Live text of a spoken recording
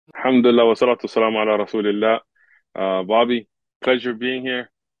Alhamdulillah wa salatu salam ala Rasulillah. Bobby, pleasure being here.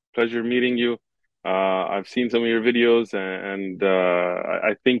 Pleasure meeting you. I've seen some of your videos, and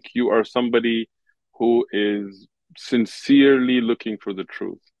I think you are somebody who is sincerely looking for the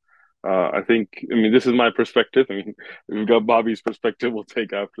truth. I mean, this is my perspective. I mean, we've got Bobby's perspective. We'll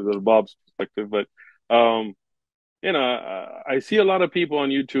take after the Bob's perspective, but um, I see a lot of people on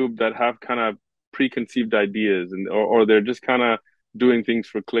YouTube that have kind of preconceived ideas, or they're just kind of doing things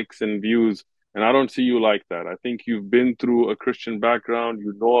for clicks and views. And I don't see you like that. I think you've been through a Christian background.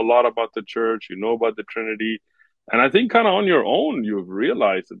 You know a lot about the church. You know about the Trinity, and I think kind of on your own you've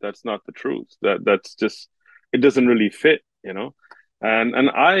realized that that's not the truth. That's just it doesn't really fit. And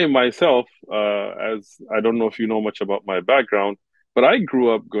I myself, as I don't know if you know much about my background, but I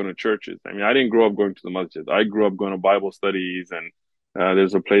grew up going to churches. I mean, I didn't grow up going to the masjid. I grew up going to Bible studies, and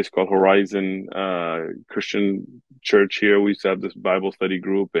there's a place called Horizon Christian Church here. We used to have this Bible study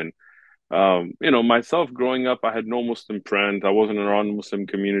group, and myself growing up, I had no Muslim friends. I wasn't around the Muslim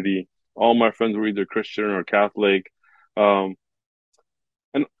community. All my friends were either Christian or Catholic. Um,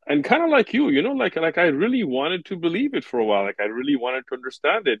 and kind of like you, like I really wanted to believe it for a while. Like I really wanted to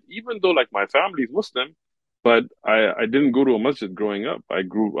understand it, even though like my family's Muslim, but I didn't go to a masjid growing up. I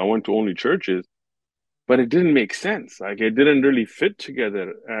went to only churches, but it didn't make sense. Like it didn't really fit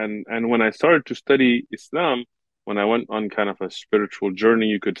together. And when I started to study Islam, when I went on kind of a spiritual journey,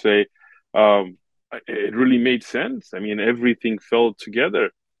 you could say, um, it really made sense. I mean, everything fell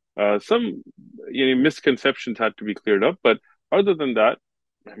together. Some misconceptions had to be cleared up, but other than that,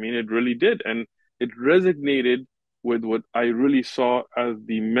 I mean, it really did. And it resonated with what I really saw as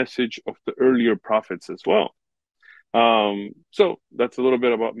the message of the earlier prophets as well. So that's a little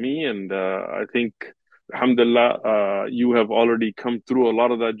bit about me. And I think, alhamdulillah, you have already come through a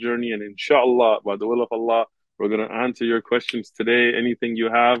lot of that journey. And inshallah, by the will of Allah, we're going to answer your questions today, anything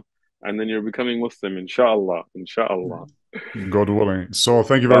you have, and then you're becoming Muslim, inshallah, inshallah. God willing. So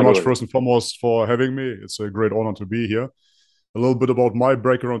thank you very God much, willing. first and foremost, for having me. It's a great honor to be here. A little bit about my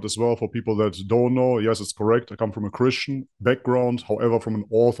background as well for people that don't know. Yes, it's correct. I come from a Christian background, however, from an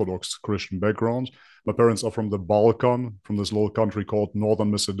Orthodox Christian background. My parents are from the Balkan, from this little country called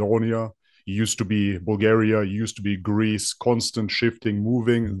Northern Macedonia. It used to be Bulgaria, used to be Greece, constant shifting,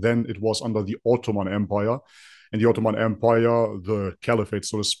 moving. Then it was under the Ottoman Empire. And the Ottoman Empire, the caliphate,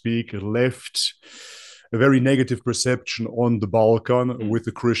 so to speak, left a very negative perception on the Balkan Mm, with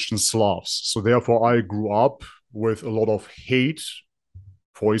the Christian Slavs. So therefore, I grew up with a lot of hate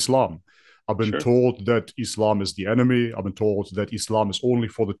for Islam. I've been sure. told that Islam is the enemy. I've been told that Islam is only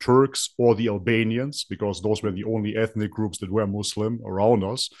for the Turks or the Albanians, because those were the only ethnic groups that were Muslim around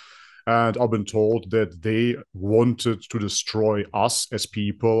us. And I've been told that they wanted to destroy us as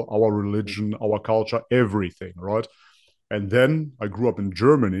people, our religion, our culture, everything, right? And then I grew up in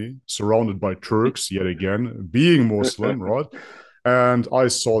Germany, surrounded by Turks, yet again, being Muslim, right? And I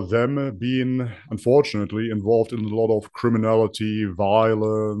saw them being, unfortunately, involved in a lot of criminality,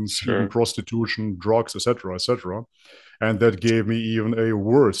 violence, even Sure. prostitution, drugs, etc., etc. And that gave me even a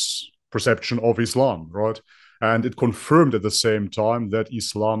worse perception of Islam, right? And it confirmed at the same time that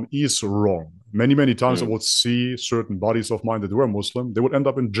Islam is wrong. Many, many times I Mm, would see certain buddies of mine that were Muslim, they would end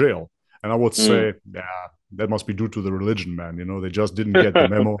up in jail. And I would mm. say, yeah, that must be due to the religion, man. You know, they just didn't get the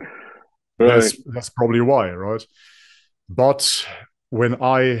memo. Right. That's probably why, right? But when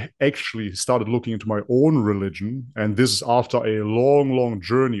I actually started looking into my own religion, and this is after a long, long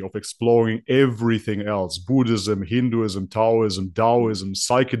journey of exploring everything else: Buddhism, Hinduism, Taoism, Mm, Taoism,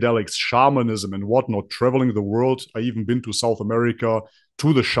 psychedelics, shamanism, and whatnot, traveling the world. I even been to South America,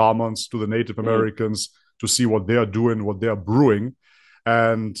 to the shamans, to the Native mm, Americans, to see what they're doing, what they're brewing.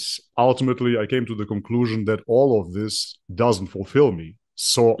 And ultimately, I came to the conclusion that all of this doesn't fulfill me.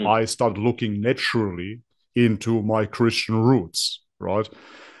 So mm, I started looking naturally into my Christian roots, right?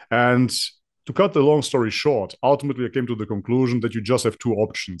 And to cut the long story short, ultimately I came to the conclusion that you just have two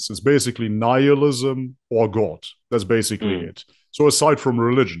options. It's basically nihilism or God. That's basically mm, it. So aside from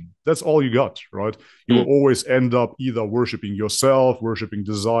religion, that's all you got, right? You will mm, always end up either worshiping yourself, worshiping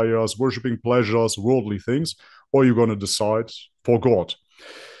desires, worshiping pleasures, worldly things, or you're going to decide for God.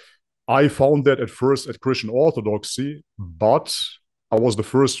 I found that at first at Christian Orthodoxy, but I was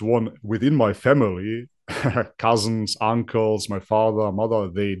the first one within my family, cousins, uncles, my father, mother,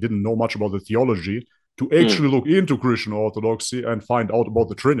 they didn't know much about the theology, to mm, actually look into Christian Orthodoxy and find out about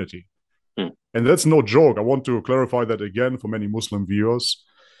the Trinity. mm. And that's no joke. I want to clarify that again for many Muslim viewers.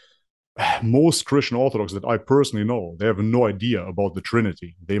 Most Christian Orthodox that I personally know, they have no idea about the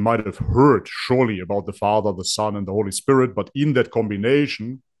Trinity. They might have heard surely about the Father, the Son, and the Holy Spirit, but in that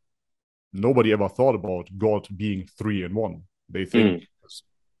combination, nobody ever thought about God being three in one. They think Mm.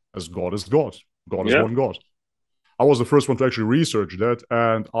 as God is God. God is Yeah. one God. I was the first one to actually research that,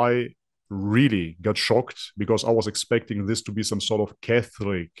 and I really got shocked because I was expecting this to be some sort of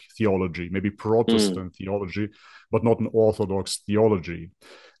Catholic theology, maybe Mm. Protestant theology, but not an Orthodox theology.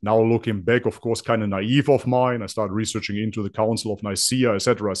 Now, looking back, of course, kind of naive of mine, I started researching into the Council of Nicaea,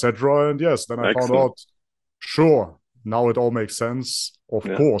 etc., etc., and yes, then I found Excellent. out, sure, now it all makes sense. Of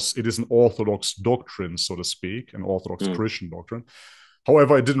Yeah. course, it is an Orthodox doctrine, so to speak, an Orthodox Mm. Christian doctrine.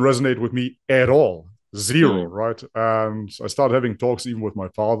 However, it didn't resonate with me at all. Zero, Mm. right? And I started having talks even with my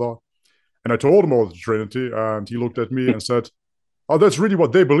father. And I told him about the Trinity, and he looked at me and said, "Oh, that's really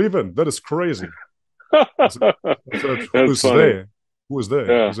what they believe in. That is crazy." I said, "Who That's is funny. they? Who is they?" He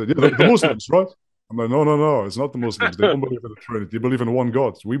Yeah. said, "Yeah, the Muslims, right?" I'm like, "No, no, no, it's not the Muslims. They don't believe in the Trinity. They believe in one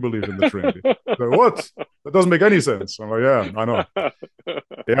God. We believe in the Trinity." Like, what? That doesn't make any sense. I'm like, "Yeah, I know."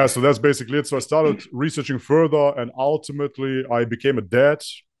 Yeah, so that's basically it. So I started researching further, and ultimately I became a dad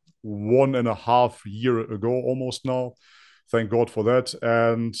 1.5 years ago, almost now. Thank God for that.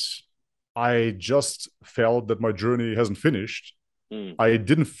 And I just felt that my journey hasn't finished. Mm. I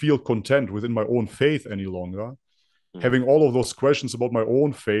didn't feel content within my own faith any longer. Mm. Having all of those questions about my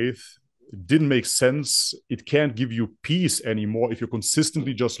own faith didn't make sense. It can't give you peace anymore if you're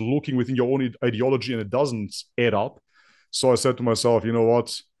consistently just looking within your own ideology and it doesn't add up. So I said to myself, you know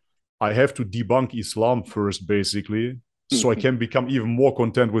what? I have to debunk Islam first, basically, so I Mm. can become even more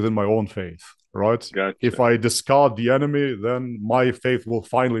content within my own faith, right? If Gotcha. I discard the enemy, then my faith will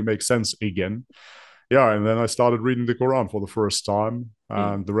finally make sense again. Yeah, and then I started reading the Quran for the first time,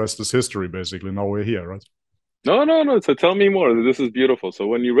 Mm. and the rest is history, basically. Now we're here, right? No, no, no. So tell me more. This is beautiful. So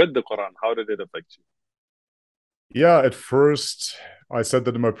when you read the Quran, how did it affect Yeah, at first, I said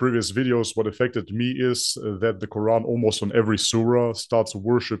that in my previous videos, what affected me is that the Quran, almost on every surah, starts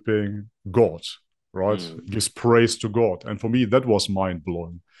worshiping God, you? right? It gives praise to God. And for me, that was mind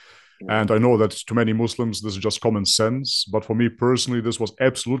blowing. Mm. And I know that to many Muslims, this is just common sense. But for me personally, this was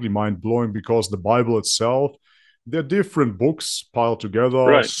absolutely mind blowing because the Bible itself, they're different books piled together,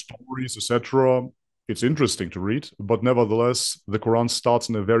 Right. stories, etc. It's interesting to read, but nevertheless, the Quran starts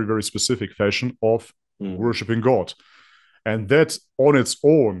in a very, very specific fashion of Mm. worshiping God. And that on its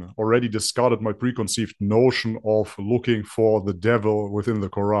own already discarded my preconceived notion of looking for the devil within the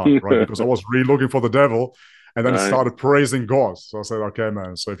Quran, right? Because I was really looking for the devil and then it Right. started praising God. So I said, okay,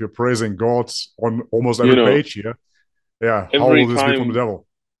 man, so if you're praising God on almost You every know, page here, yeah, how every will this be from the time devil?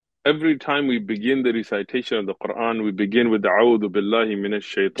 every time we begin the recitation of the Quran, we begin with A'udhu billahi minash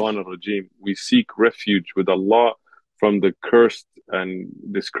shaitan rajim. We seek refuge with Allah from the cursed and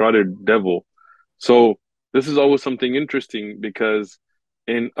discarded devil. So this is always something interesting because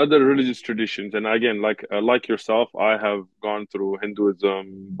in other religious traditions, and again, like yourself, I have gone through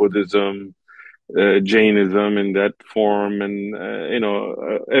Hinduism, Buddhism, Jainism in that form, and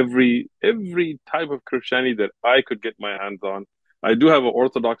every type of Christianity that I could get my hands on. I do have an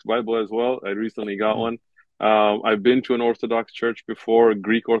Orthodox Bible as well. I recently got Hmm, one. I've been to an Orthodox church before,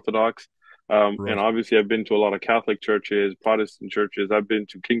 Greek Orthodox, and right. obviously I've been to a lot of Catholic churches, Protestant churches. I've been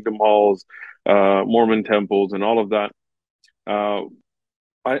to Kingdom halls, Mormon temples, and all of that. Uh,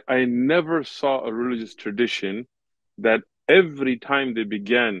 I never saw a religious tradition that every time they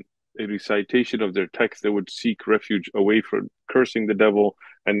began a recitation of their text, they would seek refuge away from cursing the devil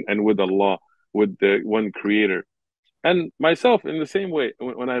and with Allah, with the one creator. And myself, in the same way,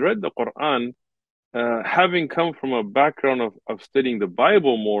 when I read the Quran, having come from a background of studying the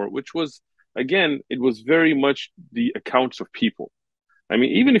Bible more, which was, again, it was very much the accounts of people. I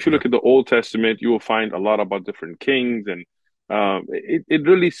mean, even if you Yeah. look at the Old Testament, you will find a lot about different kings, and it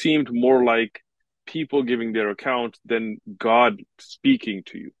really seemed more like people giving their account than God speaking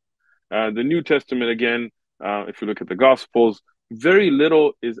to you. The New Testament, again, if you look at the Gospels, very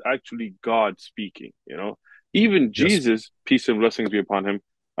little is actually God speaking. Even Yes. Jesus, peace and blessings be upon him.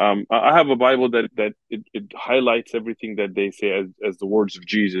 I have a Bible that it highlights everything that they say as the words of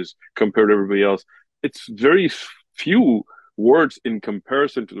Jesus compared to everybody else. It's very few words in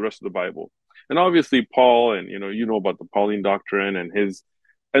comparison to the rest of the Bible. And obviously Paul, and you know about the Pauline doctrine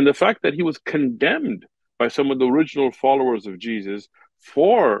and the fact that he was condemned by some of the original followers of Jesus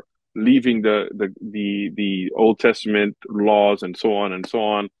for leaving the Old Testament laws and so on and so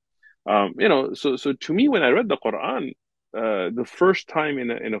on. So to me, when I read the Quran, the first time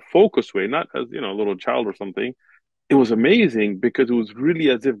in a focused way, not as a little child or something, it was amazing because it was really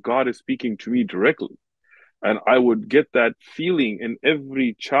as if God is speaking to me directly, and I would get that feeling in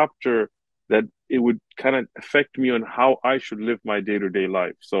every chapter that it would kind of affect me on how I should live my day to day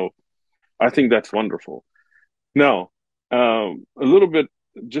life. So I think that's wonderful. Now, a little bit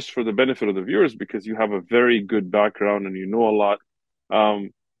just for the benefit of the viewers, because you have a very good background and you know a lot.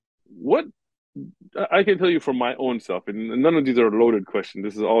 Um, what I can tell you from my own self, and none of these are loaded questions.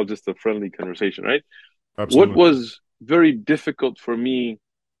 This is all just a friendly conversation, right? What Absolutely. was very difficult for me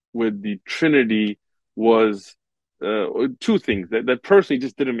with the Trinity was two things that personally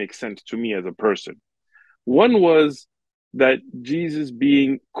just didn't make sense to me as a person. One was that Jesus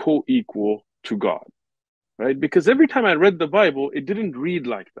being co equal to God, right? Because every time I read the Bible, it didn't read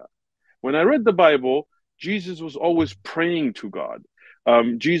like that. When I read the Bible, Jesus was always praying to God.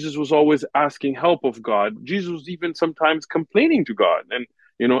 Jesus was always asking help of God. Jesus was even sometimes complaining to God and,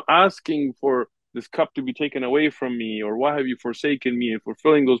 asking for this cup to be taken away from me, or why have you forsaken me, and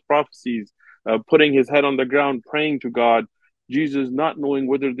fulfilling those prophecies, putting his head on the ground, praying to God. Jesus not knowing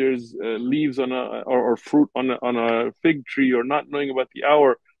whether there's leaves on or fruit on a fig tree, or not knowing about the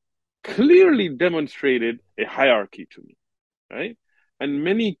hour, clearly demonstrated a hierarchy to me, right? And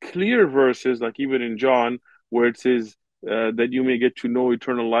many clear verses, like even in John, where it says that you may get to know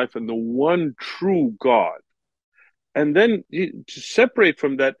eternal life and the one true God. And then to separate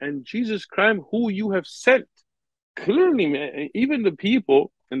from that, and Jesus Christ, who you have sent. Clearly, even the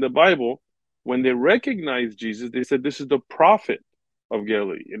people in the Bible, when they recognized Jesus, they said, "This is the prophet of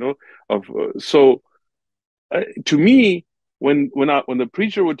Galilee." To me, when the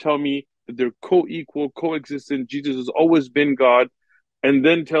preacher would tell me that they're co-equal, coexistent, Jesus has always been God, and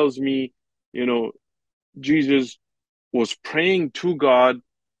then tells me, you know, Jesus was praying to God,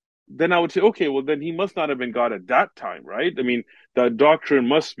 then I would say, okay, well, then he must not have been God at that time, right? I mean, the doctrine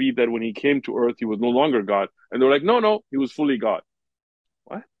must be that when he came to earth, he was no longer God. And they're like, no, no, he was fully God.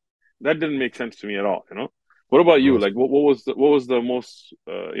 What? That didn't make sense to me at all. What about you? Right. Like, what was the most,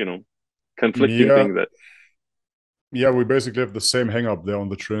 conflicting Yeah, thing that, yeah, we basically have the same hang up there on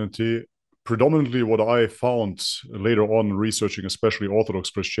the Trinity. Predominantly, what I found later on researching, especially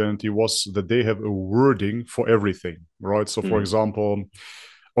Orthodox Christianity, was that they have a wording for everything, right? So, for mm, example,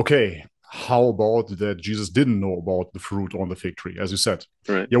 okay, how about that Jesus didn't know about the fruit on the fig tree, as you said?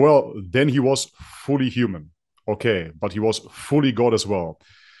 right, Yeah, well, then he was fully human. Okay, but he was fully God as well.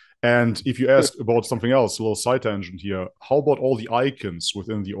 And if you ask about something else, a little side tangent here, how about all the icons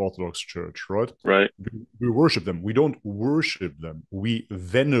within the Orthodox Church, right? right, We worship them. We don't worship them. We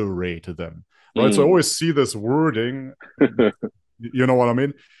venerate them, right? So I mm. always see this wording, you know what I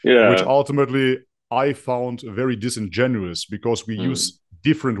mean? Which Yeah, ultimately I found very disingenuous because we mm, use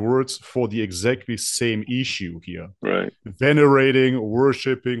different words for the exactly same issue here. right, Venerating,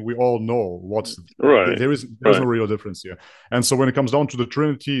 worshiping, we all know what's right, there's no right, real difference here. And so when it comes down to the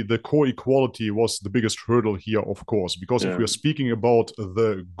Trinity, the co-equality was the biggest hurdle here, of course, because if yeah, we are speaking about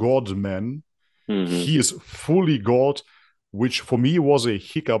the God man, hmm, he is fully God, which for me was a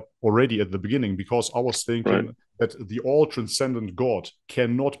hiccup already at the beginning because I was right, thinking that the all transcendent God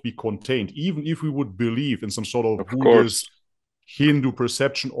cannot be contained, even if we would believe in some sort of of course, Buddhist Hindu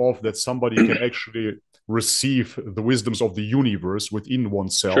perception of that somebody can actually receive the wisdoms of the universe within sure,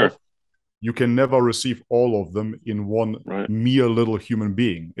 oneself. You can never receive all of them in one right, mere little human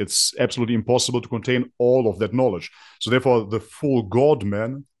being. It's absolutely impossible to contain all of that knowledge. So, therefore, the full God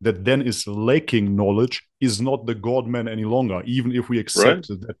man that then is lacking knowledge is not the God man any longer, even if we right. accept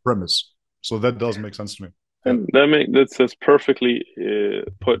that premise. So, that does make sense to me. Yeah. And that's perfectly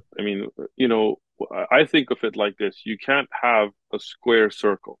put. I mean, I think of it like this: you can't have a square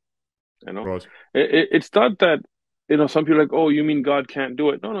circle. You know, Right. it's not that. Some people are like, oh, you mean God can't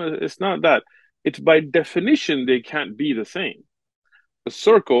do it? No, no, it's not that. It's by definition they can't be the same. A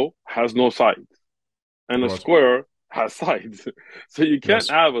circle has no sides, and a Right. square has sides. So you can't Yes.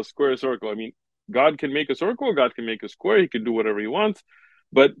 have a square circle. I mean, God can make a circle, God can make a square, He can do whatever He wants,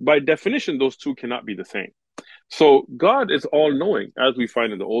 but by definition, those two cannot be the same. So God is all knowing, as we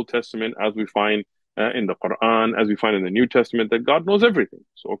find in the Old Testament, as we find in the Quran, as we find in the New Testament, that God knows everything.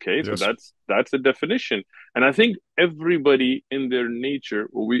 So okay, so Yes. that's the definition, and I think everybody in their nature,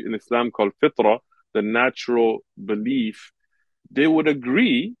 what we in Islam call fitra, the natural belief, they would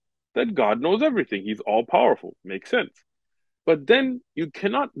agree that God knows everything. He's all powerful. Makes sense. But then you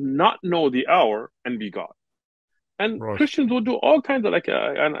cannot not know the hour and be God. And Right. Christians will do all kinds of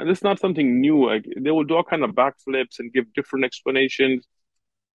and it's not something new. Like they will do all kind of backflips and give different explanations.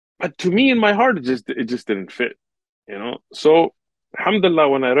 But to me, in my heart, it just didn't fit. So, alhamdulillah,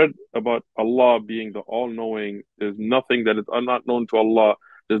 when I read about Allah being the all-knowing, there's nothing that is not known to Allah.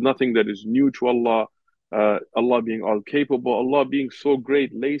 There's nothing that is new to Allah. Allah being all-capable, Allah being so great.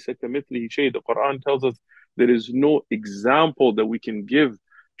 Laysa kamithlihi shay. The Quran tells us there is no example that we can give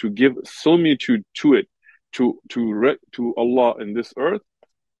similitude to it, to Allah in this earth.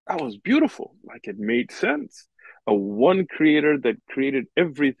 That was beautiful. Like it made sense. A one creator that created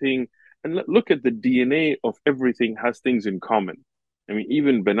everything. And look at the DNA of everything has things in common. I mean,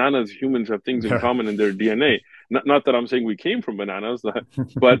 even bananas, humans have things in Yeah. common in their DNA. Not that I'm saying we came from bananas,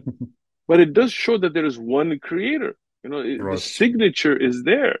 but it does show that there is one creator. The Right. signature is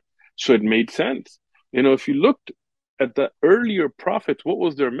there. So it made sense. If you looked at the earlier prophets, what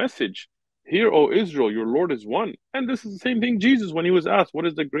was their message? Hear, O Israel, your Lord is one. And this is the same thing Jesus, when he was asked, what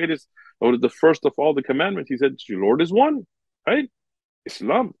is the greatest, what is the first of all the commandments? He said, your Lord is one, right?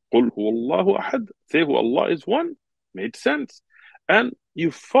 Islam, قُلْ هُوَ اللَّهُ أَحَدٌ. Say who Allah is one. Made sense. And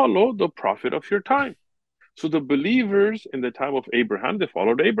you follow the prophet of your time. So the believers in the time of Abraham, they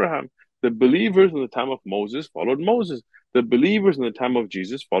followed Abraham. The believers in the time of Moses followed Moses. The believers in the time of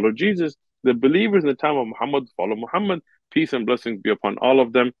Jesus followed Jesus. The believers in the time of Muhammad followed Muhammad. Peace and blessings be upon all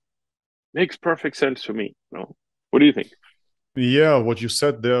of them. Makes perfect sense to me. What do you think? Yeah, what you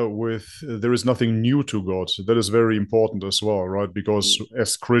said there with there is nothing new to God. That is very important as well, right? Because Mm.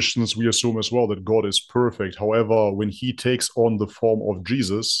 as Christians, we assume as well that God is perfect. However, when he takes on the form of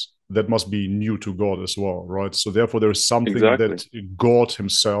Jesus, that must be new to God as well, right? So therefore, there is something Exactly. that God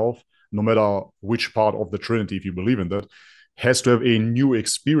himself, no matter which part of the Trinity, if you believe in that, has to have a new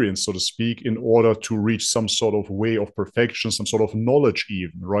experience, so to speak, in order to reach some sort of way of perfection, some sort of knowledge,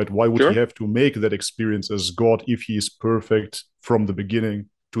 even, right? Why would he Sure. have to make that experience as God if he is perfect from the beginning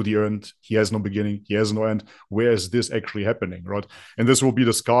to the end? He has no beginning, he has no end. Where is this actually happening, right? And this will be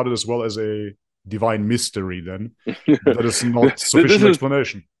discarded as well as a divine mystery, then. That is not this sufficient is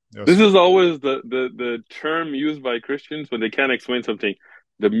explanation. This Yes. is always the term used by Christians when they can't explain something,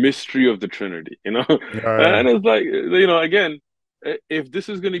 the mystery of the Trinity, Yeah, yeah, And it's like, again, if this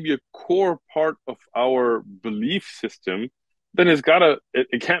is going to be a core part of our belief system, then it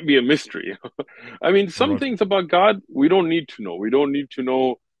can't be a mystery. I mean, some right. things about God we don't need to know. We don't need to know,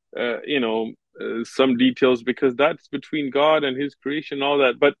 some details because that's between God and His creation, and all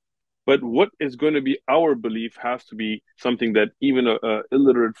that. But what is going to be our belief has to be something that even a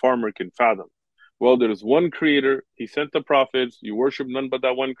illiterate farmer can fathom. Well, there is one creator. He sent the prophets. You worship none but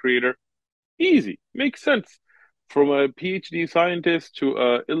that one creator. Easy. Makes sense. From a PhD scientist to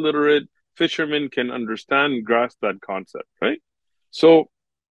a illiterate fisherman can understand, grasp that concept, right? So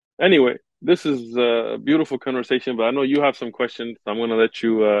anyway, this is a beautiful conversation, but I know you have some questions. I'm going to let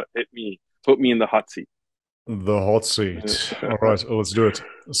you put me in the hot seat. The hot seat. All right, let's do it.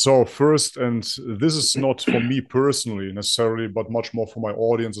 So, first, and this is not for me personally necessarily, but much more for my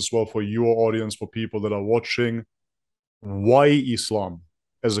audience as well, for your audience, for people that are watching. Why Islam?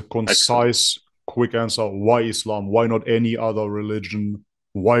 As a Excellent. concise, quick answer, why Islam? Why not any other religion?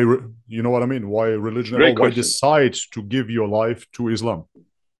 Why, you know what I mean? Why religion at all? Great Why question. decide to give your life to Islam?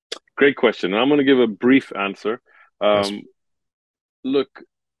 Great question. I'm going to give a brief answer. Yes. Um, Look,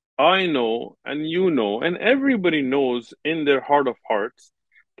 I know, and you know, and everybody knows in their heart of hearts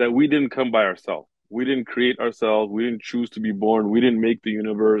that we didn't come by ourselves. We didn't create ourselves. We didn't choose to be born. We didn't make the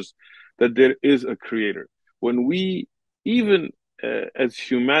universe, that there is a creator. When we, even as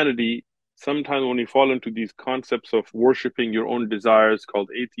humanity, sometimes when we fall into these concepts of worshiping your own desires called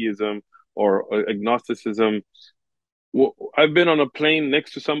atheism or agnosticism, well, I've been on a plane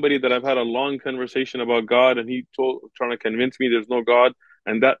next to somebody that I've had a long conversation about God, and trying to convince me there's no God,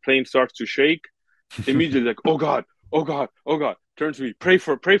 and that plane starts to shake. Immediately, like, oh God, oh God, oh God, turn to me, pray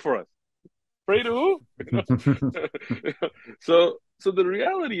for us. Pray to who? So the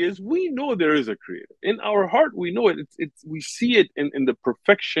reality is, we know there is a creator in our heart. We know it. We see it in the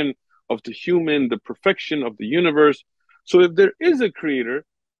perfection of the human, the perfection of the universe. So if there is a creator,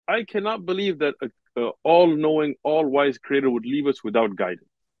 I cannot believe that a all-knowing, all-wise creator would leave us without guidance.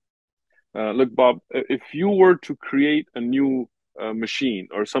 Look, Bob, if you were to create a new machine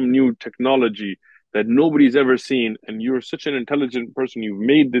or some new technology that nobody's ever seen, and you're such an intelligent person, you've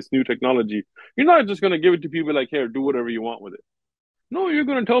made this new technology, you're not just going to give it to people like, here, do whatever you want with it. No, you're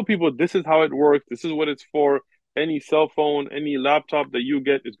going to tell people this is how it works, this is what it's for. Any cell phone, any laptop that you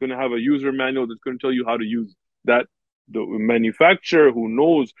get is going to have a user manual that's going to tell you how to use that. The manufacturer who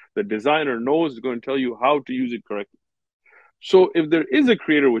knows, the designer knows, is going to tell you how to use it correctly. So if there is a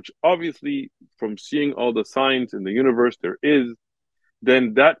creator, which obviously from seeing all the signs in the universe there is,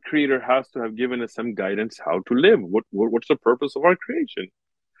 then that creator has to have given us some guidance how to live. What's the purpose of our creation?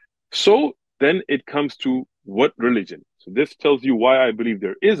 So then it comes to what religion. So this tells you why I believe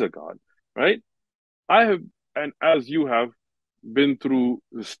there is a God, right? I have, and as you have, been through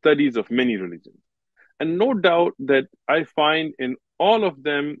the studies of many religions. And no doubt that I find in all of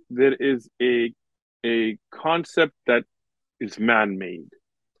them there is a concept that is man-made.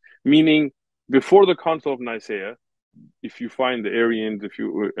 Meaning, before the Council of Nicaea, if you find the Arians,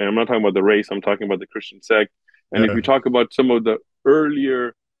 and I'm not talking about the race, I'm talking about the Christian sect, and if Yeah. you talk about some of the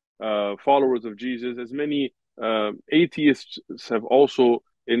earlier followers of Jesus, as many Atheists have also,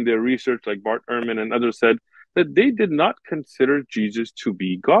 in their research, like Bart Ehrman and others, said that they did not consider Jesus to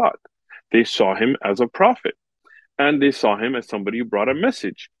be God. They saw him as a prophet, and they saw him as somebody who brought a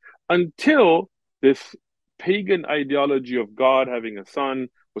message until this pagan ideology of God having a son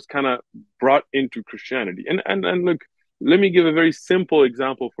was kind of brought into Christianity. And look, let me give a very simple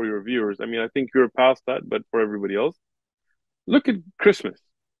example for your viewers. I mean, I think you're past that, but for everybody else, look at Christmas.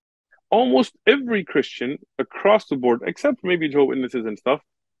 Almost every Christian across the board, except maybe Jehovah's Witnesses and stuff,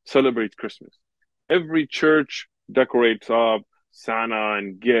 celebrates Christmas. Every church decorates up Santa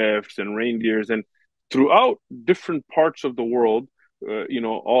and gifts and reindeers, and throughout different parts of the world,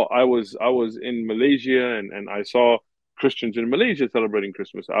 I was in Malaysia, and I saw Christians in Malaysia celebrating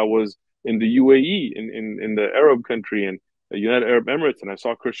Christmas. I was in the UAE, in the Arab country, and the United Arab Emirates, and I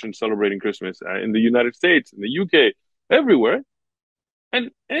saw Christians celebrating Christmas in the United States, in the UK, everywhere.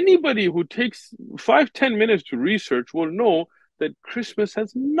 And anybody who takes 5, 10 minutes to research will know that Christmas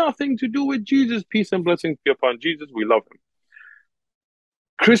has nothing to do with Jesus. Peace and blessings be upon Jesus. We love him.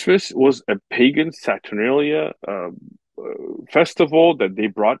 Christmas was a pagan Saturnalia festival that they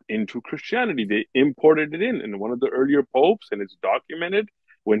brought into Christianity. They imported it in. And one of the earlier popes, and it's documented,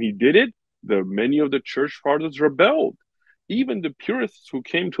 when he did it, many of the church fathers rebelled. Even the purists who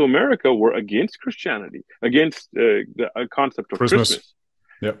came to America were against Christianity, against the concept of Christmas.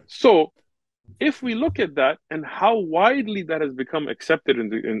 Yep. So if we look at that and how widely that has become accepted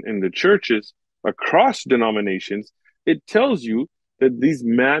in the churches across denominations, it tells you that these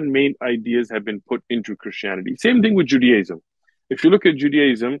man-made ideas have been put into Christianity. Same thing with Judaism. If you look at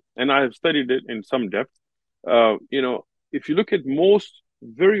Judaism, and I have studied it in some depth, if you look at most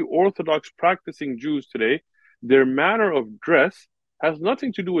very Orthodox practicing Jews today, their manner of dress has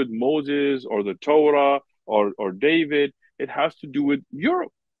nothing to do with Moses or the Torah or David. It has to do with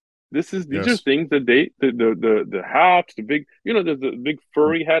Europe. These are things that the hats, the big, the big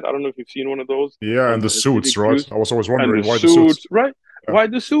furry hat. I don't know if you've seen one of those. Yeah, and the suits, right? Jews. I was always wondering why the suits, right? Yeah. Why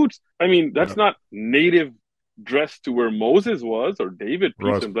the suits? I mean, that's not native dress to where Moses was or David.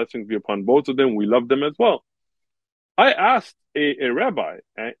 Peace and blessings be upon both of them. We love them as well. I asked a rabbi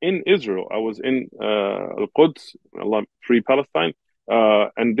in Israel. I was in Al-Quds, Free Palestine,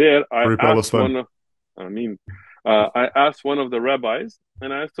 and there I asked I asked one of the rabbis,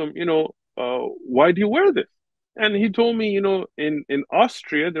 and I asked him, why do you wear this? And he told me, in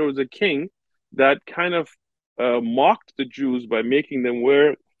Austria, there was a king that kind of mocked the Jews by making them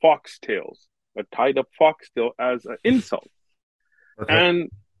wear foxtails, a tied up foxtail as an insult. Okay. And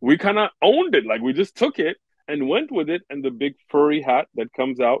we kind of owned it. Like, we just took it and went with it. And the big furry hat that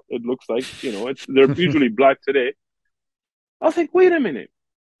comes out, it looks like, they're usually black today. I was like, wait a minute.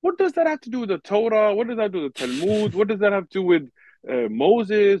 What does that have to do with the Torah? What does that do with the Talmud? What does that have to do with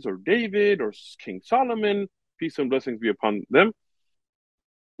Moses or David or King Solomon? Peace and blessings be upon them.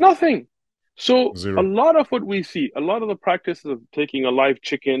 Nothing. So a lot of what we see, a lot of the practices of taking a live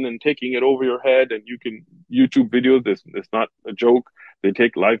chicken and taking it over your head, and you can YouTube videos, it's not a joke. They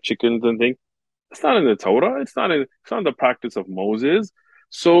take live chickens and things. It's not in the Torah. It's not the practice of Moses.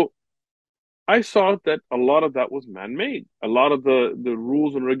 So I saw that a lot of that was man-made. A lot of the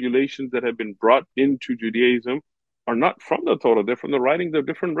rules and regulations that have been brought into Judaism are not from the Torah. They're from the writings of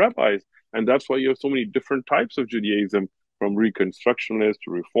different rabbis. And that's why you have so many different types of Judaism, from Reconstructionist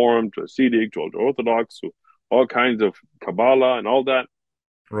to Reform to Hasidic to Orthodox to all kinds of Kabbalah and all that.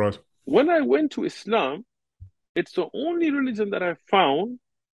 Right. When I went to Islam, it's the only religion that I found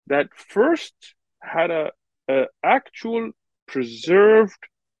that first had a actual preserved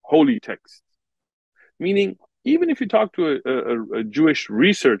holy text. Meaning, even if you talk to a Jewish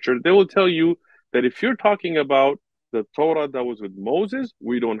researcher, they will tell you that if you're talking about the Torah that was with Moses,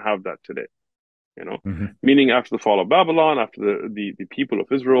 we don't have that today. Meaning after the fall of Babylon, after the people of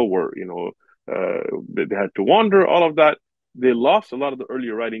Israel were, they had to wander, all of that, they lost a lot of the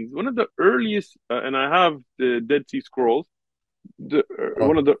earlier writings. One of the earliest, and I have the Dead Sea Scrolls,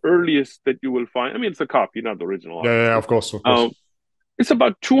 one of the earliest that you will find. I mean, it's a copy, not the original. Yeah, of course. It's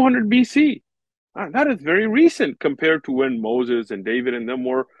about 200 BC. That is very recent compared to when Moses and David and them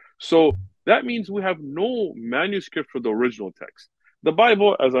were. So that means we have no manuscript for the original text. The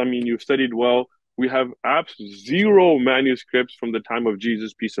Bible, you've studied well, we have zero manuscripts from the time of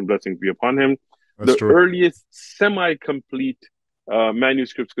Jesus, peace and blessings be upon him. That's true. Earliest semi-complete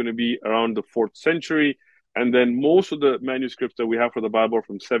manuscript is going to be around the 4th century. And then most of the manuscripts that we have for the Bible are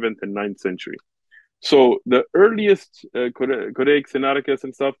from 7th and 9th century. So the earliest Codex Sinaiticus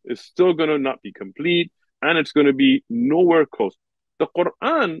and stuff is still going to not be complete, and it's going to be nowhere close. The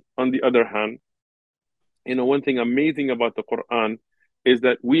Quran, on the other hand, one thing amazing about the Quran is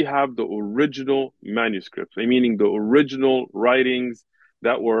that we have the original manuscripts, meaning the original writings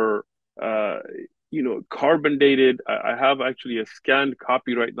that were, uh, carbon dated. I have actually a scanned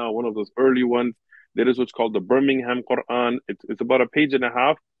copy right now, one of those early ones. That is what's called the Birmingham Quran. It's about a page and a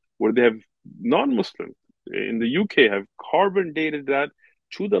half where they have non-Muslims in the UK have carbon dated that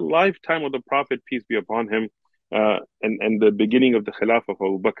to the lifetime of the Prophet, peace be upon him, and the beginning of the Khilafah of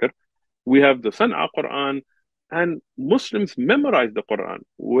Abu Bakr. We have the San'a Quran, and Muslims memorize the Quran.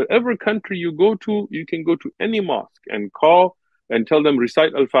 Whatever country you go to, you can go to any mosque and call and tell them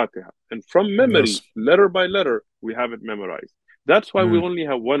recite Al-Fatiha. And from Yes. memory, letter by letter, we have it memorized. That's why we Mm. only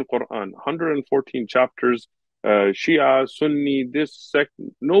have one Quran, 114 chapters. Shia, Sunni, this sect,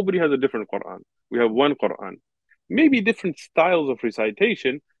 nobody has a different Quran. We have one Quran. Maybe different styles of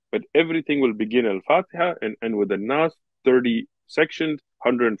recitation, but everything will begin Al-Fatiha and end with the Nas, 30 sections,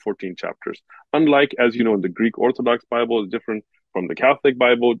 114 chapters. Unlike, as you know, in the Greek Orthodox Bible is different from the Catholic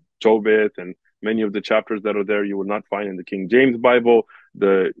Bible, Tobit, and many of the chapters that are there you will not find in the King James Bible.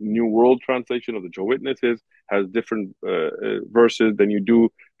 The New World Translation of the Jehovah's Witnesses has different verses than you do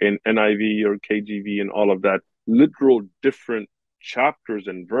in NIV or KJV and all of that. Literal different chapters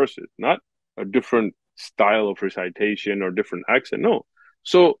and verses, not a different style of recitation or different accent. No.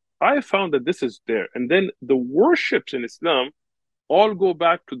 So I found that this is there. And then the worships in Islam all go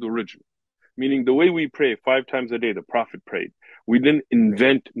back to the original, meaning the way we pray 5 times a day, the Prophet prayed. We didn't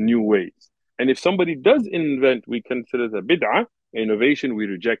invent new ways. And if somebody does invent, we consider the bid'ah, innovation, we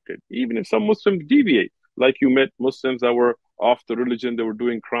reject it. Even if some Muslims deviate, like you met Muslims that were off the religion, they were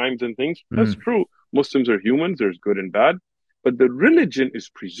doing crimes and things. That's Mm. true. Muslims are humans, there's good and bad. But the religion is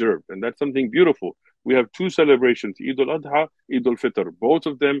preserved, and that's something beautiful. We have two celebrations, Eid al-Adha, Eid al-Fitr, both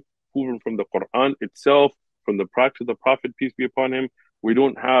of them proven from the Quran itself, from the practice of the Prophet, peace be upon him. We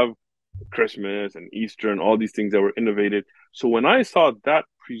don't have Christmas and Easter and all these things that were innovated. So when I saw that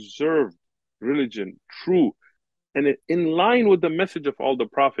preserved religion, true, and it, in line with the message of all the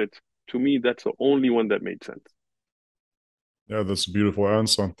prophets, to me, that's the only one that made sense. Yeah, that's a beautiful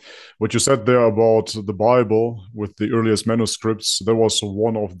answer. What you said there about the Bible with the earliest manuscripts, that was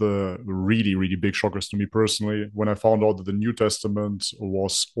one of the really, really big shockers to me personally when I found out that the New Testament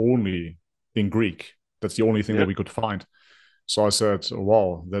was only in Greek. That's the only thing that Yeah, we could find. So I said,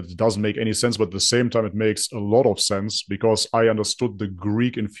 wow, that doesn't make any sense. But at the same time, it makes a lot of sense because I understood the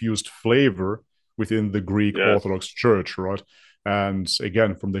Greek infused flavor within the Greek yes, Orthodox Church, right? And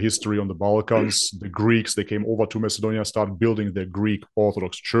again, from the history on the Balkans, the Greeks, they came over to Macedonia, started building their Greek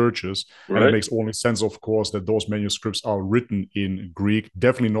Orthodox churches. And it right, makes only sense, of course, that those manuscripts are written in Greek,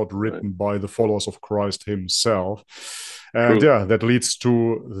 definitely not right, written by the followers of Christ himself. And true. yeah, that leads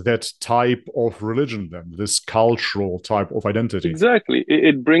to that type of religion, then, this cultural type of identity. Exactly.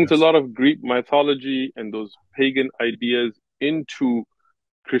 It brings a Yes. lot of Greek mythology and those pagan ideas into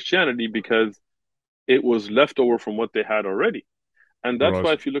Christianity because it was left over from what they had already. And that's why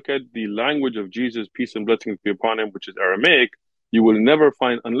Right. if you look at the language of Jesus, peace and blessings be upon him, which is Aramaic, you will never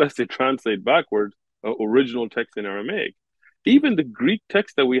find, unless they translate backwards, original text in Aramaic. Even the Greek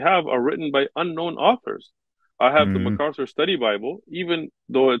texts that we have are written by unknown authors. I have the Mm, MacArthur Study Bible, even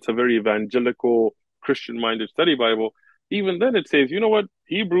though it's a very evangelical, Christian minded study Bible, even then it says, you know what,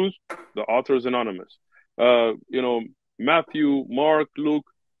 Hebrews, the author is anonymous. Uh, you know, Matthew, Mark, Luke,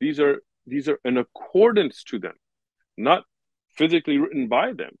 these are in accordance to them, not physically written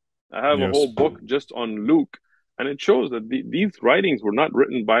by them. I have a yes. whole book just on Luke, and it shows that these writings were not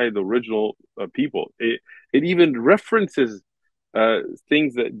written by the original people. It even references uh,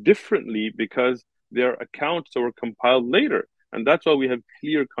 things that differently because they're accounts that were compiled later, and that's why we have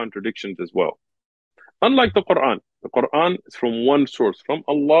clear contradictions as well. Unlike the Quran is from one source, from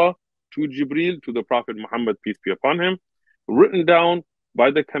Allah to Jibril to the Prophet Muhammad, peace be upon him, written down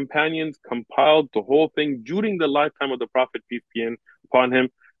by the companions, compiled the whole thing during the lifetime of the Prophet, peace be upon him.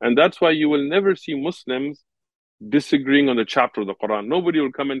 And that's why you will never see Muslims disagreeing on the chapter of the Quran. Nobody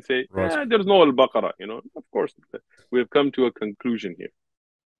will come and say, Right. there's no Al Baqarah. Of course, we have come to a conclusion here.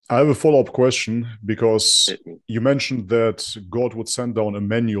 I have a follow-up question because Hit me. you mentioned that God would send down a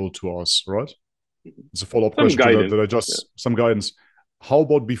manual to us, right? It's a follow-up Some question to that guidance. that I Yeah. just some guidance. How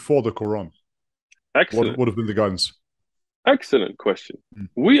about before the Quran? What Excellent. would have been the guidance? Excellent question.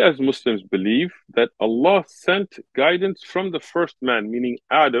 We as Muslims believe that Allah sent guidance from the first man, meaning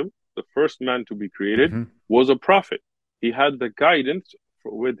Adam, the first man to be created, Mm-hmm. was a prophet. He had the guidance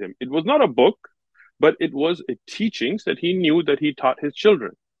with him. It was not a book, but it was a teachings that he knew that he taught his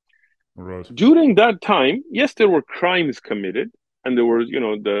children. Right. During that time, yes, there were crimes committed and there was,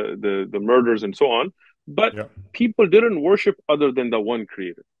 the murders and so on, but Yeah. people didn't worship other than the one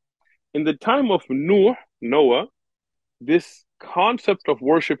creator. In the time of Noah, this concept of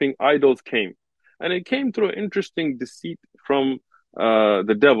worshiping idols came. And it came through an interesting deceit from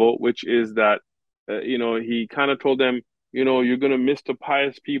the devil, which is that, he kind of told them, you're going to miss the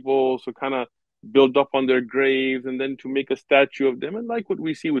pious people. So kind of build up on their graves and then to make a statue of them. And like what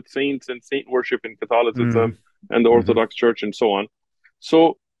we see with saints and saint worship in Catholicism Mm-hmm. and the Mm-hmm. Orthodox Church and so on. So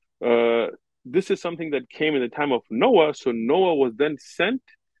uh, this is something that came in the time of Noah. So Noah was then sent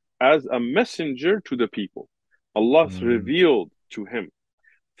as a messenger to the people. Allah Mm-hmm. revealed to him.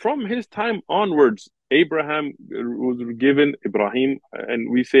 From his time onwards, Abraham was given Ibrahim, and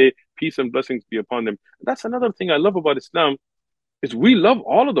we say peace and blessings be upon them. That's another thing I love about Islam is we love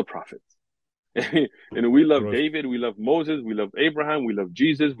all of the prophets. We love Right. David, we love Moses, we love Abraham, we love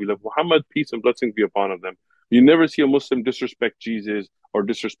Jesus, we love Muhammad, peace and blessings be upon them. You never see a Muslim disrespect Jesus or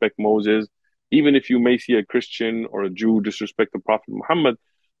disrespect Moses, even if you may see a Christian or a Jew disrespect the Prophet Muhammad,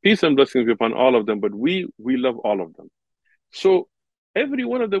 peace and blessings be upon all of them, but we love all of them. So every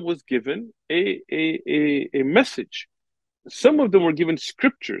one of them was given a message. Some of them were given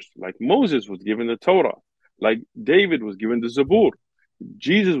scriptures, like Moses was given the Torah, like David was given the Zabur,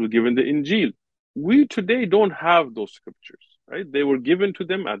 Jesus was given the Injil. We today don't have those scriptures, right? They were given to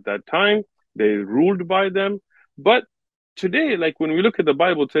them at that time, they ruled by them. But today, like when we look at the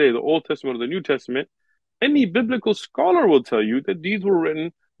Bible today, the Old Testament or the New Testament, any biblical scholar will tell you that these were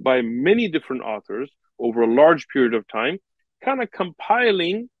written by many different authors over a large period of time, kind of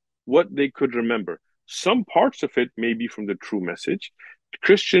compiling what they could remember. Some parts of it may be from the true message.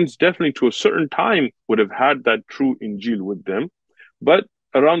 Christians definitely to a certain time would have had that true Injil with them. But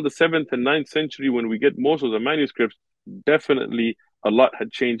around the 7th and 9th century, when we get most of the manuscripts, definitely a lot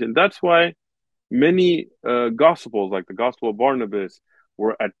had changed. And that's why many gospels, like the Gospel of Barnabas,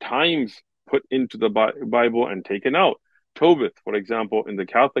 were at times put into the Bible and taken out. Tobit, for example, in the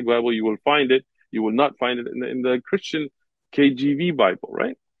Catholic Bible, you will find it. You will not find it in the Christian KJV Bible,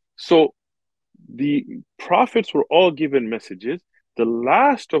 right? So the prophets were all given messages. The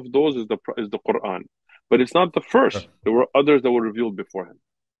last of those is the Quran, but it's not the Yeah. first. There were others that were revealed before him.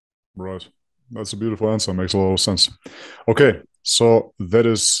 Right. That's a beautiful answer. Makes a lot of sense. Okay, so that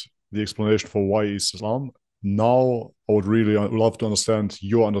is the explanation for why Islam. Now, I would really love to understand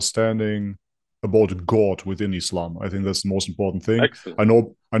your understanding about God within Islam. I think that's the most important thing. Excellent, I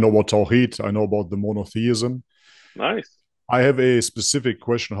know about Tawheed. I know about the monotheism. nice, I have a specific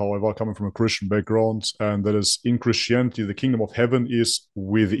question, however, coming from a Christian background, and that is in Christianity, the kingdom of heaven is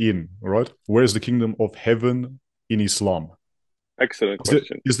within, right? Where is the kingdom of heaven in Islam? excellent Is there,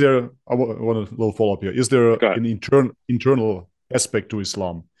 question. is there I want a little follow up here. Is there Go ahead. an internal aspect to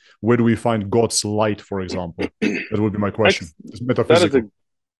Islam? Where do we find God's light, for example? That would be my question. Ex- It's that is a metaphysical.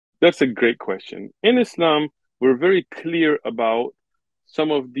 That's a great question. In Islam, we're very clear about some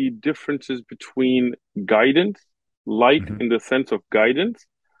of the differences between guidance, light Mm-hmm. in the sense of guidance.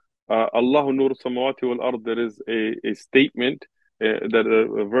 Allahu nur samawati wal ard, there is a statement, that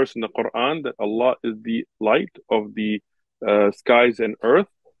a verse in the Quran that Allah is the light of the skies and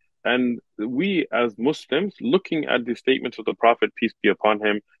earth. And we as Muslims, looking at the statements of the Prophet, peace be upon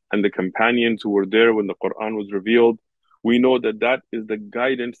him, and the companions who were there when the Quran was revealed, we know that that is the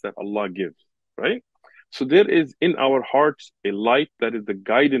guidance that Allah gives, right? So there is in our hearts a light that is the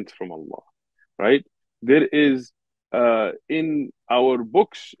guidance from Allah, right? There is in our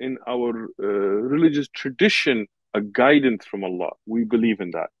books, in our religious tradition, a guidance from Allah. We believe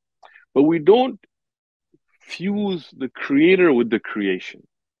in that. But we don't fuse the creator with the creation,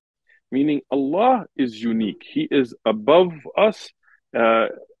 meaning Allah is unique. He is above us. Uh,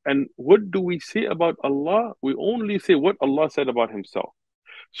 and what do we say about Allah? We only say what Allah said about Himself.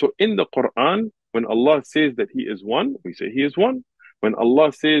 So in the Quran, when Allah says that He is one, we say He is one. When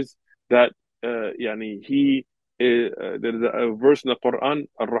Allah says that, there is a verse in the Quran,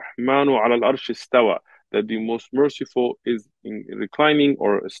 Ar-Rahmanu ala al-arsh istawa, that the most merciful is reclining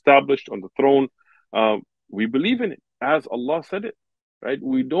or established on the throne. We believe in it as Allah said it, right?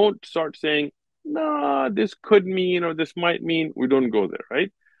 We don't start saying, nah, this could mean or this might mean. We don't go there,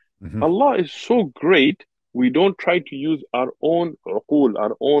 right? Mm-hmm. Allah is so great, we don't try to use our own uqul,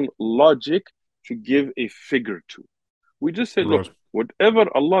 our own logic to give a figure to. We just say, look, Right. whatever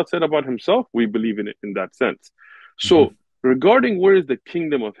Allah said about Himself, we believe in it in that sense. So, Mm-hmm. regarding where is the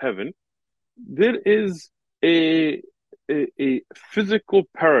kingdom of heaven, there is a, a physical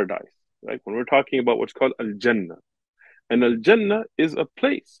paradise, right? When we're talking about what's called Al Jannah, and Al Jannah is a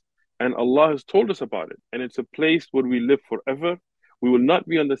place, and Allah has told us about it, and it's a place where we live forever. We will not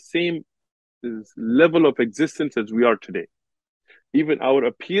be on the same level of existence as we are today. Even our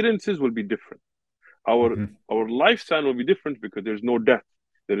appearances will be different. Our Mm-hmm. our lifestyle will be different because there's no death,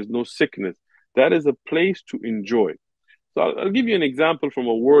 there is no sickness. That is a place to enjoy. So I'll give you an example from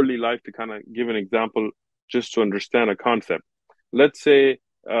a worldly life to kind of give an example just to understand a concept. Let's say,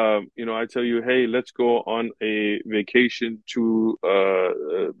 I tell you, hey, let's go on a vacation to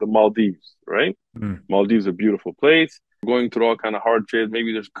the Maldives, right? Mm. Maldives is a beautiful place. Going through all kind of hardships.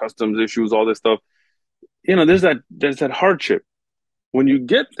 Maybe there's customs issues, all this stuff. There's that hardship. When you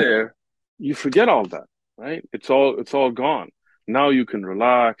get there, you forget all that, right? It's all gone. Now you can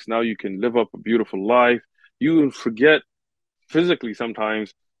relax. Now you can live up a beautiful life. You forget physically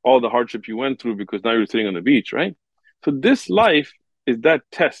sometimes all the hardship you went through because now you're sitting on the beach, right? So this life is that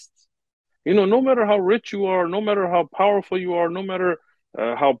test. No matter how rich you are, no matter how powerful you are, no matter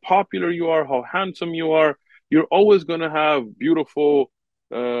how popular you are, how handsome you are, you're always going to have beautiful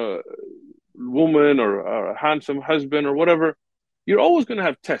uh, woman or a handsome husband or whatever. You're always going to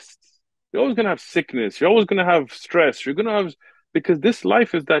have tests. You're always going to have sickness. You're always going to have stress. You're going to have, because this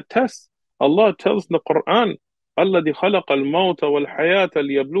life is that test. Allah tells in the Quran, الذي خلق الموت والحياة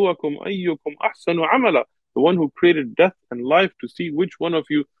ليبلوكم أيكم أحسن عملا. The one who created death and life to see which one of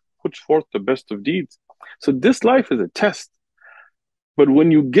you puts forth the best of deeds. So this life is a test. But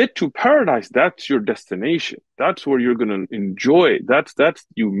when you get to paradise, that's your destination. That's where you're going to enjoy. That's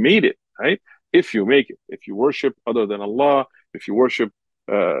you made it, right? If you make it, if you worship other than Allah, if you worship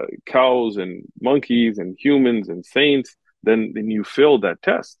cows and monkeys and humans and saints, then you fail that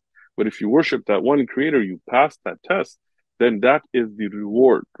test. But if you worship that one creator, you pass that test, then that is the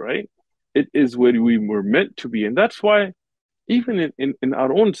reward, right? It is where we were meant to be. And that's why even in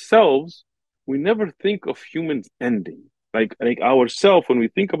our own selves, we never think of humans ending. Like ourself, when we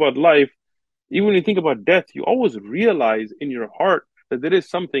think about life, even when you think about death, you always realize in your heart that there is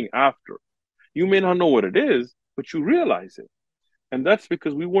something after. You may not know what it is, but you realize it. And that's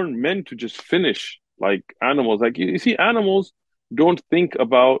because we weren't meant to just finish like animals. Like you see, animals don't think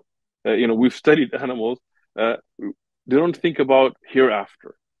about, we've studied animals. They don't think about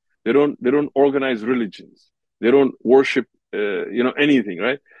hereafter. They don't organize religions. They don't worship, anything,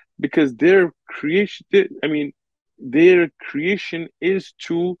 right? Because their creation, I mean, their creation is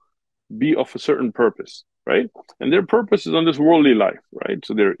to be of a certain purpose, right? And their purpose is on this worldly life, right?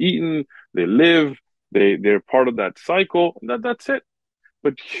 So they're eating, they live, they're part of that cycle. That's it.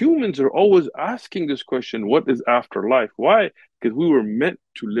 But humans are always asking this question: what is after life? Why? Because we were meant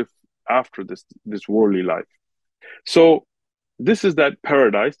to live after this worldly life. So this is that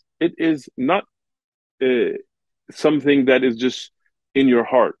paradise. It is not uh, something that is just in your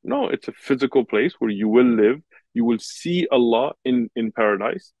heart. No, it's a physical place where you will live. You will see Allah in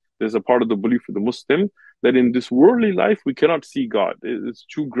paradise. There's a part of the belief of the Muslim that in this worldly life we cannot see God. It's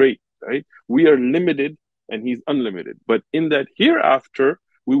too great, right? We are limited and He's unlimited. But in that hereafter,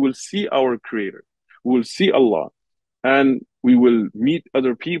 we will see our Creator. We will see Allah, and we will meet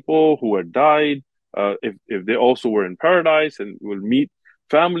other people who had died. If they also were in paradise, and we'll meet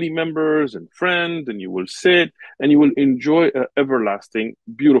family members and friends, and you will sit and you will enjoy an everlasting,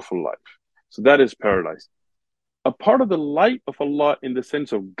 beautiful life. So that is paradise. A part of the light of Allah in the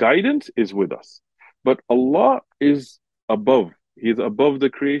sense of guidance is with us. But Allah is above. He is above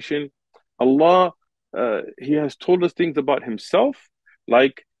the creation. Allah, He has told us things about Himself,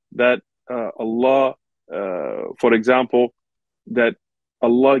 like that Allah, for example, that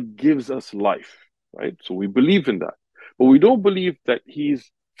Allah gives us life, right? So we believe in that. But we don't believe that He's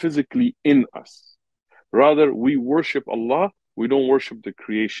physically in us. Rather, we worship Allah, we don't worship the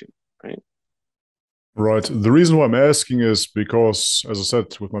creation, right? Right. The reason why I'm asking is because, as I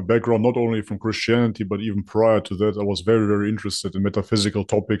said, with my background, not only from Christianity, but even prior to that, I was very, very interested in metaphysical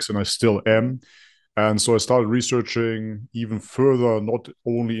topics, and I still am. And so I started researching even further, not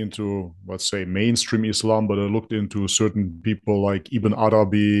only into, let's say, mainstream Islam, but I looked into certain people like Ibn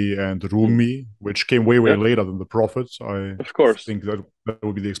Arabi and Mm. Rumi, which came way, way Yeah, later than the Prophet. I of course. think that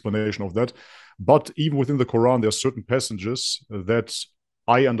would be the explanation of that. But even within the Quran, there are certain passages that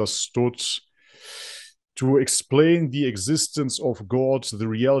I understood to explain the existence of God, the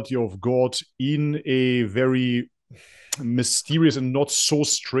reality of God in a very mysterious and not so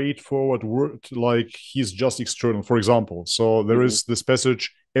straightforward word, like he's just external. For example, so there Hmm. is this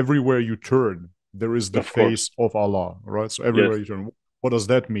passage: everywhere you turn, there is the Of course. face of Allah, right? So Yes. everywhere you turn, what does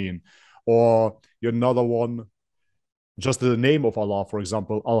that mean? Or another one, just the name of Allah, for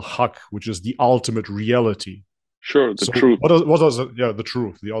example, Al-Haq, which is the ultimate reality. Sure. The So truth. what does yeah, the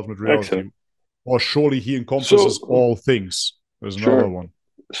truth, the ultimate reality? Excellent. Or surely he encompasses So, all things. There's another sure. one.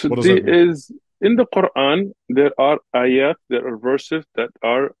 So What does there that mean? is in the Quran there are ayat, there are verses that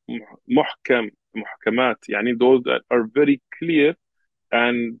are muhkamat, yani those that are very clear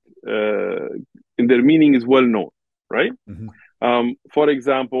and uh, their meaning is well known, right? Mm-hmm. For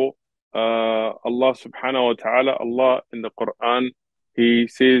example. Allah subhanahu wa ta'ala, Allah in the Quran, He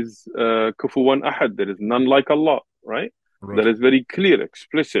says, Kufuwan Ahad, there is none like Allah, right? Right. That is very clear,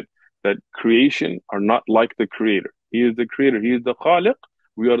 explicit, that creation are not like the Creator. He is the Creator, He is the Khaliq,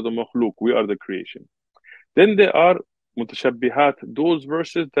 we are the makhluk, we are the creation. Then there are mutashabbihat, those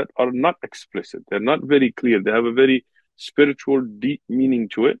verses that are not explicit, they're not very clear, they have a very spiritual, deep meaning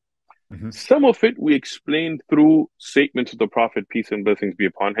to it. Mm-hmm. Some of it we explain through statements of the Prophet, peace and blessings be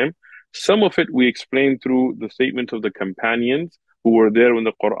upon him. Some of it we explain through the statements of the companions who were there when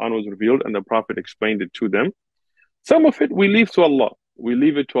the Quran was revealed and the Prophet explained it to them. Some of it we leave to Allah. We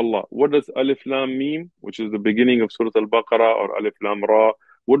leave it to Allah. What does Alif Lam Mim, which is the beginning of Surah Al Baqarah, or Alif Lam Ra,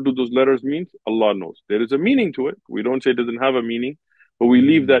 what do those letters mean? Allah knows. There is a meaning to it. We don't say it doesn't have a meaning, but we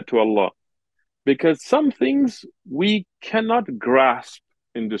leave Mm-hmm. that to Allah. Because some things we cannot grasp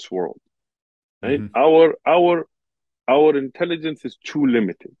in this world. Right? Mm-hmm. Our intelligence is too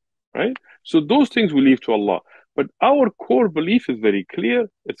limited, right? So those things we leave to Allah. But our core belief is very clear.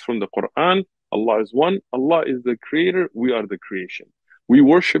 It's from the Quran. Allah is one. Allah is the creator. We are the creation. We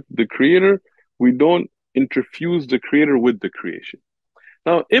worship the creator. We don't interfuse the creator with the creation.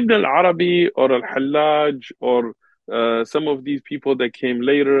 Now, Ibn al-Arabi or al-Hallaj or some of these people that came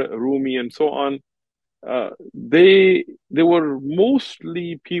later, Rumi and so on, they were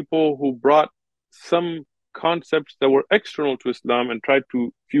mostly people who brought some concepts that were external to Islam and tried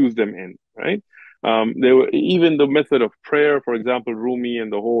to fuse them in, right? They were even the method of prayer, for example, Rumi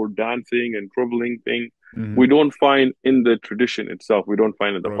and the whole dancing and dribbling thing. Mm-hmm. We don't find in the tradition itself. We don't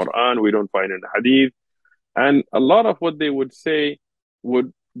find in the Right. Quran. We don't find in the Hadith. And a lot of what they would say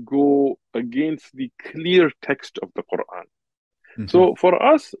would go against the clear text of the Quran. Mm-hmm. So for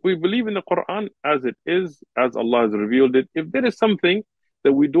us, we believe in the Quran as it is, as Allah has revealed it. If there is something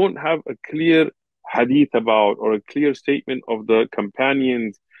that we don't have a clear hadith about or a clear statement of the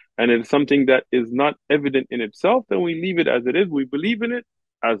companions, and it's something that is not evident in itself, then we leave it as it is. We believe in it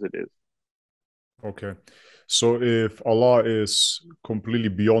as it is. Okay. So if Allah is completely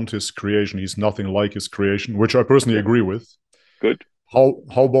beyond his creation, he's nothing like his creation, which I personally Yeah, agree with. good. How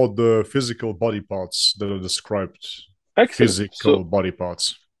about the physical body parts that are described? Excellent. Physical So, body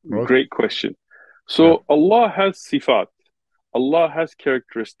parts, right? great question. Yeah. So, Allah has sifat, Allah has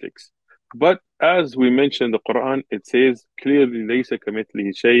characteristics. But as we mentioned in the Quran, it says clearly, لَيْسَ كَمِثْلِهِ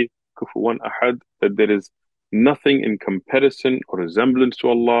شَيْءٌ كُفُوًا أَحَدٌ, that there is nothing in comparison or resemblance to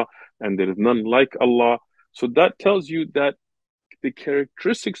Allah, and there is none like Allah. So that tells you that the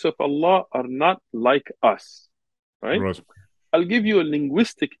characteristics of Allah are not like us, right? Right. I'll give you a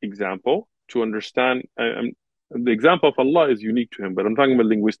linguistic example to understand. The example of Allah is unique to Him, but I'm talking about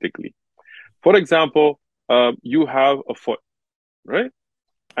linguistically. For example, you have a foot, right?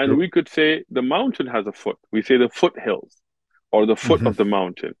 And Yep. we could say the mountain has a foot. We say the foothills or the foot Mm-hmm. of the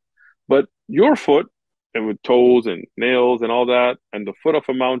mountain. But your foot, and with toes and nails and all that, and the foot of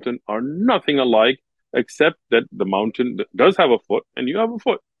a mountain are nothing alike, except that the mountain does have a foot and you have a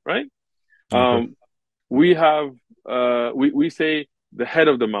foot, right? Okay. Um, we have we say the head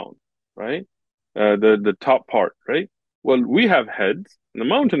of the mountain, right? The top part, right? Well, we have heads, and the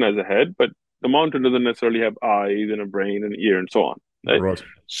mountain has a head, but the mountain doesn't necessarily have eyes and a brain and an ear and so on, right? Right.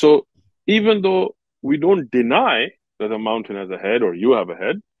 So even though we don't deny that a mountain has a head or you have a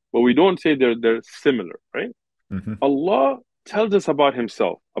head, but we don't say they're similar, right? Mm-hmm. Allah tells us about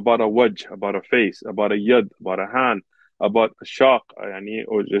Himself, about a wajh, about a face, about a yad, about a hand, about a shaq,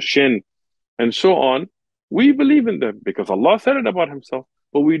 or a shin, and so on. We believe in them because Allah said it about Himself,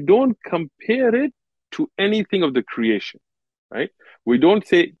 but we don't compare it to anything of the creation, right? We don't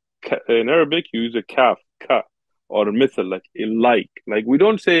say in Arabic, you use a kaf, ka, or a mithal, like we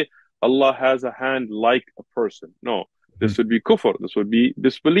don't say Allah has a hand like a person. No, Mm-hmm. this would be kufr, this would be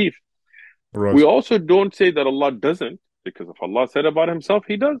disbelief. We Right. also don't say that Allah doesn't, because if Allah said about Himself,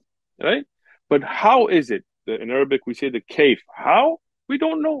 He does, right? But how is it that in Arabic we say the kayf? How? We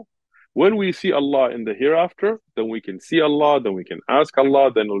don't know. When we see Allah in the hereafter, then we can see Allah, then we can ask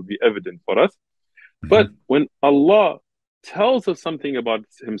Allah, then it will be evident for us. But Mm-hmm. when Allah tells us something about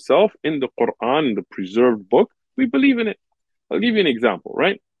Himself in the Quran, in the preserved book, we believe in it. I'll give you an example,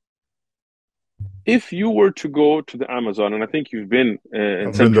 right? If you were to go to the Amazon, and I think you've been in I've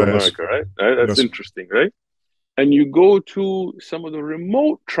been Central there, yes. America, right? That's Yes. interesting, right? And you go to some of the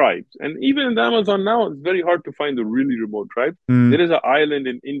remote tribes, and even in the Amazon now, it's very hard to find the really remote tribes. There Mm. is an island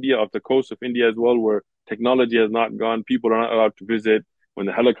in India, off the coast of India as well, where technology has not gone. People are not allowed to visit. When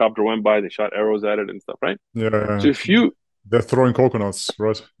the helicopter went by, they shot arrows at it and stuff, right? So Yeah. if you They're throwing coconuts,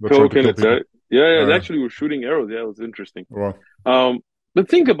 right? They're trying to kill coconuts, people. right? Yeah, they Uh, actually were shooting arrows. Yeah, it was interesting. well, Um, but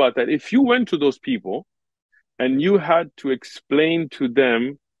think about that. If you went to those people and you had to explain to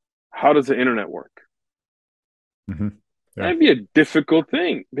them How does the internet work? Hmm. Yeah. That'd be a difficult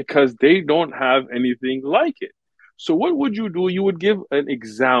thing because they don't have anything like it. So what would you do? You would give an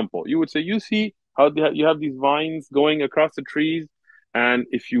example. You would say, you see how you have these vines going across the trees, and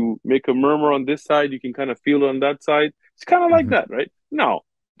if you make a murmur on this side, you can kind of feel it on that side. It's kind of like Hmm. that, right? Now,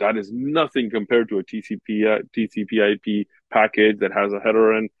 that is nothing compared to a TCP/IP package that has a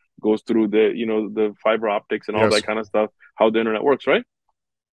header and goes through the fiber optics and all that Yes. kind of stuff. How the internet works, right?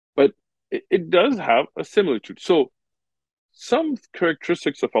 But it does have a similitude. So some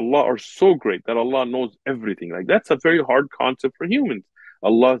characteristics of Allah are so great that Allah knows everything. Like that's a very hard concept for humans.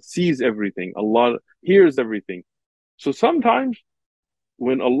 Allah sees everything. Allah hears everything. So sometimes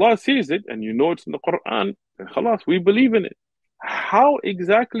when Allah sees it and you know it's in the Quran, then khalas, we believe in it. How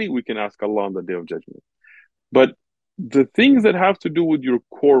exactly we can ask Allah on the day of judgment. But the things that have to do with your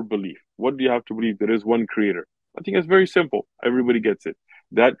core belief, what do you have to believe? There is one creator. I think it's very simple. Everybody gets it.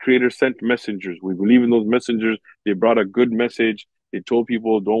 That creator sent messengers. We believe in those messengers. They brought a good message. They told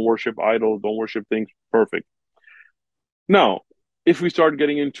people, don't worship idols, don't worship things. Perfect. Now, if we start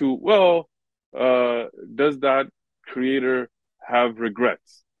getting into, well, does that creator have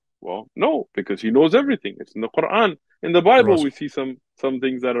regrets? Well, no, because he knows everything. It's in the Quran. In the Bible, Right. we see some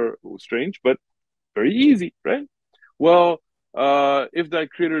things that are strange, but very easy, right? Well, if that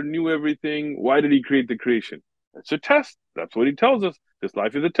creator knew everything, why did he create the creation? It's a test. That's what he tells us. This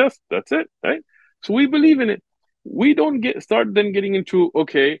life is a test. That's it, right? So we believe in it. We don't get start then getting into,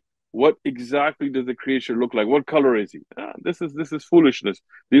 okay, what exactly does the creator look like? What color is he? This is foolishness.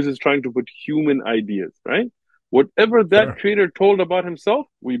 This is trying to put human ideas, right? Whatever that Yeah. creator told about himself,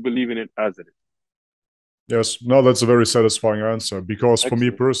 we believe in it as it is. Yes, no, that's a very satisfying answer because for me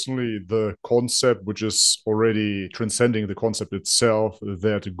Excellent. personally, the concept, which is already transcending the concept itself,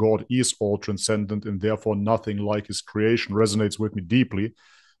 that God is all transcendent and therefore nothing like his creation, resonates with me deeply.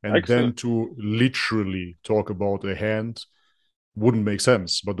 And then Excellent. to literally talk about a hand wouldn't make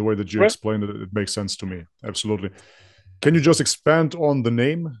sense. But the way that you Right? explained it, it makes sense to me. Absolutely. Can you just expand on the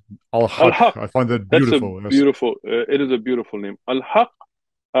name? Al Al Haq. Haq. I find that That's a beautiful. Yes. beautiful. It is a beautiful name. Al Haq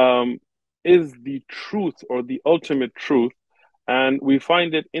um, is the truth or the ultimate truth, and we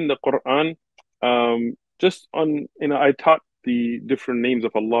find it in the Quran. Just on, I taught the different names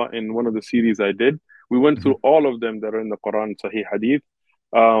of Allah in one of the series I did. We went Mhm. through all of them that are in the Quran, Sahih Hadith.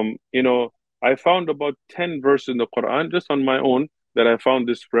 I found about 10 verses in the Quran just on my own that I found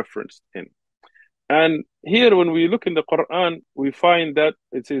this referenced in. And here, when we look in the Quran, we find that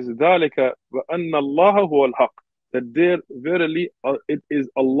it says, ذَلِكَ وَأَنَّ اللَّهَ هُوَ الْحَقِّ. That there, verily, it is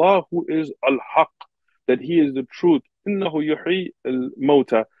Allah who is al-Haq, that He is the truth. إِنَّهُ يُحْيِي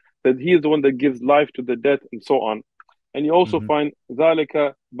الْمَوْتَى, that He is the one that gives life to the dead, and so on. And you also Mhm. find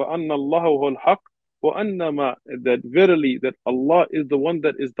ذَلِكَ بَأَنَّ اللَّهَ هُوَ الْحَقِّ وَأَنَّمَا, that verily, that Allah is the one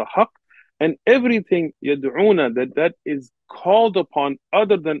that is the Haq, and everything يدعون, that is called upon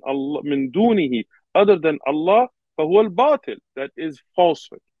other than Allah, min dunihi, other than Allah, فهو الباطل, that is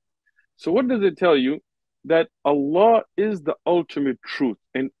falsehood. So what does it tell you? That Allah is the ultimate truth,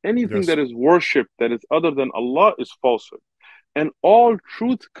 and anything Yes. that is worshipped that is other than Allah is falsehood. And all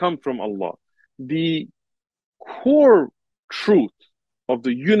truth come from Allah. The core truth of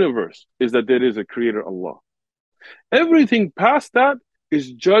the universe is that there is a creator, Allah. Everything past that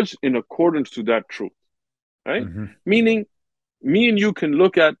is judged in accordance to that truth, right? Mhm. Meaning, me and you can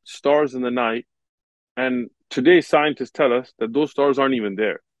look at stars in the night, and today scientists tell us that those stars aren't even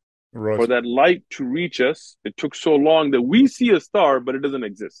there. For Right. that light to reach us, it took so long that we see a star, but it doesn't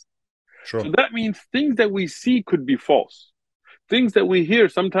exist. Sure. So that means things that we see could be false. Things that we hear,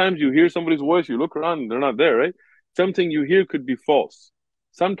 sometimes you hear somebody's voice, you look around, they're not there, right? Something you hear could be false.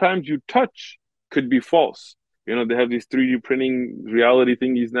 Sometimes you touch could be false. They have these 3D printing reality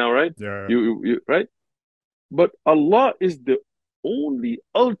thingies now, right? Yeah. Yeah. Right? But Allah is the only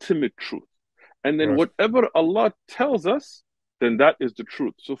ultimate truth. And then Right. whatever Allah tells us, then that is the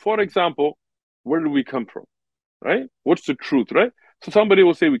truth. So, for example, where do we come from? Right? What's the truth, right? So somebody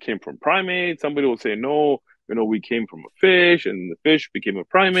will say we came from primates. Somebody will say no, we came from a fish, and the fish became a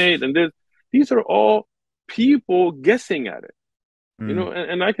primate. And these are all people guessing at it.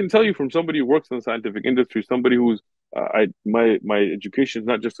 Mm. And I can tell you from somebody who works in the scientific industry, somebody who's my education is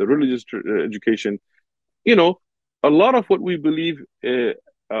not just a religious education. you know, a lot of what we believe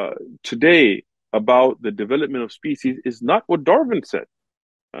uh, today about the development of species is not what Darwin said.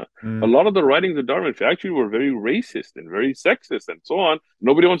 Uh, a Mm. lot of the writings of Darwin actually were very racist and very sexist and so on.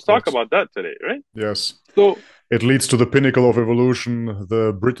 Nobody wants to talk Yes. about that today, right? Yes. So It leads to the pinnacle of evolution,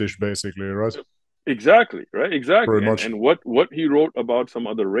 the British, basically, right? exactly, right? Very Exactly. And much. and what he wrote about some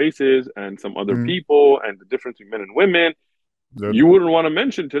other races and some other Mm. people and the difference between men and women, That, you wouldn't want to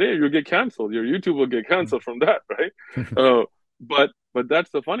mention today. You'll get canceled. Your YouTube will get canceled from that, right? But that's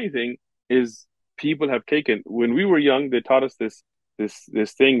the funny thing is people have taken when we were young. They taught us this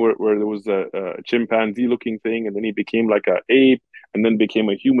thing where there was a chimpanzee looking thing, and then he became like a ape, and then became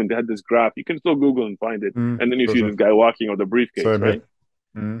a human. They had this graph. You can still Google and find it, and then you sure, see sure. this guy walking with a briefcase, Same right?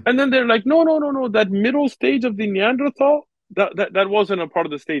 here. Mm, And then they're like, no, no, no, no. That middle stage of the Neanderthal, that wasn't a part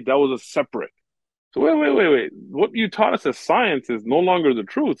of the stage. That was a separate. So wait. What you taught us as science is no longer the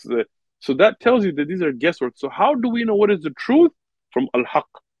truth. So that tells you that these are guesswork. So how do we know what is the truth from Al-Haq?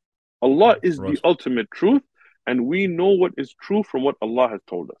 Allah is the right. ultimate truth, and we know what is true from what Allah has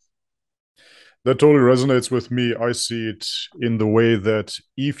told us. That totally resonates with me. I see it in the way that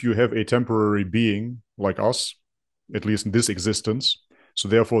if you have a temporary being like us, at least in this existence, so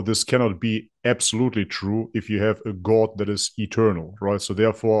therefore this cannot be absolutely true if you have a God that is eternal, right? So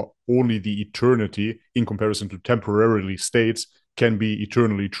therefore only the eternity in comparison to temporarily states can be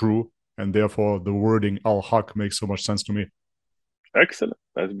eternally true, and therefore the wording al-haq makes so much sense to me. Excellent.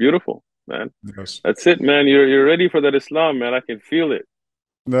 That's beautiful, man. Yes. That's it, man. You're ready for that Islam, man. I can feel it.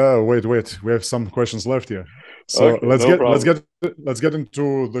 No, wait. We have some questions left here. So Okay, no problem. let's get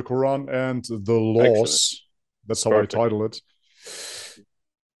into the Quran and the Excellent. laws. That's how I Perfect. title it.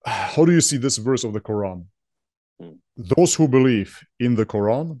 How do you see this verse of the Quran? Hmm. Those who believe in the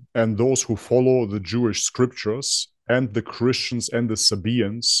Quran and those who follow the Jewish scriptures and the Christians and the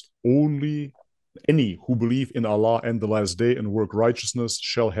Sabaeans, only any who believe in Allah and the last day and work righteousness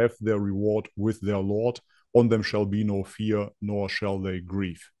shall have their reward with their Lord. On them shall be no fear, nor shall they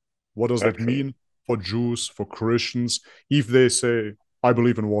grieve. What does that Excellent. mean for Jews, for Christians? If they say, I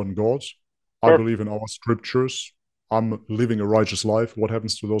believe in one God, I Perfect. believe in our scriptures, I'm living a righteous life, what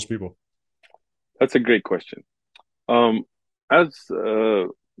happens to those people? That's a great question. Um, as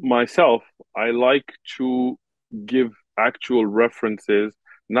myself, I like to give actual references,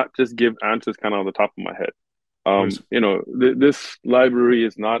 not just give answers kind of on the top of my head. Please. This library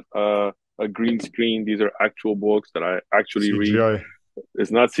is not a green screen. These are actual books that I actually read. CGI.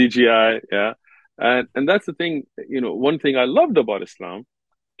 It's not CGI, yeah. And that's the thing. One thing I loved about Islam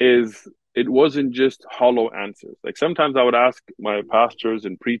is it wasn't just hollow answers. Like sometimes I would ask my pastors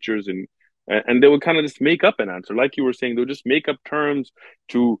and preachers and they would kind of just make up an answer. Like you were saying, they'll just make up terms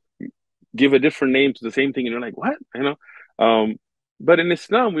to give a different name to the same thing. And you're like, what? But in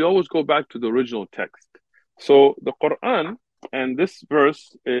Islam, we always go back to the original text. So the Quran and this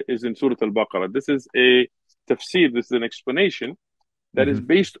verse is in Surah Al-Baqarah. This is a tafsir, this is an explanation that is Mm-hmm.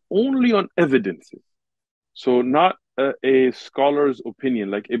 based only on evidences. So not a scholar's opinion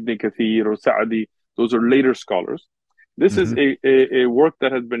like Ibn Kathir or Sa'di. Those are later scholars. This is Mm-hmm. a work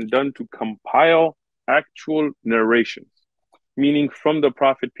that has been done to compile actual narrations, meaning from the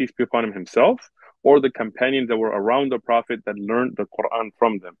Prophet, peace be upon him himself, or the companions that were around the Prophet that learned the Quran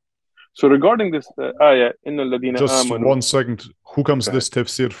from them. So regarding this ayah, Inna alladhina Just amanu. 1 second. Who comes Go ahead. this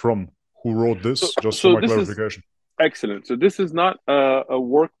tafsir from? Who wrote So, this? Just for so my this is clarification. excellent. So this is not a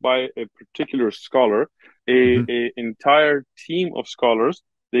work by a particular scholar. Mm-hmm. A entire team of scholars,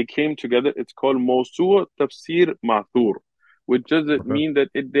 they came together. It's called Mawsu'a Tafsir Ma'thur, which does it Okay. mean that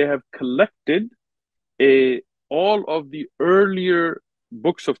they have collected a all of the earlier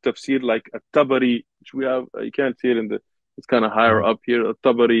books of tafsir like At-Tabari, which we have. You can't see it it's kind of higher Mm-hmm. up here.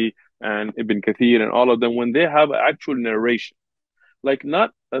 At-Tabari and Ibn Kathir and all of them when they have actual narration, like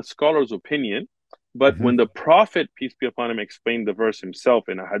not a scholar's opinion, but Mm-hmm. when the Prophet, peace be upon him, explained the verse himself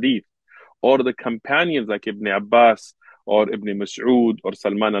in a hadith, or the companions like Ibn Abbas or Ibn Mas'ud or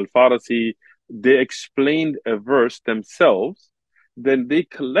Salman al-Farisi, they explained a verse themselves, then they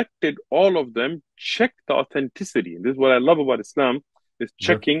collected all of them, checked the authenticity. And this is what I love about Islam, is Okay.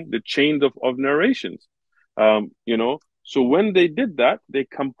 checking the chains of narrations. So when they did that, they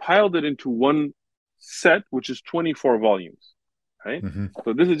compiled it into one set, which is 24 volumes, right? Mm-hmm.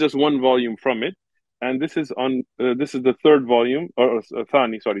 So this is just one volume from it, and this is the third volume or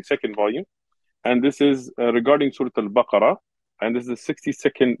thani, sorry, second volume, and this is regarding Surah Al-Baqarah, and this is the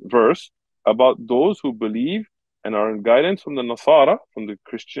 62nd verse about those who believe and are in guidance from the Nasara, from the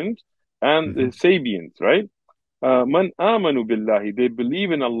Christians, and the Mm-hmm. Sabians, right? Man amanu billahi, they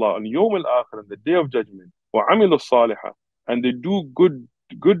believe in Allah, and Yawm al-Akhir, and the Day of Judgment, wa amilu salihah, and they do good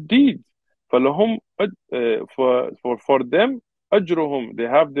deeds. فلهم for them ajruhum, they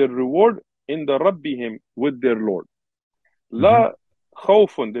have their reward in the Rabbihim with their Lord. Mm-hmm. لا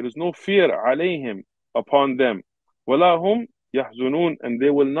خوف, there is no fear عليهم, upon them. ولا هم يحزنون, and they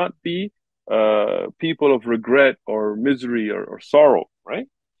will not be people of regret or misery or sorrow, right?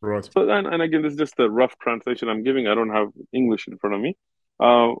 Right. So and again, this is just a rough translation I'm giving. I don't have English in front of me.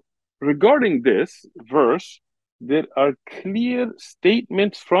 Uh, Regarding this verse, there are clear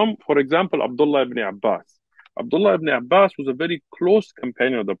statements from, for example, Abdullah ibn Abbas. Abdullah ibn Abbas was a very close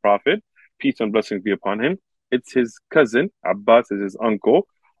companion of the Prophet, peace and blessings be upon him. It's his cousin, Abbas is his uncle,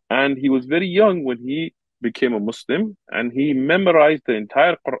 and he was very young when he became a Muslim, and he memorized the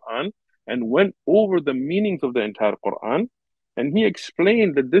entire Quran and went over the meanings of the entire Quran. And he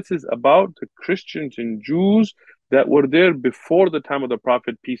explained that this is about the Christians and Jews that were there before the time of the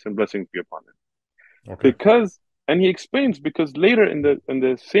Prophet, peace and blessings be upon him. Okay. Because, and he explains, because later in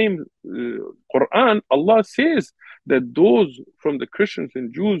the same Quran, Allah says that those from the Christians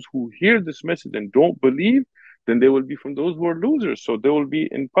and Jews who hear this message and don't believe, then they will be from those who are losers. So they will be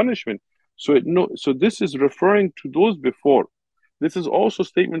in punishment. So so this is referring to those before. This is also a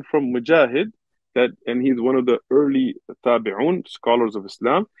statement from Mujahid, that, and he's one of the early tabi'un scholars of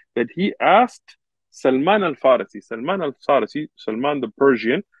Islam, that he asked Salman al-Farisi, Salman the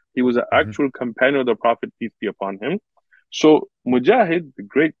Persian. He was an Mm-hmm. actual companion of the Prophet, peace be upon him. So Mujahid, the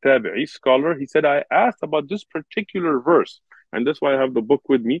great tabi'i scholar, he said, I asked about this particular verse, and that's why I have the book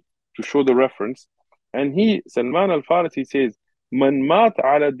with me to show the reference. And Salman al-Farisi says, من مات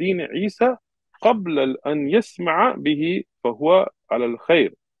على دين عيسى قبل أن يسمع به فهو على الخير.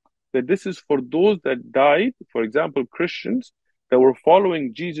 That this is for those that died, for example, Christians that were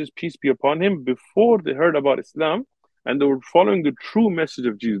following Jesus, peace be upon him, before they heard about Islam, and they were following the true message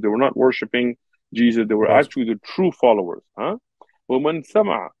of Jesus. They were not worshiping Jesus, they were Right. actually the true followers. وَمَنْ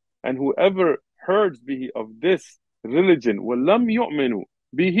سَمَعَ, and whoever heard bihi of this religion, وَلَمْ يُؤْمِنُوا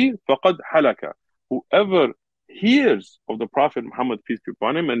bihi فَقَدْ حَلَكَ, whoever hears of the Prophet Muhammad, peace be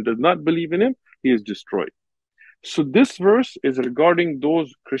upon him, and does not believe in him, he is destroyed. So this verse is regarding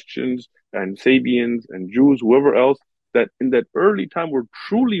those Christians and Sabians and Jews, whoever else, that in that early time were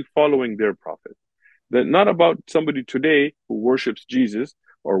truly following their prophet. That not about somebody today who worships Jesus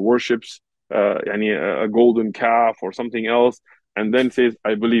or worships a golden calf or something else, and then says,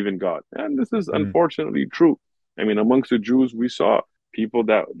 I believe in God. And this is Mm. unfortunately true. I mean, amongst the Jews, we saw people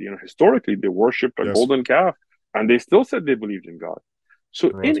that, historically they worshipped a Yes. golden calf and they still said they believed in God.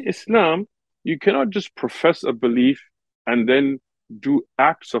 So Right. in Islam, you cannot just profess a belief and then do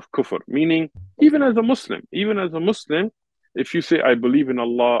acts of kufr. Meaning, even as a Muslim, if you say, I believe in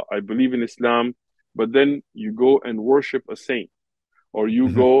Allah, I believe in Islam, but then you go and worship a saint, or you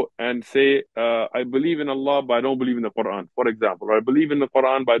Mm-hmm. go and say, I believe in Allah, but I don't believe in the Quran, for example, or I believe in the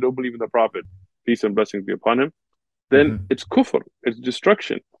Quran, but I don't believe in the Prophet, peace and blessings be upon him, then Mm-hmm. it's kufr, it's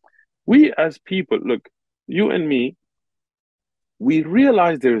destruction. We as people, look, you and me, we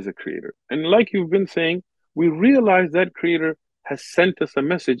realize there is a creator. And like you've been saying, we realize that creator has sent us a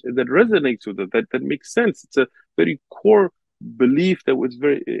message that resonates with us, that makes sense. It's a very core belief that was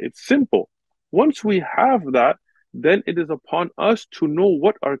it's simple. Once we have that, then it is upon us to know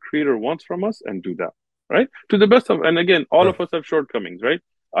what our creator wants from us and do that, right? To the best of, and again, all Right. of us have shortcomings, right?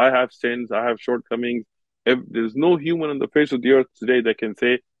 I have sins, I have shortcomings. If there's no human on the face of the earth today that can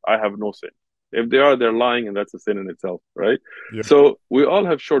say, I have no sin. If they are, they're lying, and that's a sin in itself, right? Yeah. So we all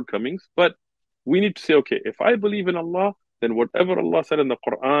have shortcomings, but we need to say, okay, if I believe in Allah, then whatever Allah said in the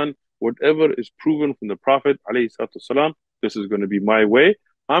Quran, whatever is proven from the Prophet, ﷺ, this is going to be my way.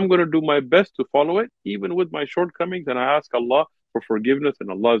 I'm going to do my best to follow it, even with my shortcomings, and I ask Allah for forgiveness, and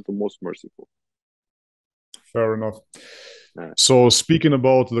Allah is the most merciful. Fair enough. Yeah. So speaking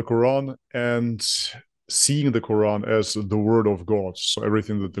about the Quran and seeing the Quran as the word of God, so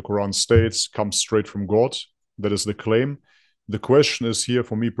everything that the Quran states comes straight from God. That is the claim. The question is here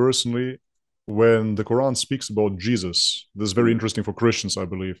for me personally, when the Quran speaks about Jesus, this is very interesting for Christians, I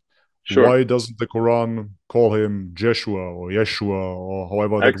believe. Sure. Why doesn't the Quran call him Jeshua or Yeshua or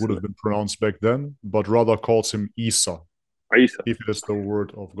however that would have Excellent. been pronounced back then, but rather calls him Isa, Isa. if it is the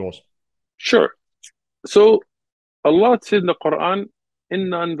word of God? Sure. So Allah said in the Quran,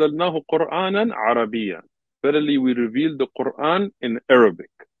 Inna anzalnahu Qur'anan Arabiyan. Verily, we revealed the Quran in Arabic,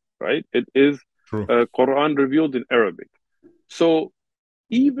 right? It is True. Quran revealed in Arabic. So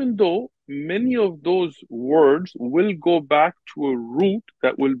even though many of those words will go back to a root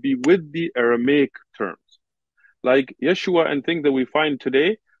that will be with the Aramaic terms, like Yeshua and things that we find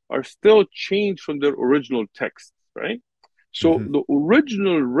today are still changed from their original text, right? So Mm-hmm. the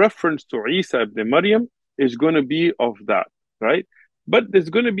original reference to Isa ibn Maryam is going to be of that, right? But there's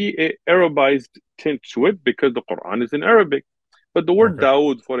going to be a Arabized tint to it because the Quran is in Arabic. But the word Okay.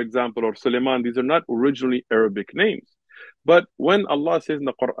 Dawood, for example, or Suleiman, these are not originally Arabic names. But when Allah says in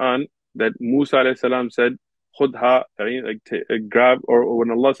the Quran that Musa alayhi salam said, Khudha, grab, or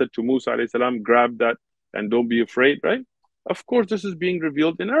when Allah said to Musa alayhi salam, grab that and don't be afraid, right? Of course, this is being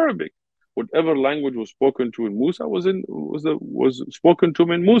revealed in Arabic. Whatever language was spoken to in Musa was spoken to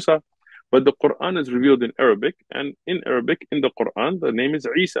him in Musa. but the Quran is revealed in Arabic, and in Arabic, in the Quran, the name is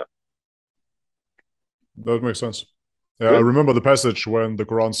Isa. That makes sense. Yeah, I Good? remember the passage when the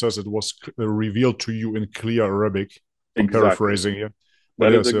Quran says it was revealed to you in clear Arabic. I'm Exactly. paraphrasing here,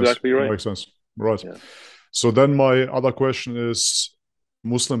 but That is yes, yes, exactly that right. makes sense. Right. Yeah. So then my other question is,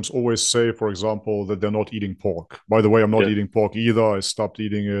 Muslims always say, for example, that they're not eating pork. By the way, I'm not Yes. eating pork either. I stopped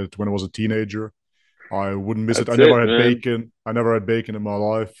eating it when I was a teenager. I wouldn't miss it. I That's never it, had man. bacon. I never had bacon in my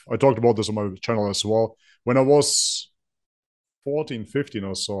life. I talked about this on my channel as well. When I was 14, 15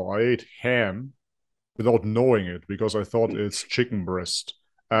 or so, I ate ham without knowing it because I thought it's chicken breast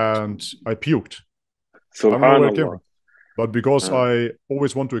and I puked. I don't know where it came Subhanallah. from. But because Uh, I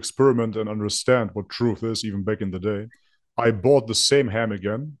always want to experiment and understand what truth is, even back in the day, I bought the same ham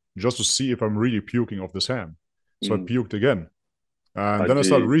again just to see if I'm really puking off this ham. So I mm, puked again. And then I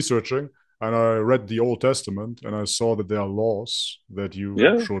started Ajib. researching and I read the Old Testament and I saw that there are laws that you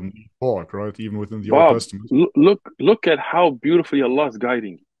Yeah. shouldn't eat pork, right? Even within the Old Bob, Testament. look at how beautifully Allah is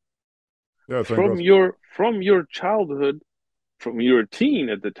guiding you. Yeah, thank From God. your childhood, from your teen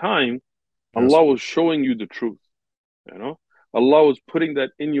at the time, Yes. Allah was showing you the truth. You know, Allah was putting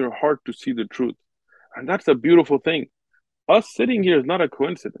that in your heart to see the truth. And that's a beautiful thing. Us sitting here is not a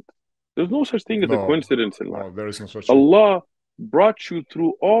coincidence. There's no such thing as a No, coincidence in life. no, there is no such thing. Allah brought you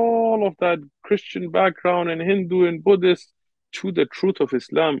through all of that Christian background and Hindu and Buddhist to the truth of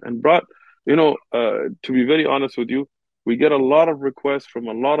Islam and brought, to be very honest with you, we get a lot of requests from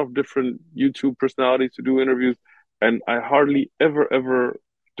a lot of different YouTube personalities to do interviews, and I hardly ever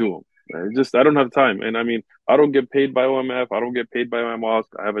do them. I don't have time. And I mean, I don't get paid by OMF. I don't get paid by my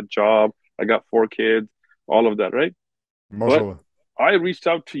mosque. I have a job. I got 4 kids, all of that, right? But MashaAllah. I reached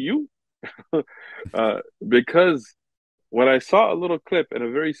out to you because when I saw a little clip and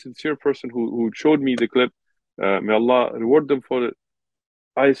a very sincere person who showed me the clip, may Allah reward them for it.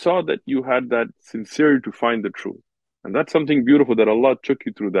 I saw that you had that sincerity to find the truth, and that's something beautiful that Allah took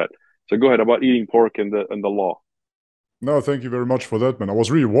you through that. So go ahead about eating pork and the law. No, thank you very much for that, man. I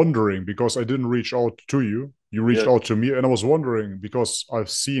was really wondering because I didn't reach out to you. You reached Yes. out to me, and I was wondering because I've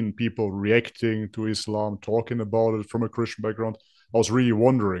seen people reacting to Islam, talking about it from a Christian background. I was really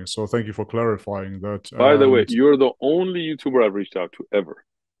wondering. So thank you for clarifying that. By the way, And you're the only YouTuber I've reached out to ever.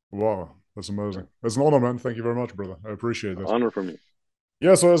 wow, that's Yeah. amazing. It's an honor, man. Thank you very much, brother. I appreciate that. Honor for me.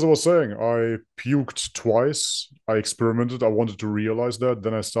 Yeah, so as I was saying, I puked twice. I experimented. I wanted to realize that.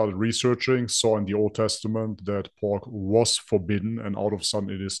 Then I started researching, saw in the Old Testament that pork was forbidden, and out of sudden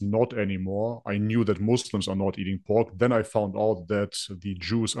it is not anymore. I knew that Muslims are not eating pork. Then I found out that the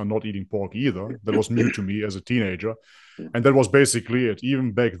Jews are not eating pork either. That was new to me as a teenager. And that was basically it.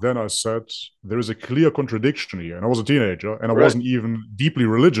 Even back then, I said, there is a clear contradiction here. And I was a teenager and I Right. wasn't even deeply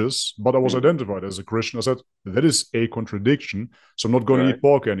religious, but I was Mm. identified as a Christian. I said, that is a contradiction. So I'm not going to Right. eat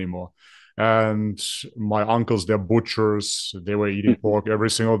pork anymore. And my uncles, they're butchers. They were eating pork every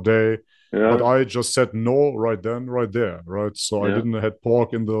single day. But Yeah. I just said no right then, right there, right? So I Yeah. didn't had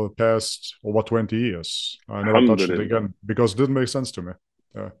pork in the past over 20 years. I never touched it Alhamdulillah. again because it didn't make sense to me.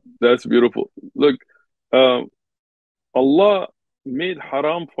 Yeah, That's beautiful. Look, um, Allah made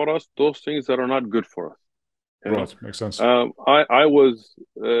haram for us those things that are not good for us. You know, right. Makes sense. I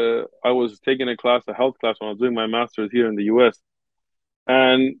was taking a health class when I was doing my master's here in the U.S.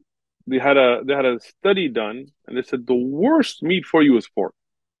 and they had a study done, and they said the worst meat for you is pork,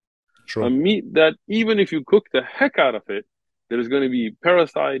 a Sure. meat that even if you cook the heck out of it, there's going to be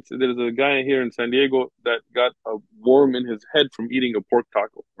parasites. There's a guy here in San Diego that got a worm in his head from eating a pork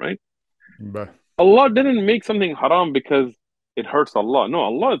taco, right? Bye. Allah didn't make something haram because it hurts Allah. No,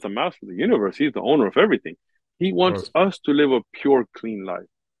 Allah is the master of the universe. He's the owner of everything. He wants Right. us to live a pure, clean life.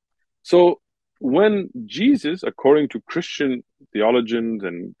 So when Jesus, according to Christian theologians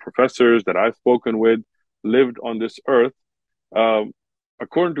and professors that I've spoken with, lived on this earth, um,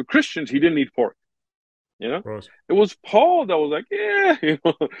 according to Christians, he didn't eat pork. You know, Right. it was Paul that was like, yeah,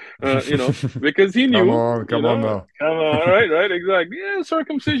 because he knew, Come on now. come on, right, exactly. Yeah,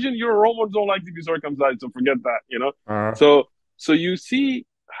 circumcision. Your Romans don't like to be circumcised, so forget that. uh, So, so you see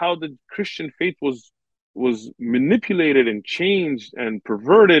how the Christian faith was manipulated and changed and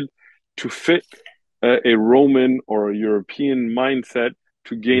perverted to fit a Roman or a European mindset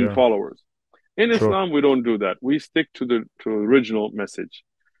to gain yeah, followers. In sure. Islam, we don't do that. We stick to the original message.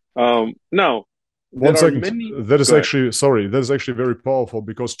 Now, One there are second. many. That is Go ahead. actually, sorry, that is actually very powerful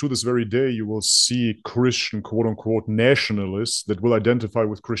because to this very day, you will see Christian, quote unquote, nationalists that will identify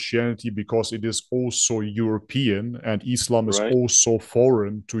with Christianity because it is also European and Islam is Right. also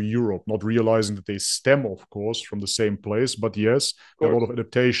foreign to Europe, not realizing that they stem, of course, from the same place. But yes, Of there are a course. lot of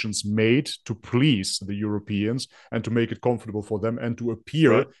adaptations made to please the Europeans and to make it comfortable for them and to Right.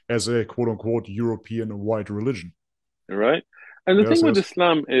 appear as a, quote unquote, European white religion. Right. And the Yes, thing with yes.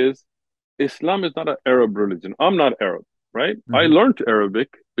 Islam is not an Arab religion. I'm not Arab, right? I Mm-hmm. learned Arabic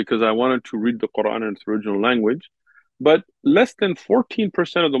because I wanted to read the Quran in its original language, but less than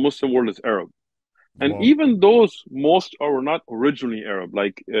 14% of the Muslim world is Arab. And Wow. even those, most are not originally Arab,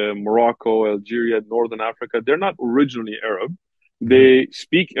 like Morocco, Algeria, Northern Africa, they're not originally Arab. Mm-hmm. They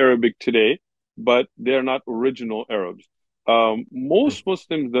speak Arabic today, but they're not original Arabs. True. Most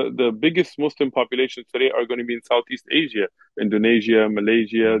Muslims, the biggest Muslim populations today are going to be in Southeast Asia, Indonesia,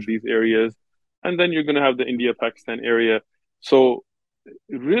 Malaysia, these areas. And then you're going to have the India, Pakistan area. So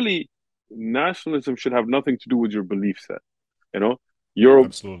really, nationalism should have nothing to do with your belief set. You know, Europe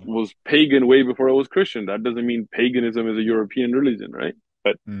Absolutely. was pagan way before it was Christian. That doesn't mean paganism is a European religion, right?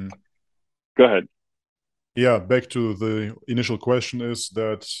 But Mm. go ahead. Yeah, back to the initial question is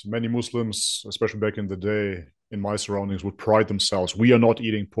that many Muslims, especially back in the day, in my surroundings, would pride themselves. We are not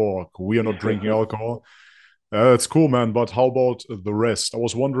eating pork. We are not drinking alcohol. That's cool, man. But how about the rest? I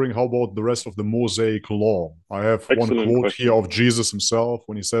was wondering, how about the rest of the Mosaic law? I have one Excellent quote here question. of Jesus himself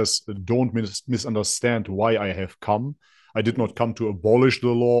when he says, "Don't misunderstand why I have come. I did not come to abolish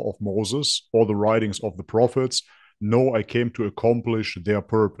the law of Moses or the writings of the prophets. No, I came to accomplish their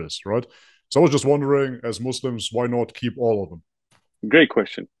purpose," right? So I was just wondering, as Muslims, why not keep all of them? Great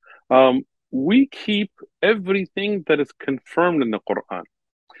question. We keep everything that is confirmed in the Quran.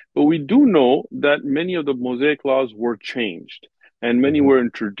 But we do know that many of the Mosaic laws were changed and many Mm-hmm. were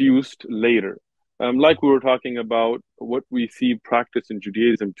introduced later. Like we were talking about what we see practiced in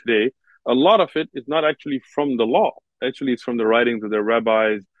Judaism today, a lot of it is not actually from the law. Actually, it's from the writings of their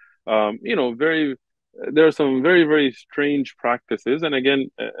rabbis. Very there are some very, very strange practices. And again,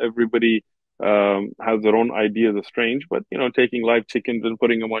 everybody has their own ideas of strange, but taking live chickens and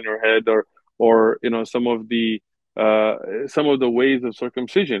putting them on your head, or uh, some of the ways of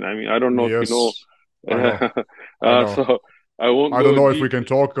circumcision. I mean, I don't know if you know. Yes, I know. I know. So I won't I don't go know if we deep. can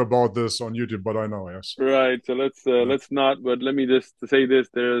talk about this on YouTube, but I know, yes. Right. So Yeah. let's not. But let me just say this: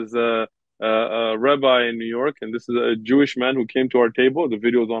 there's a rabbi in New York, and this is a Jewish man who came to our table. The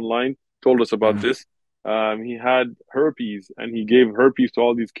video's online. Told us about Mm. this. He had herpes, and he gave herpes to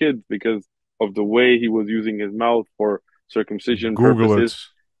all these kids because of the way he was using his mouth for circumcision Google purposes.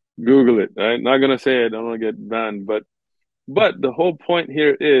 it. Google it. Right? Not gonna say it. I don't want to get banned, but the whole point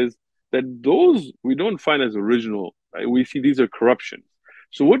here is that those we don't find as original. Right? We see these are corruptions.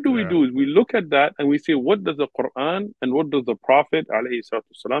 So what do we Yeah. do is we look at that and we say, what does the Quran and what does the Prophet, alayhi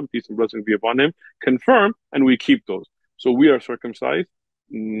salatu salam, peace and blessings be upon him, confirm, and we keep those. So we are circumcised.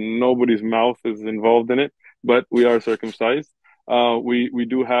 Nobody's mouth is involved in it, but we are circumcised. We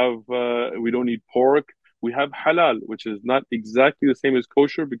do have we don't eat pork. We have halal, which is not exactly the same as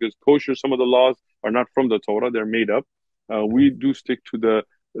kosher because kosher, some of the laws are not from the Torah; they're made up. We Mhm. do stick to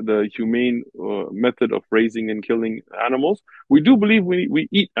the humane method of raising and killing animals. We do believe we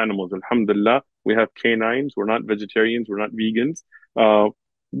eat animals. Alhamdulillah, we have canines. We're not vegetarians. We're not vegans.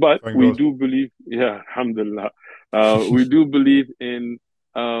 But Thank we God. do believe, yeah, Alhamdulillah, we do believe in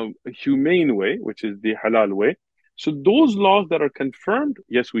a humane way, which is the halal way. So those laws that are confirmed,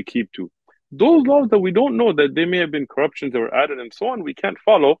 yes, we keep to. Those laws that we don't know that they may have been corruptions that were added and so on, we can't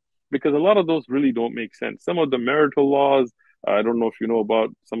follow because a lot of those really don't make sense. Some of the marital laws, I don't know if you know about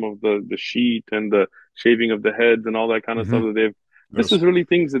some of the sheet and the shaving of the heads and all that kind of stuff Hmm. that they've. This Yes. is really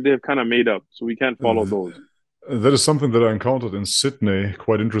things that they've kind of made up, so we can't follow those. That is something that I encountered in Sydney.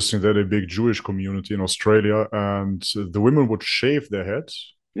 Quite interesting. They had a big Jewish community in Australia, and the women would shave their head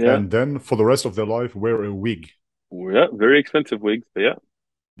Yeah, and then for the rest of their life wear a wig. yeah, very expensive wigs, but yeah,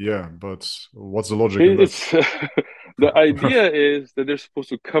 Yeah, but what's the logic in that? it's the idea is that they're supposed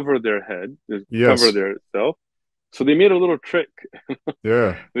to cover their head, cover Yes. their self. So they made a little trick.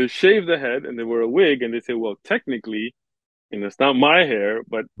 Yeah. They shave the head and they wear a wig, and they say, well, technically, it's not my hair,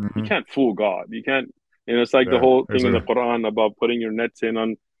 but you Hmm. can't fool God. You can't, it's like the Yeah. whole thing in the Exactly. Quran about putting your nets in on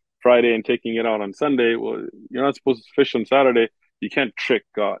Friday and taking it out on Sunday. Well, you're not supposed to fish on Saturday. You can't trick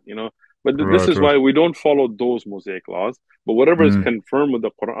God. But this Right. is Right. why we don't follow those Mosaic laws. But whatever is Mm. confirmed with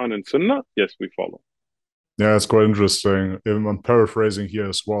the Quran and Sunnah, yes, we follow. Yeah, it's quite interesting. I'm paraphrasing here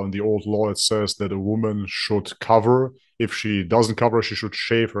as well. In the old law, it says that a woman should cover. If she doesn't cover, she should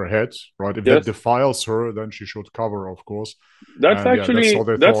shave her head, right? If that Yes, defiles her, then she should cover, of course. that's And yeah, that's how actually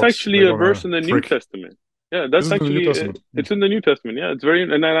they that's thought actually they're a verse gonna in the New trick. Testament. Yeah, that's This is in the New actually Testament. it's in the New Testament. Yeah, it's very,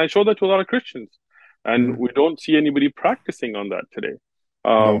 and I show that to a lot of Christians, and Mm. we don't see anybody practicing on that today.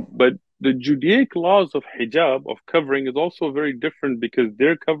 No. But the Judaic laws of hijab, of covering, is also very different because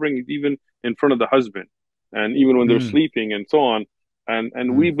their covering is even in front of the husband, and even when they're Mm. sleeping and so on. And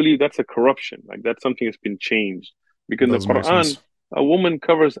we Mm. believe that's a corruption, like that's something that's been changed. Because in the Doesn't make Quran, sense. a woman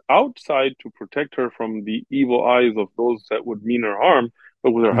covers outside to protect her from the evil eyes of those that would mean her harm.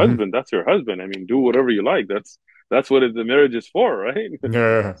 But with her Hmm. husband, that's your husband. I mean, do whatever you like. That's what the marriage is for, right? Yeah,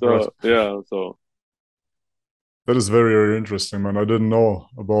 yeah, yeah, right. So yeah, so That is very, very interesting, man. I didn't know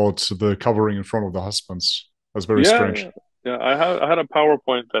about the covering in front of the husbands. That's very yeah, strange. yeah, yeah. I had a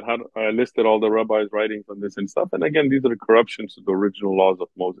PowerPoint that had I listed all the rabbis' writings on this and stuff. And again, these are the corruptions of the original laws of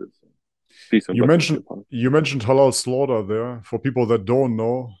Moses. Peace and You blessings be mentioned upon you mentioned halal slaughter there. For people that don't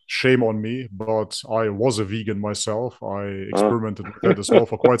know, shame on me, but I was a vegan myself. I him. experimented with that as well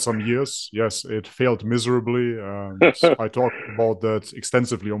for quite some years. Yes, it failed miserably, and I talk about that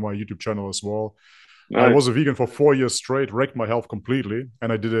extensively on my YouTube channel as well. I Nice. was a vegan for 4 years straight, wrecked my health completely,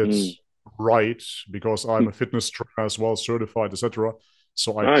 and I did it Mm. right because I'm a fitness trainer as well, certified, etc.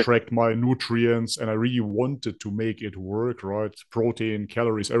 So I Nice. tracked my nutrients, and I really wanted to make it work, right? Protein,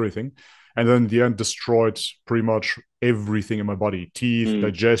 calories, everything. And then in the end, destroyed pretty much everything in my body: teeth, Mm.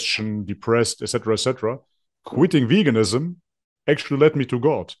 digestion, depressed, etc., etc. Quitting veganism actually led me to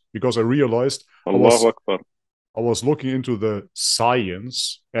God because I realized I Allahu was Akbar. I was looking into the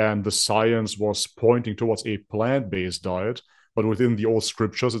science, and the science was pointing towards a plant based diet. But within the old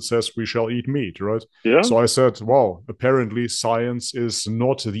scriptures, it says we shall eat meat, right? Yeah, So I said, wow, apparently science is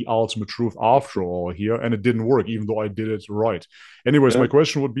not the ultimate truth after all here. And it didn't work, even though I did it right. Anyways, yeah. my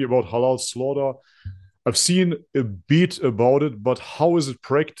question would be about halal slaughter. I've seen a bit about it, but how is it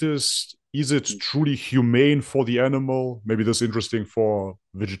practiced? Is it truly humane for the animal? Maybe that's interesting for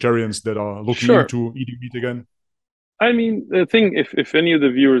vegetarians that are looking Sure. into eating meat again. I mean, the thing, if any of the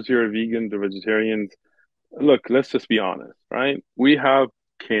viewers here are vegans or vegetarians, look, let's just be honest, right? We have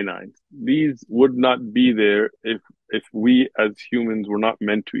canines. These would not be there if we as humans were not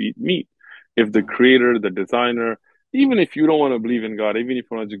meant to eat meat. If the creator, the designer, even if you don't want to believe in God, even if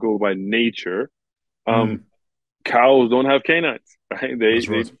you want to go by nature, um, Mm, cows don't have canines, right? that's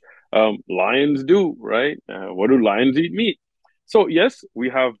right. Lions do, right? What do lions eat? Meat. So yes, we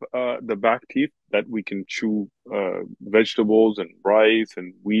have the back teeth that we can chew vegetables and rice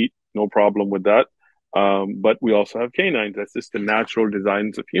and wheat, no problem with that. But we also have canines. That's just the natural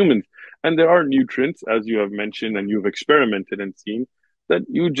designs of humans. And there are nutrients, as you have mentioned and you've experimented and seen, that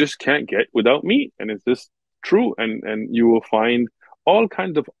you just can't get without meat. And it's just true. And you will find all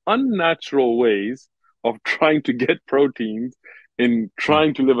kinds of unnatural ways of trying to get proteins in Mm.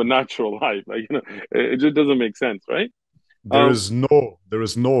 trying to live a natural life. Like, it just doesn't make sense, right? There Um,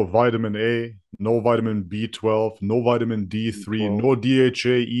 is no vitamin A, no vitamin B12, no vitamin D3, B12, no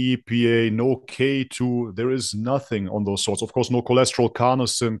DHA, EPA, no K2. There is nothing on those sorts. Of course, no cholesterol,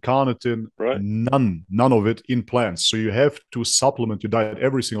 carnosine, carnitine, right? none of it in plants. So you have to supplement your diet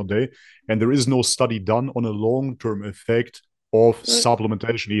every single day, and there is no study done on a long-term effect of Right.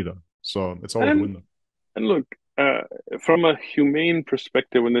 supplementation either. So it's out of the And window. and look, from a humane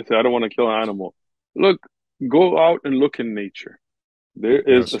perspective, when they say I don't want to kill an animal, look, go out and look in nature. There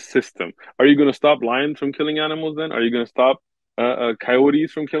is Yes. a system. Are you going to stop lions from killing animals then? Are you going to stop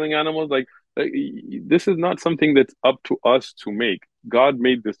coyotes from killing animals? Like, this is not something that's up to us to make. God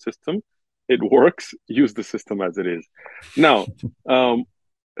made the system. It works. Use the system as it is. Now, um,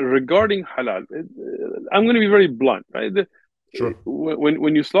 regarding halal, I'm going to be very blunt, right? Sure.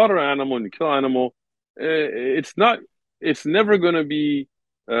 When you slaughter an animal and you kill an animal, it's not. It's never going to be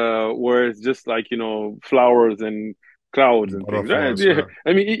where it's just like flowers and clouds and things, right? Butterflies. Yeah.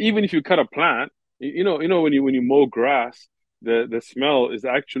 I mean, even if you cut a plant, when you mow grass, the smell is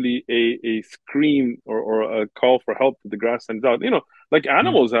actually a scream or a call for help that the grass sends out. Like Mm,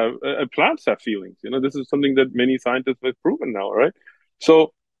 animals have, plants have feelings. This is something that many scientists have proven now, right?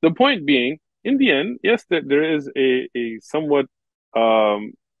 So the point being, in the end, yes, there is a somewhat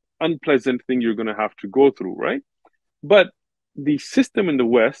um, unpleasant thing you're going to have to go through, right? But the system in the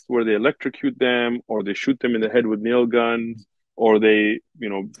West, where they electrocute them, or they shoot them in the head with nail guns, or they,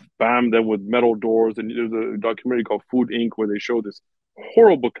 bam them with metal doors. And there's a documentary called Food Inc., where they show this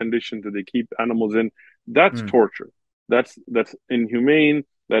horrible conditions that they keep animals in. That's mm. torture. That's inhumane.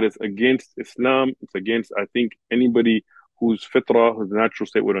 That is against Islam. It's against, I think, anybody whose fitrah, whose natural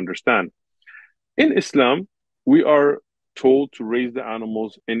state would understand. In Islam, we are told to raise the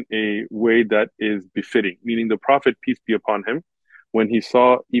animals in a way that is befitting, meaning the Prophet, peace be upon him, when he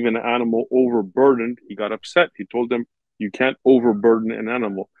saw even an animal overburdened, he got upset. He told them, you can't overburden an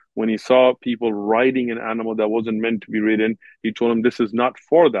animal. When he saw people riding an animal that wasn't meant to be ridden, he told them, this is not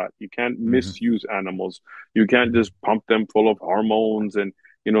for that. You can't Mm-hmm. misuse animals. You can't just pump them full of hormones and,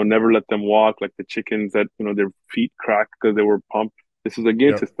 never let them walk like the chickens that, their feet cracked because they were pumped. This is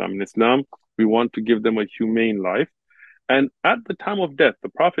against Yep. Islam. In Islam, we want to give them a humane life. And at the time of death, the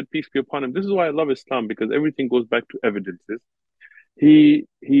Prophet, peace be upon him, this is why I love Islam, because everything goes back to evidences. He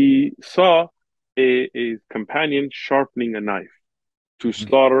saw a companion sharpening a knife to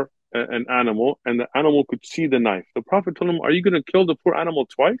slaughter an animal, and the animal could see the knife. The Prophet told him, are you going to kill the poor animal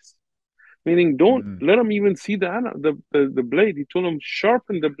twice? Meaning, don't Mm-hmm. let him even see the blade. He told him,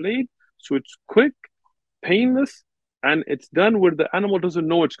 sharpen the blade so it's quick, painless, and it's done where the animal doesn't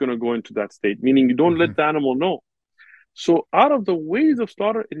know it's going to go into that state, meaning you don't let Mm-hmm. the animal know. So, out of the ways of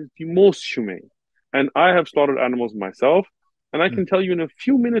slaughter, it is the most humane. And I have slaughtered animals myself, and I can tell you in a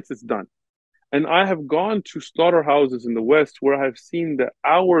few minutes it's done. And I have gone to slaughterhouses in the West where I have seen the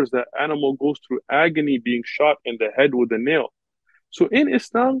hours that animal goes through agony being shot in the head with a nail. So in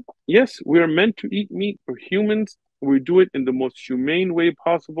Islam, yes, we are meant to eat meat for humans. We do it in the most humane way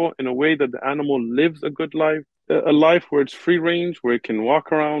possible, in a way that the animal lives a good life, a life where it's free range, where it can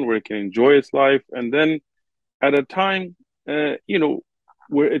walk around, where it can enjoy its life. And then at a time,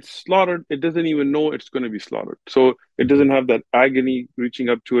 where it's slaughtered, it doesn't even know it's going to be slaughtered. So it Mm-hmm. doesn't have that agony reaching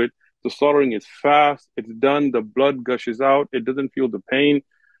up to it. The slaughtering is fast, it's done, the blood gushes out, it doesn't feel the pain.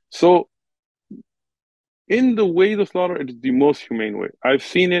 So in the way the slaughter, it is the most humane way. I've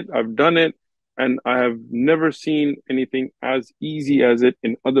seen it, I've done it, and I have never seen anything as easy as it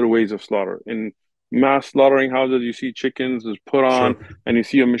in other ways of slaughter. In mass slaughtering houses, you see chickens is put on, Sure. and you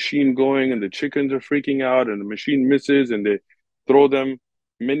see a machine going, and the chickens are freaking out, and the machine misses, and they throw them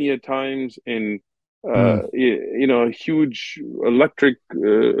many a times in Mm. a huge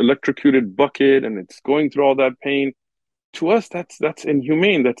electrocuted bucket, and it's going through all that pain. To us, that's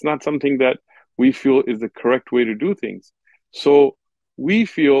inhumane. That's not something that we feel is the correct way to do things. So we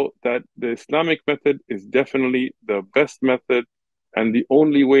feel that the Islamic method is definitely the best method and the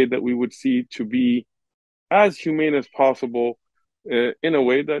only way that we would see to be as humane as possible, in a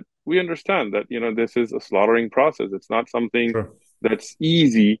way that we understand that this is a slaughtering process. It's not something Sure. that's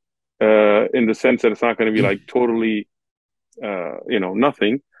easy, in the sense that it's not going to be like totally,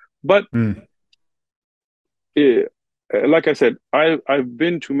 nothing. But Mm. eh, like I said, I've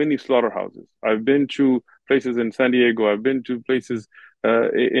been to many slaughterhouses. I've been to places in San Diego. I've been to places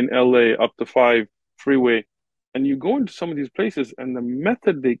in LA up the five freeway, and you go into some of these places, and the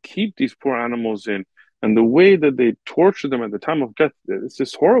method they keep these poor animals in, and the way that they torture them at the time of death, it's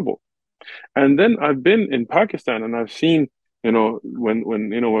just horrible. And then I've been in Pakistan, and I've seen, when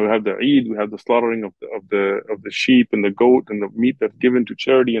we have the Eid, we have the slaughtering of the sheep and the goat and the meat that's given to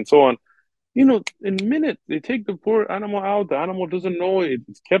charity and so on. In minutes, they take the poor animal out. The animal doesn't know it.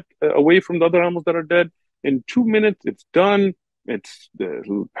 It's kept away from the other animals that are dead. In 2 minutes, it's done. It's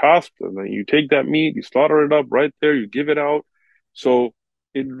passed. And then you take that meat, you slaughter it up right there, you give it out. So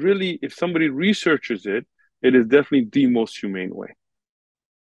it really, if somebody researches it, it is definitely the most humane way.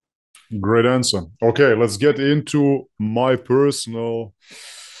 Great answer. Okay, let's get into my personal,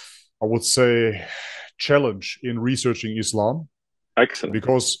 I would say, challenge in researching Islam. Excellent.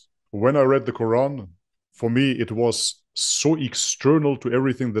 Because when I read the Quran, for me, it was so external to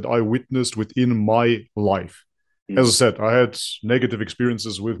everything that I witnessed within my life. As I Mm, said, I had negative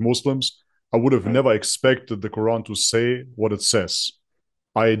experiences with Muslims. I would have right. never expected the Quran to say what it says.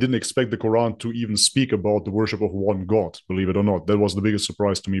 I didn't expect the Quran to even speak about the worship of one God, believe it or not. That was the biggest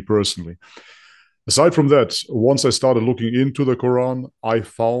surprise to me personally. Aside from that, once I started looking into the Quran, I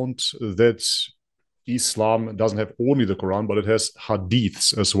found that Islam doesn't have only the Quran, but it has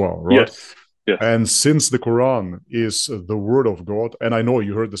hadiths as well, right? Yes. Yes. And since the Quran is the word of God, and I know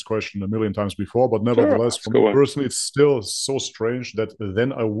you heard this question a million times before, but Sure. nevertheless, Let's for me go on. personally, it's still so strange that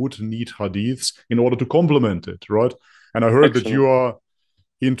then I would need hadiths in order to complement it, right? And I heard that you Excellent. are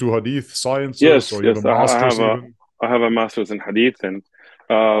into hadith sciences Yes. or you have a Yes. I master's have a even. I have a master's in hadith, and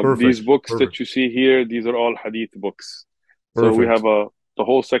these Perfect, books that perfect, you see here, these are all hadith books. So we have perfect. the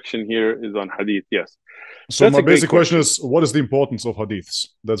whole section here is on hadith. Yes, So that's my a great basic question question. is, what is the importance of hadiths?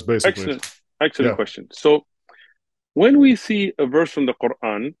 That's basically it. Excellent, excellent Yeah. question. So when we see a verse from the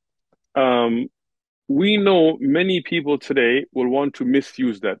Quran, um, we know many people today will want to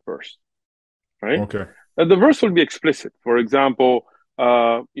misuse that verse, right? Okay. The verse will be explicit. For example,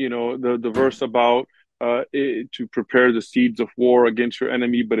 the verse about to prepare the seeds of war against your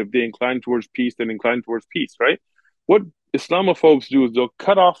enemy. But if they incline towards peace, then incline towards peace, right? What Islamophobes do is they'll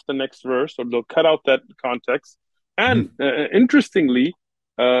cut off the next verse or they'll cut out that context. And interestingly,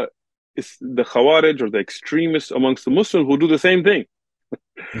 it's the Khawarij or the extremists amongst the Muslims who do the same thing.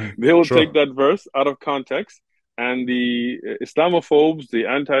 They will take Sure. that verse out of context, and the Islamophobes, the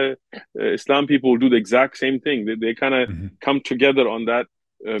anti-Islam people, will do the exact same thing. They kind of come together on that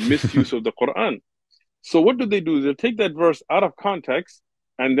misuse of the Quran. So what do? They'll take that verse out of context,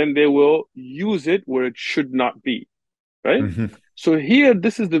 and then they will use it where it should not be, right? So here,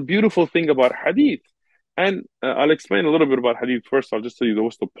 this is the beautiful thing about hadith. And I'll explain a little bit about hadith first. I'll just tell you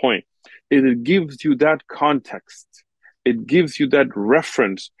what's the point. It gives you that context. It gives you that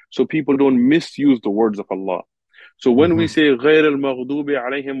reference so people don't misuse the words of Allah. So when we say غير المغضوب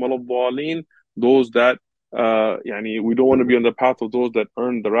عليهم ولا الضالين, those that we don't want to be on the path of those that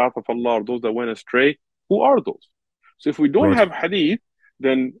earn the wrath of Allah or those that went astray, who are those? So if we don't Right. have hadith,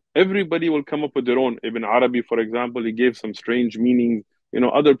 then everybody will come up with their own. Ibn Arabi, for example, he gave some strange meanings.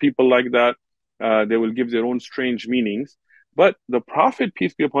 Other people like that, they will give their own strange meanings. But the Prophet,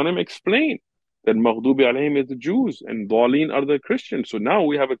 peace be upon him, explained that Maghdubi alayhim is the Jews and Dhalin are the Christians. So now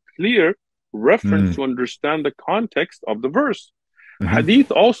we have a clear reference to understand the context of the verse.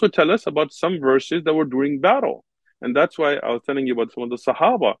 Hadith also tell us about some verses that were during battle. And that's why I was telling you about some of the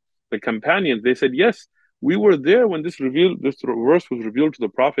Sahaba, the companions. They said, yes, we were there when this verse was revealed to the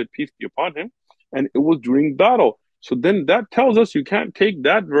Prophet, peace be upon him, and it was during battle. So then that tells us you can't take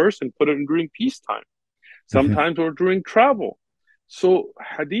that verse and put it in during peacetime. Sometimes or during travel. So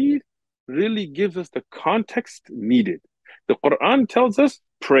hadith really gives us the context needed. The Quran tells us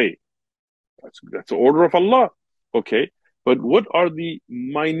pray. That's the order of Allah. Okay. But what are the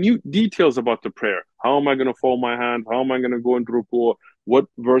minute details about the prayer? How am I going to fold my hand? How am I going to go into ruku? What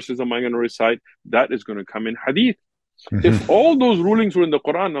verses am I going to recite? That is going to come in hadith. If all those rulings were in the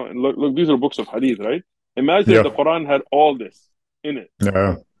Quran, now, look, these are books of hadith, right? Imagine if Yeah. the Quran had all this in it.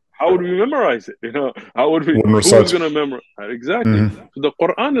 Yeah. How would we memorize it? How would we? Wouldn't Who is recite. going to memorize? Exactly. So the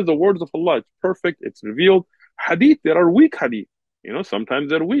Quran is the words of Allah. It's perfect. It's revealed. Hadith, there are weak hadith.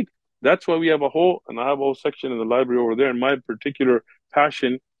 Sometimes they're weak. That's why we have and I have a whole section in the library over there. And my particular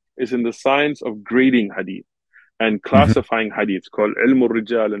passion is in the science of grading hadith and classifying hadith. It's called ilm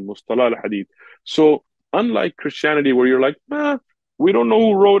al-rijal and mustalah al-hadith. So unlike Christianity, where you're like, we don't know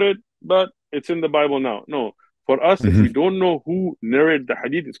who wrote it, but it's in the Bible now. No. For us, if we don't know who narrated the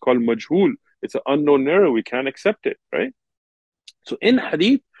hadith, it's called majhul. It's an unknown narrator. We can't accept it, right? So in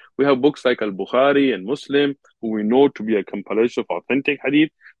hadith, we have books like Al-Bukhari and Muslim, who we know to be a compilation of authentic hadith.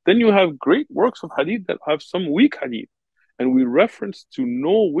 Then you have great works of hadith that have some weak hadith. And we reference to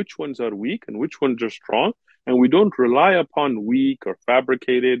know which ones are weak and which ones are strong. And we don't rely upon weak or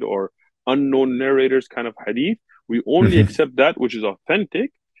fabricated or unknown narrators kind of hadith. We only accept that which is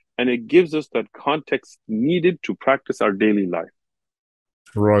authentic. And it gives us that context needed to practice our daily life.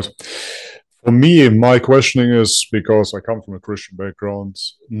 Right. For me, my questioning is because I come from a Christian background,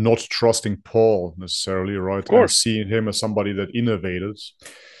 not trusting Paul necessarily, right? Of course. And seeing him as somebody that innovated.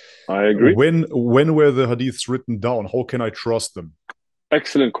 I agree. When were the hadiths written down? How can I trust them?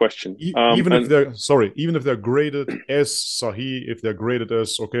 Excellent question. Even if they're graded as Sahih, if they're graded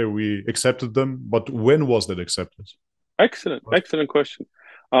as okay, we accepted them, but when was that accepted? Excellent question.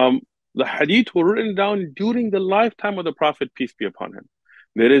 The hadith were written down during the lifetime of the Prophet, peace be upon him.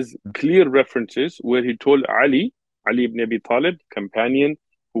 There is clear references where he told Ali ibn Abi Talib, companion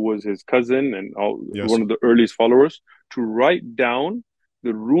who was his cousin and one of the earliest followers, to write down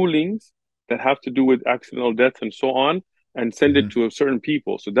the rulings that have to do with accidental death and so on, and send it to a certain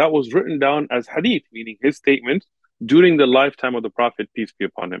people. So that was written down as hadith, meaning his statements during the lifetime of the Prophet, peace be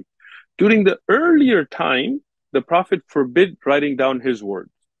upon him. During the earlier time, the Prophet forbid writing down his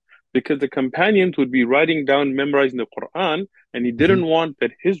words because the companions would be writing down, memorizing the Quran, and he didn't want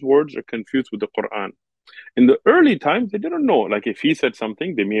that his words are confused with the Quran. In the early times, they didn't know. Like if he said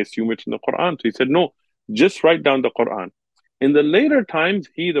something, they may assume it's in the Quran. So he said, no, just write down the Quran. In the later times,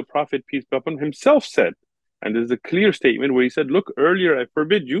 the Prophet, peace be upon him, himself said, and there's a clear statement where he said, look, earlier I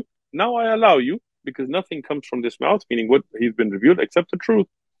forbid you, now I allow you, because nothing comes from this mouth, meaning what he's been revealed, except the truth.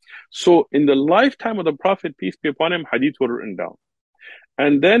 So in the lifetime of the Prophet, peace be upon him, hadith were written down.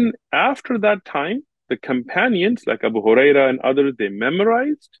 And then after that time, the companions like Abu Huraira and others, they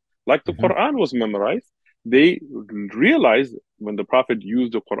memorized, like the Quran was memorized. They realized when the Prophet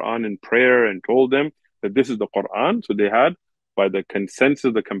used the Quran in prayer and told them that this is the Quran. So they had, by the consensus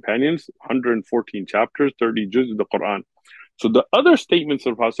of the companions, 114 chapters, 30 juz of the Quran. So the other statements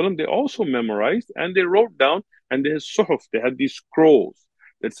of Prophet, they also memorized and they wrote down, and they had suhuf, they had these scrolls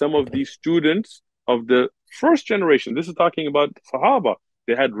that some of these students of the first generation. This is talking about Sahaba.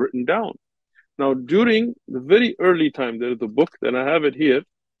 They had written down. Now, during the very early time, there is a book, and I have it here.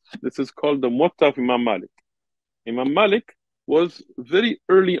 This is called the Muwatta of Imam Malik. Imam Malik was very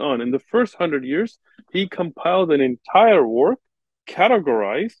early on, in the first 100 years, he compiled an entire work,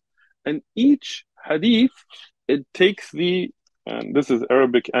 categorized, and each hadith, it takes and this is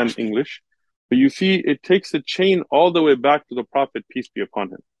Arabic and English, but you see, it takes a chain all the way back to the Prophet, peace be upon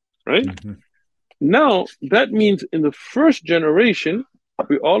him, right? Mm-hmm. Now, that means in the first generation,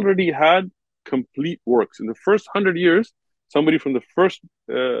 we already had complete works. In the first 100 years, somebody from the first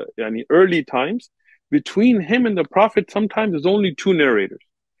early times, between him and the Prophet, sometimes there's only two narrators,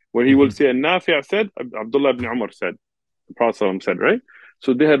 where he will Mm-hmm. say, Nafi' said, Abdullah ibn Umar said, the Prophet said, right?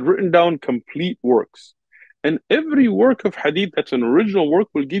 So they had written down complete works. And every work of hadith that's an original work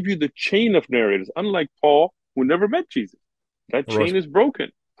will give you the chain of narrators, unlike Paul, who never met Jesus. That Right. chain is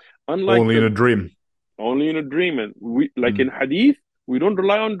broken. Unlike Only in a dream. only in a dream. And we, like Mm. in hadith, we don't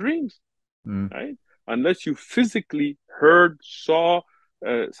rely on dreams, Mm. right? Unless you physically heard, saw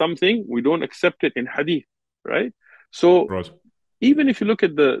something, we don't accept it in hadith, right? So Right. even if you look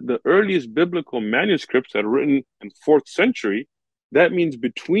at the earliest biblical manuscripts that are written in 4th century, that means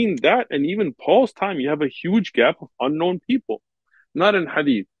between that and even Paul's time, you have a huge gap of unknown people, not in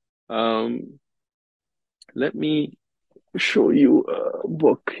hadith. Let me show you a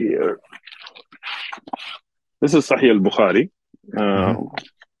book here. This is Sahih al-Bukhari. Mm-hmm.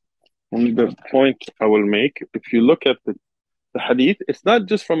 And the point I will make, if you look at the hadith, it's not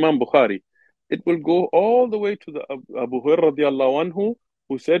just from Imam Bukhari. It will go all the way to the Abu Hurairah radiallahu anhu,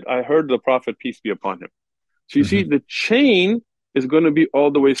 who said, I heard the Prophet, peace be upon him. So you see, Mm-hmm. the chain is going to be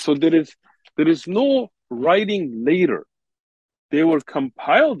all the way. So there is no writing later. They were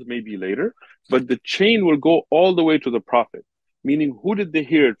compiled maybe later, but the chain will go all the way to the Prophet. Meaning, who did they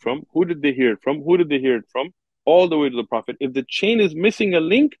hear it from? Who did they hear it from? Who did they hear it from? All the way to the Prophet. If the chain is missing a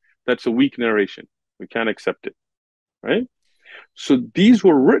link, that's a weak narration. We can't accept it, right? So these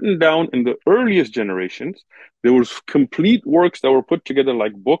were written down in the earliest generations. There was complete works that were put together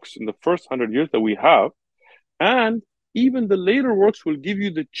like books in the first 100 years that we have. And even the later works will give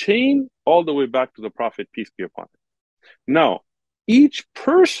you the chain all the way back to the Prophet, peace be upon him. Now, each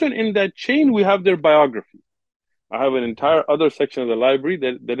person in that chain, we have their biography. I have an entire other section of the library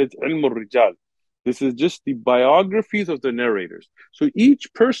that is Ilm al-Rijal. This is just the biographies of the narrators. So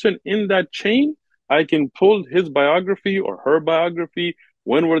each person in that chain, I can pull his biography or her biography.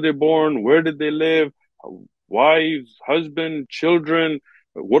 When were they born? Where did they live? Wives, husband, children,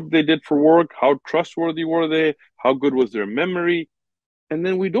 what they did for work, how trustworthy were they, how good was their memory. And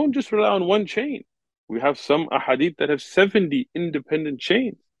then we don't just rely on one chain. We have some ahadith that have 70 independent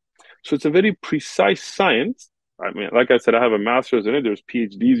chains. So it's a very precise science. I mean, like I said, I have a master's in it. There's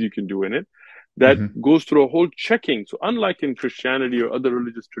PhDs you can do in it that Mm-hmm. goes through a whole checking. So unlike in Christianity or other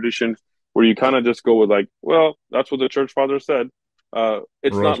religious traditions where you kind of just go with like, well, that's what the church father said.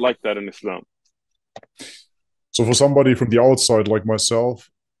 It's Right. not like that in Islam. So for somebody from the outside like myself,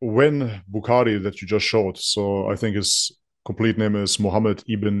 when Bukhari that you just showed, so I think his complete name is Muhammad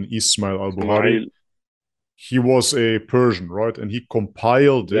ibn Ismail al-Bukhari. Ismail, He was a Persian, right? And he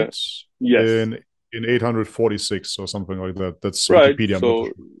compiled yeah, it yes, in 846 or something like that. That's right. Wikipedia. I'm not So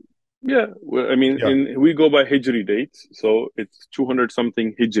sure. yeah, well, I mean, Yeah. we go by Hijri dates, so it's 200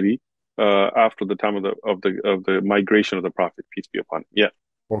 something Hijri after the time of the migration of the Prophet, peace be upon him. Yeah,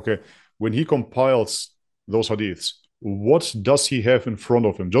 Okay. When he compiles those hadiths, what does he have in front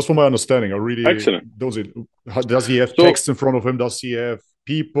of him? Just from my understanding, I really excellent. does he have So text in front of him? Does he have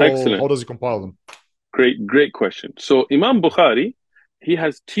people? How excellent. does he compile them? Great question. So Imam Bukhari, he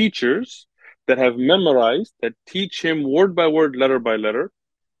has teachers that have memorized, that teach him word by word, letter by letter,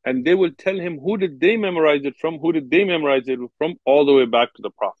 and they will tell him who did they memorize it from, who did they memorize it from, all the way back to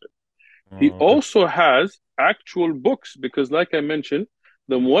the Prophet. He Okay. also has actual books because, like I mentioned,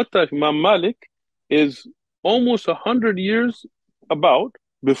 the Muwatta of Imam Malik is almost 100 years about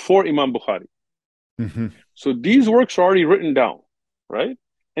before Imam Bukhari. Mm-hmm. So these works are already written down, right?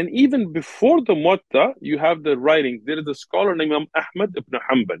 And even before the Muwatta, you have the writings. There is a scholar named Imam Ahmad ibn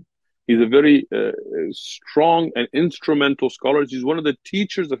Hanbal. He's a very strong and instrumental scholar. He's one of the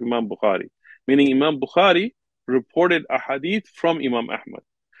teachers of Imam Bukhari, meaning Imam Bukhari reported a hadith from Imam Ahmad.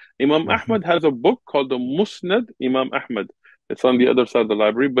 Imam Mm-hmm. Ahmad has a book called the Musnad Imam Ahmad. It's on the other side of the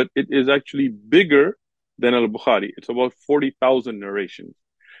library, but it is actually bigger than Al Bukhari. It's about 40,000 narrations.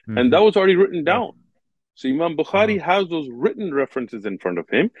 And Mm-hmm. that was already written Wow. down. So Imam Uh, Bukhari has those written references in front of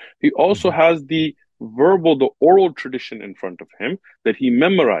him. He also mm-hmm. has the oral tradition in front of him that he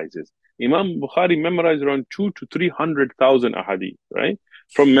memorizes. Imam Bukhari memorized around 2 to 300,000 ahadith, right?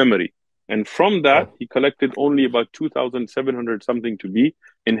 From memory. And from that, Oh. he collected only about 2,700 something to be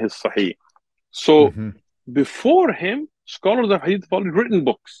in his Sahih. So Mm-hmm. before him, scholars of hadith have already written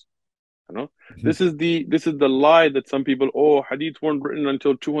books. You know, Mm-hmm. this is the lie that some people, oh, hadith weren't written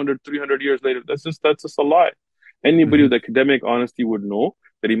until 200, 300 years later. That's just a lie. Anybody with Mm-hmm. academic honesty would know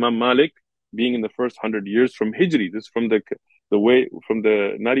that Imam Malik, being in the first 100 years from Hijri, this is from the way from the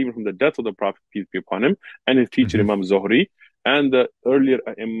not even from the death of the Prophet peace be upon him, and his teacher Mm-hmm. Imam Zuhri, and the earlier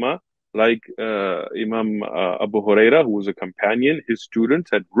Imam like Imam Abu Huraira, who was a companion, his students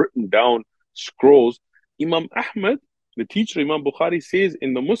had written down scrolls. Imam Ahmad, the teacher Imam Bukhari, says in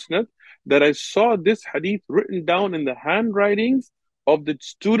the Musnad that I saw this hadith written down in the handwritings of the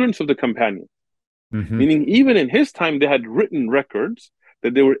students of the companion. Mm-hmm. Meaning, even in his time, they had written records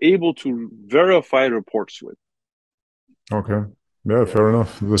that they were able to verify reports with. Okay. Yeah, Yeah. fair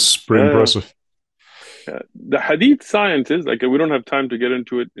enough. This is pretty Yeah. impressive. The hadith sciences, like we don't have time to get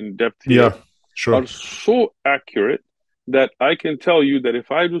into it in depth here, Yeah, sure. are so accurate that I can tell you that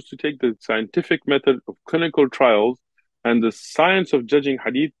if I was to take the scientific method of clinical trials and the science of judging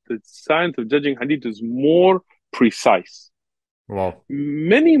hadith, the science of judging hadith is more precise. Wow.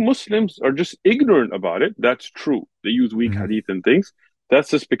 Many Muslims are just ignorant about it. That's true. They use weak Mm-hmm. hadith and things. That's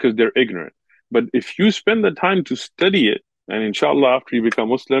just because they're ignorant. But if you spend the time to study it, and inshallah, after you become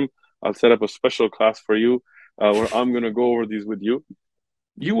Muslim, I'll set up a special class for you where I'm going to go over these with you.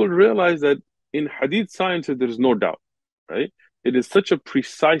 You will realize that in hadith sciences, there is no doubt, right? It is such a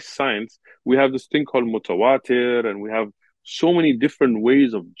precise science. We have this thing called mutawatir, and we have so many different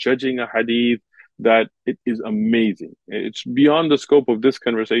ways of judging a hadith that it is amazing. It's beyond the scope of this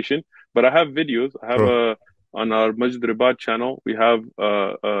conversation, but I have videos. I have Sure. a on our Majd Ribat channel. We have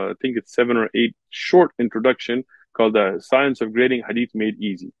I think it's 7 or 8 short introduction called the Science of Grading Hadith Made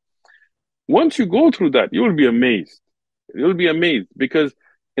Easy. Once you go through that, you will be amazed. You'll be amazed because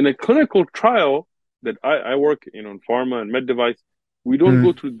in a clinical trial that I work in pharma and med device, we don't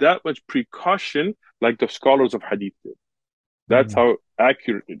go Mm. through that much precaution like the scholars of hadith did. That's Mm. how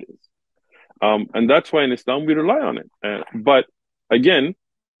accurate it is. And that's why in Islam we rely on it. But again,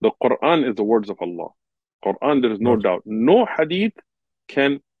 the Quran is the words of Allah. Quran, there is no Right. doubt. No hadith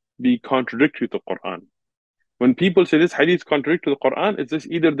can be contradictory to Quran. When people say this hadith contradict to the Quran, it's just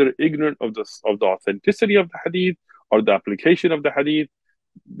either they're ignorant of the authenticity of the hadith or the application of the hadith.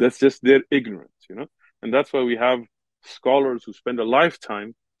 That's just their ignorance. And that's why we have scholars who spend a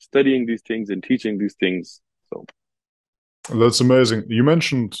lifetime studying these things and teaching these things. So That's amazing. You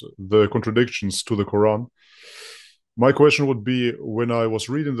mentioned the contradictions to the Quran. My question would be, when I was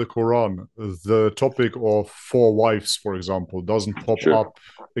reading the Quran, the topic of four wives, for example, doesn't pop sure. up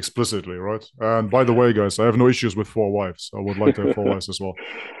explicitly, right? And by the way, guys, I have no issues with four wives. I would like to have four wives as well.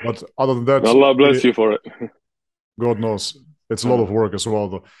 But other than that, Allah bless you for it. God knows. It's a lot Uh, of work as well,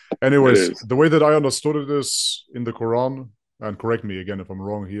 though. it Anyways, is. the way that I understood it is in the Quran, and correct me again if I'm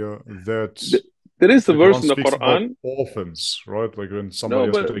wrong here, that There is a the verse Quran in the speaks about Quran. orphans, right? Like when No, somebody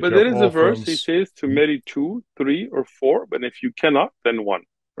has to but take but care of there is a verse. He orphans. says to Mhm. marry two, three, or four. But if you cannot, then one.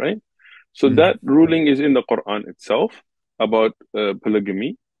 Right. So Mhm. that ruling is in the Quran itself about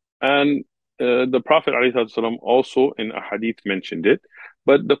polygamy, and the Prophet ﷺ also in a hadith mentioned it.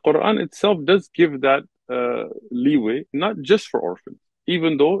 But the Quran itself does give that leeway, not just for orphans,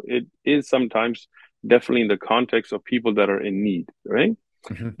 even though it is sometimes definitely in the context of people that are in need, right?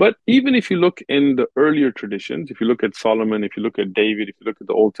 Mhm. But even if you look in the earlier traditions, if you look at Solomon, if you look at David, if you look at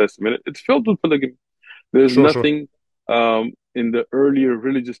the Old Testament, it's filled with polygamy. There's Sure, sure. nothing in the earlier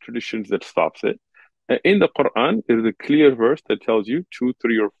religious traditions that stops it. In the Quran, there is a clear verse that tells you two,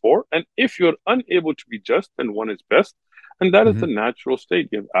 three, or four. And if you're unable to be just, then one is best. And that is the Mhm. natural state.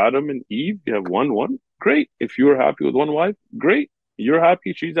 You have Adam and Eve, you have one. Great. If you're happy with one wife, great. You're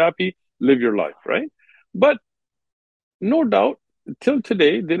happy, she's happy, live your life, right? But no doubt, till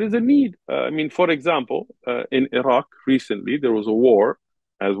today, there is a need. I mean, for example, in Iraq recently, there was a war,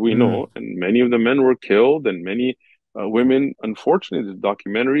 as we Mm. know, and many of the men were killed, and many women, unfortunately, the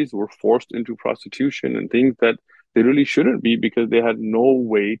documentaries were forced into prostitution and things that they really shouldn't be because they had no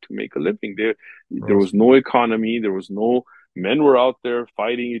way to make a living. There Right. was no economy, there was no men were out there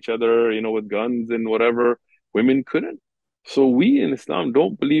fighting each other, with guns and whatever. Women couldn't. So we in Islam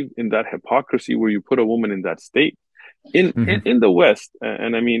don't believe in that hypocrisy where you put a woman in that state in, in Mhm. in the West,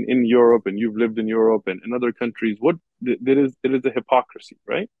 and I mean in Europe, and you've lived in Europe and in other countries. What there is a hypocrisy,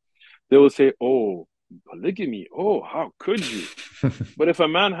 right? They will say, "Oh, polygamy. Oh, how could you?" But if a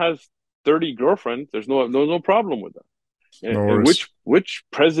man has 30 girlfriends, there's no problem with that. And, No and worries. which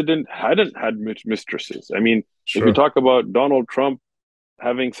president hadn't had mistresses? I mean, if you Sure. talk about Donald Trump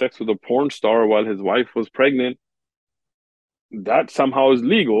having sex with a porn star while his wife was pregnant, that somehow is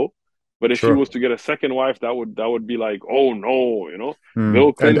legal. But if he Sure. was to get a second wife, that would be like, oh no, Mm. Bill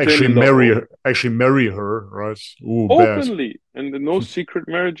And Clinton in the actually marry her, right? Ooh, bad. openly, and no secret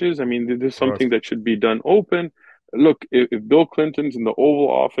marriages. I mean, this is Right. something that should be done open. Look, if Bill Clinton's in the Oval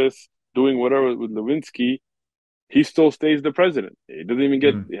Office doing whatever with Lewinsky, he still stays the president. He doesn't even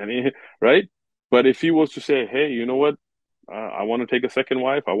get, Mm. right? But if he was to say, hey, you know what? I want to take a second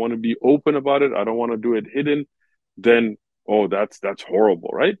wife. I want to be open about it. I don't want to do it hidden. Then, oh, that's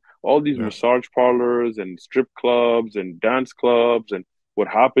horrible, right? All these Yeah. massage parlors and strip clubs and dance clubs and what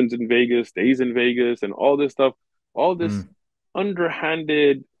happens in Vegas stays in Vegas and all this stuff, all this Mm.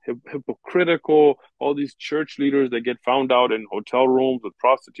 underhanded, hypocritical, all these church leaders that get found out in hotel rooms with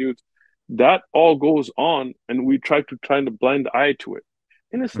prostitutes, that all goes on, and we try to blind the eye to it.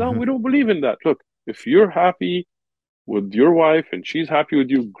 In Islam, Hmm. we don't believe in that. Look, if you're happy with your wife and she's happy with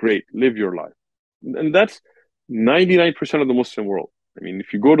you, great, live your life. And that's 99% of the Muslim world. I mean, if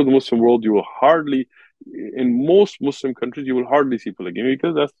you go to the Muslim world, you will hardly, in most Muslim countries, you will hardly see polygamy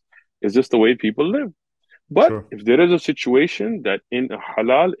because that's it's just the way people live. But Sure. if there is a situation that in a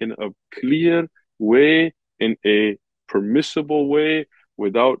halal, in a clear way, in a permissible way,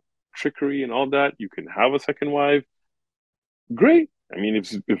 without trickery and all that, you can have a second wife. Great. I mean,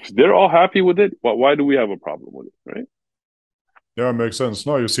 if they're all happy with it, why do we have a problem with it, right? Yeah, it makes sense.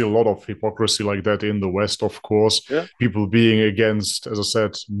 No, you see a lot of hypocrisy like that in the West, of course. Yeah, People being against, as I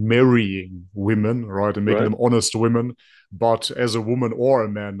said, marrying women, right, and making right. them honest women. But as a woman or a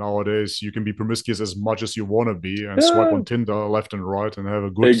man nowadays, you can be promiscuous as much as you want to be and swipe Yeah, on Tinder left and right and have a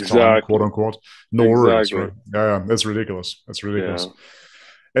good time, quote exactly, unquote. No worries, exactly. right? Yeah, that's ridiculous. That's Yeah. ridiculous.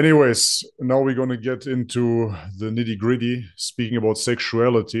 Anyways, now we're going to get into the nitty gritty. Speaking about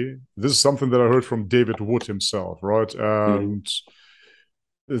sexuality, this is something that I heard from David Wood himself, right? Mm-hmm. And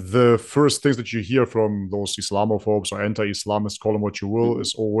the first things that you hear from those Islamophobes or anti-Islamists, call them what you will, Mm-hmm.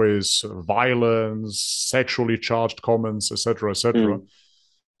 is always violence, sexually charged comments, etc., etc. Mm-hmm.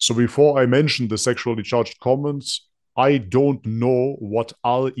 So before I mention the sexually charged comments, I don't know what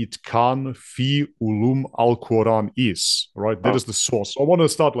al-itqan fi ulum al-Quran is, right? That Oh, is the source. I want to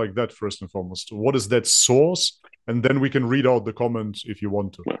start like that first and foremost. What is that source? And then we can read out the comments if you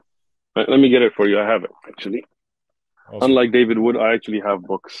want to. yeah. Let me get it for you. I have it actually. Awesome. Unlike David Wood, I actually have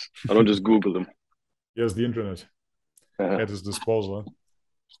books. I don't just Google them. Yes, the internet Uh, at his disposal.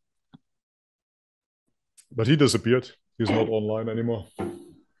 But he disappeared. He's not online anymore.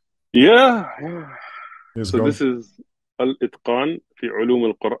 yeah, yeah. He's So this gone. is Al-Itqan fi Ulum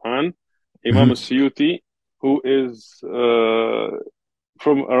al-Quran, Imam Mhm. al-Suyuti, who is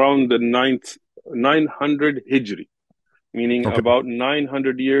from around the 900 Hijri, meaning Okay. about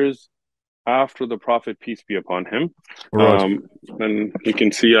 900 years after the Prophet, peace be upon him. All right. And you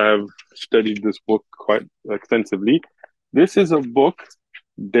can see I have studied this book quite extensively. This is a book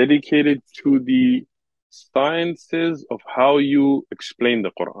dedicated to the sciences of how you explain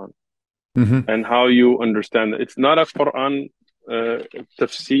the Quran Mhm. and how you understand it. It's not a Quran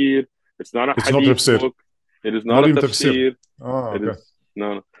tafsir. It's not a It's not hadith tafsir. book. It is not Not a even tafsir. tafsir. Ah, It okay. is no,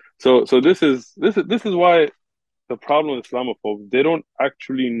 no. So this is why the problem with Islamophobes, they don't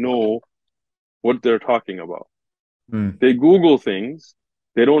actually know what they're talking about. Mm. They Google things.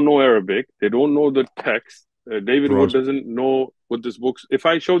 They don't know Arabic. They don't know the text. David Wood Right. doesn't know what this book's. If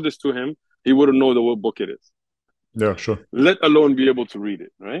I showed this to him, he wouldn't know what book it is, Yeah, sure. let alone be able to read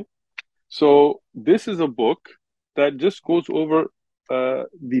it, right? So this is a book that just goes over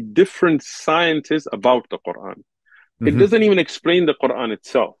the different sciences about the Quran. It Mhm. doesn't even explain the Quran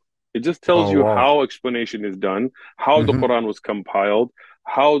itself. It just tells Oh, you wow. how explanation is done, how the Mhm. Quran was compiled,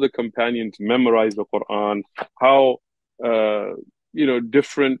 how the companions memorized the Quran, how uh,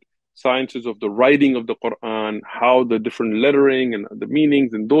 different sciences of the writing of the Quran, how the different lettering and the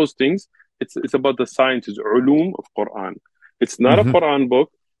meanings and those things. It's about the sciences, ulum of Quran. It's not a Mhm. Quran book.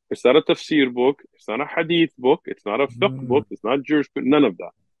 It's not a tafsir book. It's not a hadith book. It's not a fiqh Mm. book. It's not jurisprudence. None of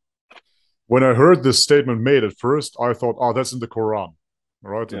that. When I heard this statement made at first, I thought, oh, that's in the Quran.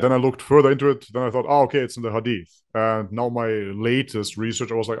 Right. Yeah. Then I looked further into it. Then I thought, oh, okay, it's in the Hadith. And now my latest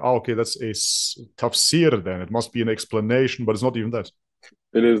research, I was like, oh, okay, that's a tafsir then. It must be an explanation, but it's not even that.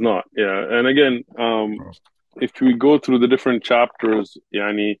 It is not. Yeah. And again, if we go through the different chapters,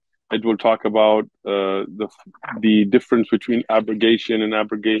 yani, it will talk about the difference between abrogation and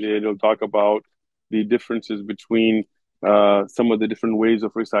abrogated. It'll talk about the differences between some of the different ways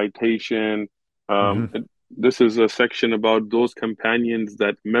of recitation. Um, Mhm. it, this is a section about those companions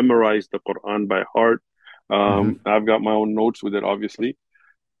that memorize the Quran by heart. Mhm. I've got my own notes with it, obviously.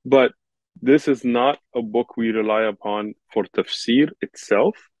 But this is not a book we rely upon for tafsir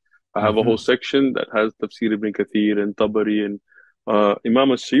itself. I have a whole Mhm. section that has tafsir ibn Kathir and Tabari and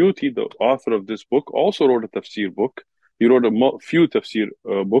Imam al-Suyuti, the author of this book, also wrote a tafsir book. He wrote a few tafsir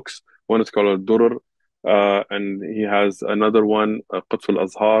books. One is called Al-Durar, and he has another one, Qutf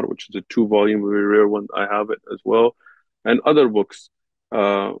al-Azhar, which is a two-volume, very rare one. I have it as well, and other books,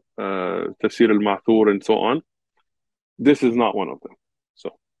 Tafsir al-Ma'thur, and so on. This is not one of them.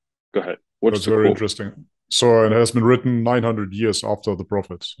 So, go ahead. What's That's the very quote? interesting. So it has been written 900 years after the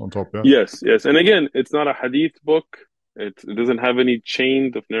Prophet on top, yeah? Yes, yes. And again, it's not a hadith book. It doesn't have any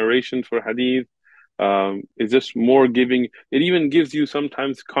chain of narration for hadith. It's just more giving. It even gives you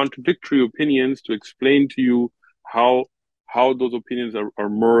sometimes contradictory opinions to explain to you how how those opinions are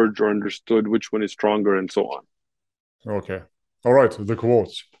merged or understood, which one is stronger, and so on. Okay. All right, the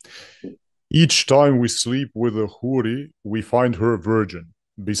quote. Each time we sleep with a huri, we find her virgin.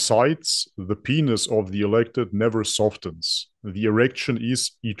 Besides, the penis of the elected never softens. The erection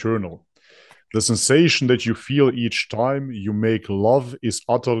is eternal. The sensation that you feel each time you make love is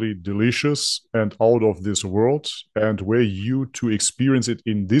utterly delicious and out of this world, and were you to experience it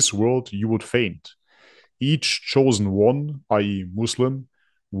in this world, you would faint. Each chosen one, i.e., Muslim,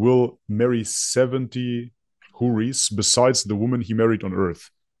 will marry 70 huris besides the woman he married on earth,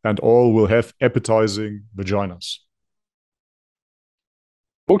 and all will have appetizing vaginas.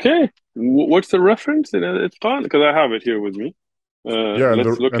 Okay, what's the reference? It's fun because I have it here with me. Yeah, and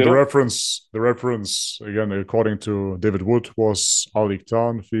Let's the look and it the up. reference, the reference again, according to David Wood, was Al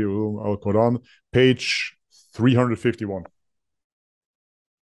Iqtan fi Al Quran, page 351.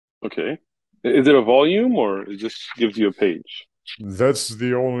 Okay, is it a volume or it just gives you a page? That's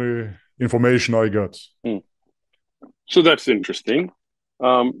the only information I got. Hmm. So that's interesting.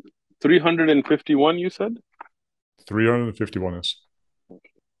 Um, 351, you said? 351 is.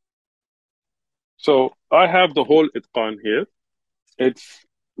 So I have the whole Itqan here. It's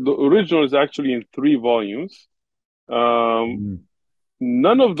the original is actually in three volumes. Um, Mm.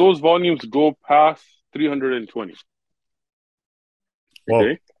 none of those volumes go past 320. Well,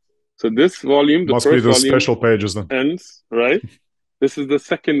 Okay. So this volume, the must be first the volume special pages then. ends, right? This is the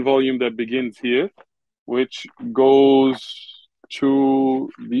second volume that begins here, which goes to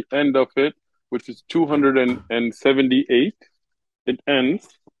the end of it, which is 278. It ends.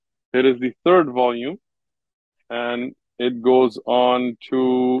 It is the third volume, and it goes on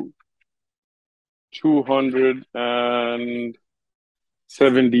to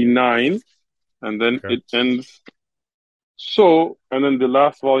 279, and then Okay. it ends. So, and then the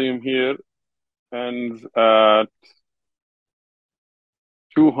last volume here ends at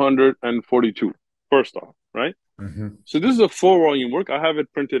 242, first off, right? Mm-hmm. So this is a four volume work. I have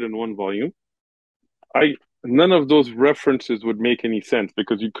it printed in one volume. I None of those references would make any sense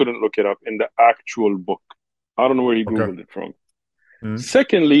because you couldn't look it up in the actual book. I don't know where he Okay. Googled it from. Mm.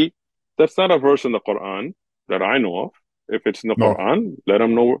 Secondly, that's not a verse in the Quran that I know of. If it's in the No. Quran, let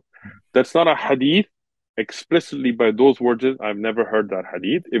them know. That's not a hadith explicitly by those words. I've never heard that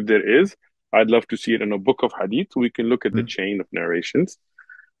hadith. If there is, I'd love to see it in a book of hadith so we can look at the Mm. chain of narrations.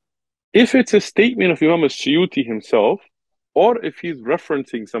 If it's a statement of Imam al-Suyuti himself, or if he's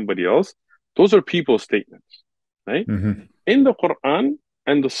referencing somebody else, those are people's statements, right? Mm-hmm. In the Quran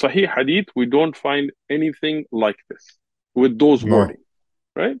and the Sahih Hadith, we don't find anything like this with those No. wording,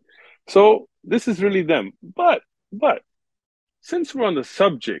 right? So this is really them. But since we're on the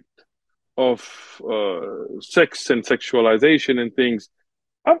subject of sex and sexualization and things,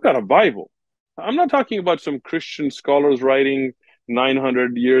 I've got a Bible. I'm not talking about some Christian scholars writing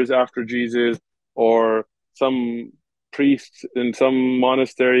 900 years after Jesus or some priest in some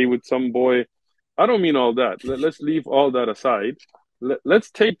monastery with some boy. I don't mean all that. Let's leave all that aside. Let's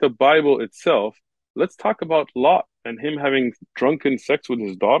take the Bible itself. Let's talk about Lot and him having drunken sex with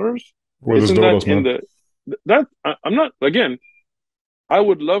his daughters. With his Isn't that daughters, in man. the that I'm not again I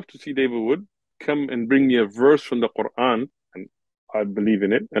would love to see David Wood come and bring me a verse from the Quran, and I believe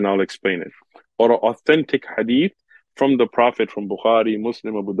in it, and I'll explain it, or an authentic hadith from the Prophet, from Bukhari,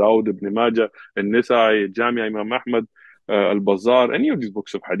 Muslim, Abu Dawud, Ibn Majah, and Nisai, Jamia, Imam Ahmad, Al Bazar, any of these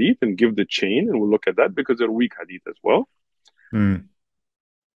books of hadith, and give the chain, and we'll look at that because they're weak hadith as well. Mm.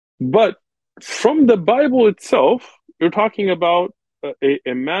 But from the Bible itself, you're talking about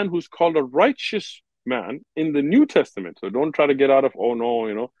a man who's called a righteous man in the New Testament. So don't try to get out of, oh no,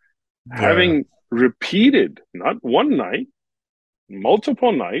 Yeah. having repeated, not one night,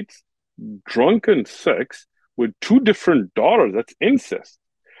 multiple nights, drunken sex with two different daughters. That's incest.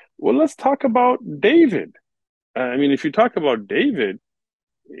 Well, let's talk about David. I mean, if you talk about David,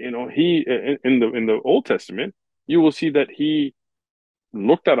 he in the Old Testament, you will see that he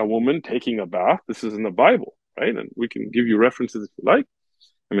looked at a woman taking a bath. This is in the Bible, right? And we can give you references if you like.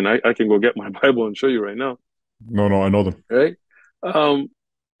 I mean, I can go get my Bible and show you right now, No, no, I know them. right? Um,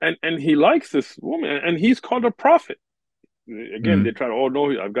 and he likes this woman, and he's called a prophet. Again, they Mm, try to, oh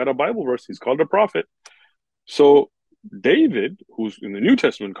no, I've got a Bible verse. He's called a prophet. So David, who's in the New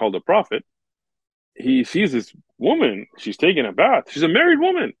Testament called a prophet, he sees this woman. She's taking a bath. She's a married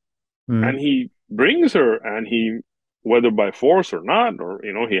woman, and mm, he brings her, and he, whether by force or not, or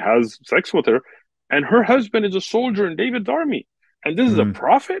he has sex with her, and her husband is a soldier in David's army, and this is a mm,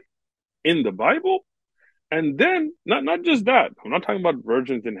 prophet in the Bible. And then not just that. I'm not talking about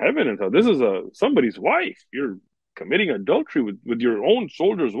virgins in heaven and stuff. This is a somebody's wife. You're committing adultery with your own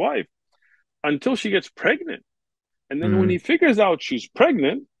soldier's wife until she gets pregnant. And then when he mm. figures out she's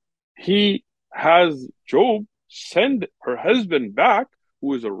pregnant, he has Job send her husband back,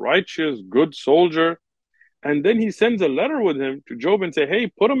 who is a righteous, good soldier. And then he sends a letter with him to Job and say, hey,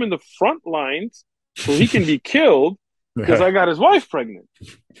 put him in the front lines so he can be killed because Yeah. I got his wife pregnant.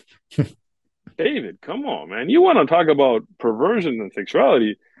 David, come on, man. You want to talk about perversion and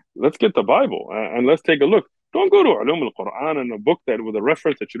sexuality? Let's get the Bible and let's take a look. Don't go to Ulum al-Quran and a book that with a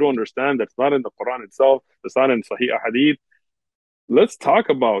reference that you don't understand, that's not in the Quran itself, that's not in Sahih Hadith. Let's talk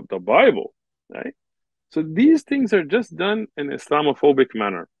about the Bible, right? So these things are just done in Islamophobic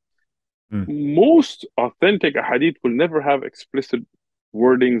manner. Mm. Most authentic hadith will never have explicit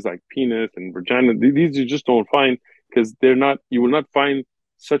wordings like penis and vagina. These you just don't find because they're not. You will not find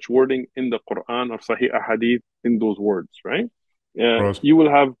such wording in the Quran or Sahih hadith in those words, right? Right. You will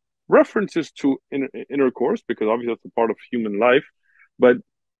have references to intercourse because obviously that's a part of human life, but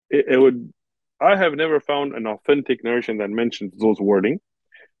it would. I have never found an authentic narration that mentions those wording.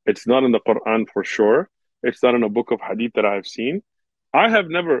 It's not in the Quran for sure. It's not in a book of hadith that I've seen.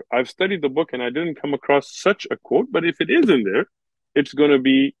 I've studied the book and I didn't come across such a quote, but if it is in there, it's going to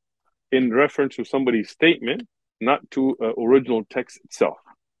be in reference to somebody's statement, not to original text itself.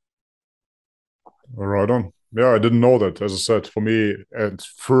 Right on. Yeah, I didn't know that. As I said, for me, at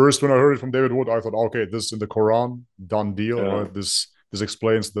first when I heard it from David Wood, I thought, okay, this is in the Quran, done deal, Uh, right? This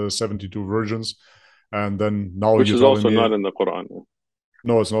explains the 72 virgins. And then now which you're is telling also me, not in the Quran.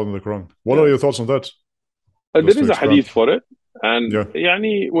 no, it's not in the Quran. What are Yeah. your thoughts on that? There Just to is a expand. hadith for it. And Yeah.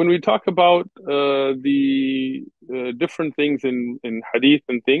 yani, when we talk about the different things in hadith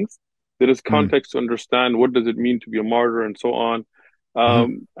and things, there is Mm, context to understand what does it mean to be a martyr and so on.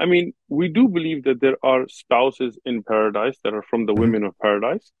 mm, I mean, we do believe that there are spouses in paradise that are from the mm, women of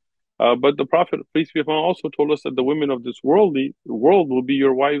paradise. But the Prophet, peace be upon him, also told us that the women of this world will be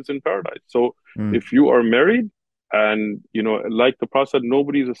your wives in paradise. So mm. if you are married, and like the Prophet,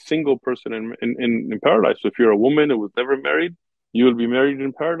 nobody is a single person in paradise. So if you're a woman who was never married, you will be married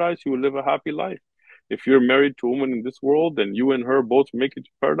in paradise. You will live a happy life. If you're married to a woman in this world, then you and her both make it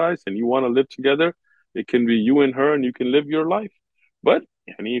to paradise, and you want to live together, it can be you and her, and you can live your life. But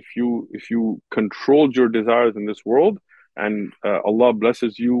and if you controlled your desires in this world, and Allah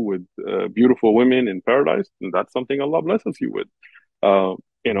blesses you with beautiful women in paradise, then that's something Allah blesses you with. Uh,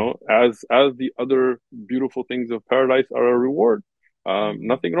 as the other beautiful things of paradise are a reward.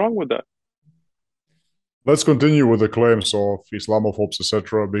 Nothing wrong with that. Let's continue with the claims of Islamophobes,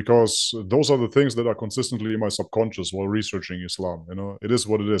 etc., because those are the things that are consistently in my subconscious while researching Islam. It is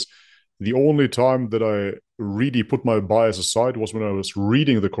what it is. The only time that I really put my bias aside was when I was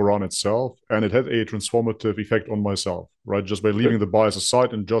reading the Quran itself, and it had a transformative effect on myself, right? Just by Good. leaving the bias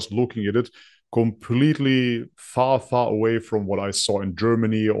aside and just looking at it completely far, far away from what I saw in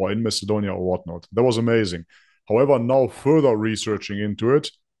Germany or in Macedonia or whatnot. That was amazing. However, now further researching into it,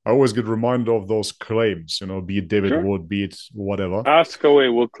 I always get reminded of those claims, be it David Sure. Wood, be it whatever. Ask away.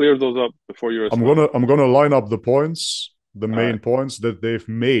 We'll clear those up before your I'm Islam. gonna I'm gonna line up the points, the All right. main points that they've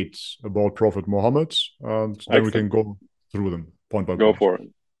made about Prophet Muhammad, and then we can Excellent. go through them point by Go point. for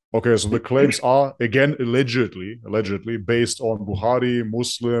Okay, so the it. claims are again allegedly based on Bukhari,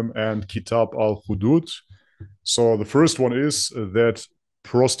 Muslim, and Kitab al-Hudud. So the first one is that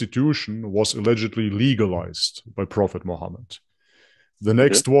prostitution was allegedly legalized by Prophet Muhammad. The Okay.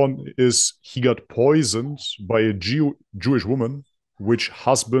 next one is he got poisoned by a Jewish woman, which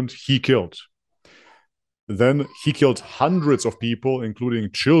husband he killed. Then he killed hundreds of people,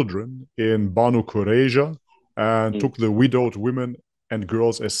 including children, in Banu Qurayza and Mm. took the widowed women and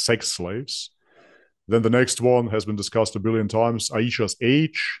girls as sex slaves. Then the next one has been discussed a billion times, Aisha's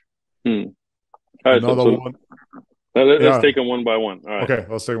age. Mm. All right. So, Another so one, let's yeah. take them one by one. All right. Okay,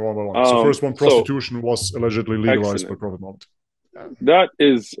 let's take one by one. So first one, So prostitution was allegedly legalized by excellent. Prophet Muhammad. That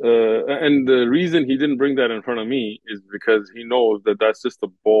is, and the reason he didn't bring that in front of me is because he knows that that's just a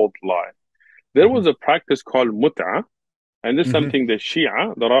bold lie. There Mm-hmm. was a practice called mut'ah, and this is Mm-hmm. something the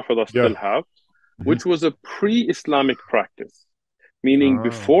Shia, the Rafida Yeah. still have, Mm-hmm. which was a pre-Islamic practice, meaning Ah.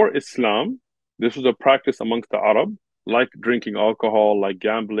 before Islam, this was a practice amongst the Arab, like drinking alcohol, like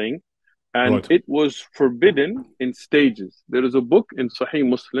gambling, and Right. it was forbidden in stages. There is a book in Sahih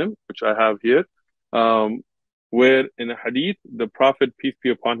Muslim, which I have here, um, where in a hadith, the Prophet, peace be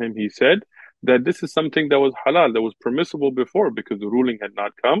upon him, he said that this is something that was halal, that was permissible before because the ruling had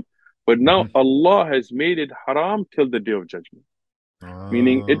not come. But now Mm-hmm. Allah has made it haram till the day of judgment,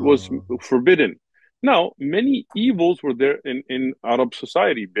 meaning it was Ah, forbidden. Now, many evils were there in Arab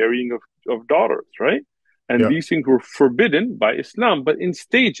society, burying of daughters, right? And yeah. these things were forbidden by Islam, but in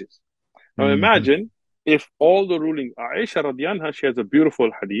stages. Now Mm-hmm. imagine if all the rulings, Aisha radianha, she has a beautiful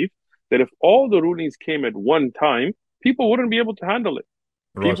hadith that if all the rulings came at one time, people wouldn't be able to handle it.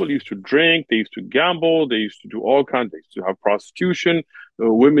 Right. People used to drink, they used to gamble, they used to do all kinds, they used to have prostitution.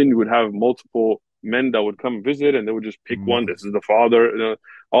 Women would have multiple men that would come visit and they would just pick one. Mm, This is the father,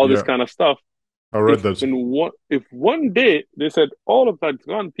 all this yeah, kind of stuff. I read that. If one day they said all of that's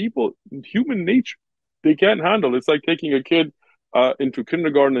gone, people, human nature, they can't handle. It's like taking a kid into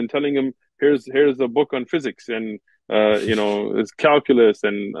kindergarten and telling him, here's a book on physics and it's calculus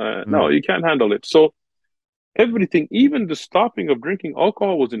and no, Mm, you can't handle it. So everything, even the stopping of drinking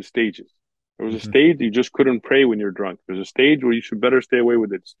alcohol was in stages. There was a mhm. stage you just couldn't pray when you're drunk. There's a stage where you should better stay away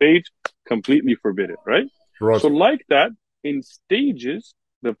with it. Stage completely forbidden, right? Right. So, like that, in stages,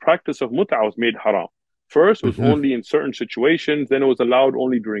 the practice of mut'ah was made haram. First, it was Mhm. only in certain situations. Then it was allowed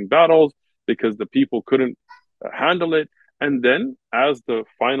only during battles because the people couldn't handle it. And then, as the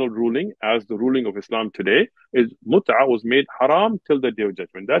final ruling, as the ruling of Islam today, is mut'ah was made haram till the day of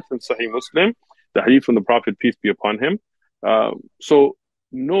judgment. That's in Sahih Muslim, the hadith from the Prophet, peace be upon him. So,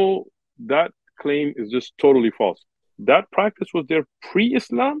 no, that claim is just totally false. That practice was there pre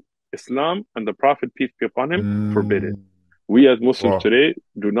Islam. Islam and the Prophet, peace be upon him, forbid it. Mm, We as Muslims wow. today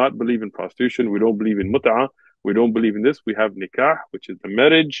do not believe in prostitution. We don't believe in mut'ah. We don't believe in this. We have nikah, which is the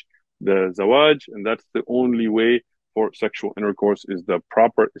marriage, the zawaj, and that's the only way for sexual intercourse is the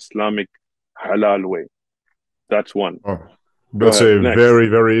proper Islamic halal way. That's one. Oh, Go that's ahead. a Next. very,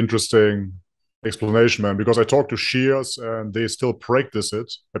 very interesting explanation, man. Because I talked to Shias and they still practice it,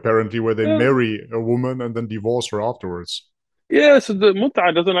 apparently, where they Yeah. marry a woman and then divorce her afterwards. Yeah, so the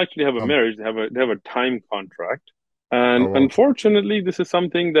mut'ah doesn't actually have a Um, marriage. They have a time contract. And oh, wow. unfortunately, this is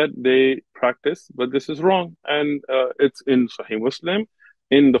something that they practice, but this is wrong. And it's in Sahih Muslim,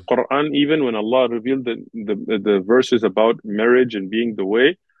 in the Quran, even when Allah revealed the verses about marriage and being the way,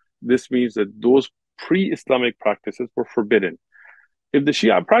 this means that those pre-Islamic practices were forbidden. If the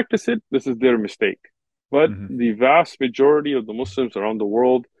Shia practice it, this is their mistake. But Mhm. the vast majority of the Muslims around the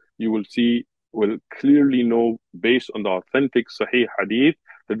world, you will see, will clearly know based on the authentic Sahih Hadith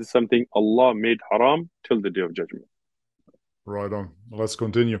that this is something Allah made haram till the day of judgment. Right on. Let's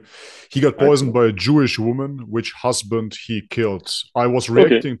continue. He got poisoned Excellent. by a Jewish woman, which husband he killed. I was Okay.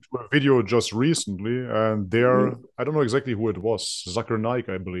 reacting to a video just recently, and there, Mm, I don't know exactly who it was, Zakir Naik,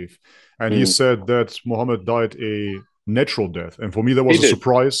 I believe. And he mm. said that Muhammad died a natural death. And for me, that He was a did.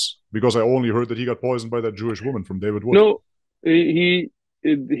 surprise because I only heard that he got poisoned by that Jewish woman from David Wood. No,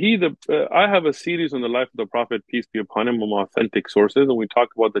 I have a series on the life of the Prophet, peace be upon him, from authentic sources, and we talk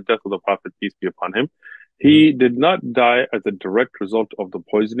about the death of the Prophet, peace be upon him. Mm-hmm. He did not die as a direct result of the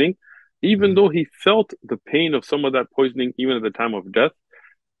poisoning, even Mm-hmm. though he felt the pain of some of that poisoning even at the time of death.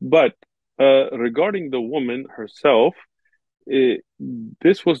 But regarding the woman herself, it,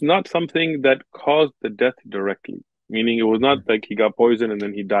 this was not something that caused the death directly, meaning it was not like he got poisoned and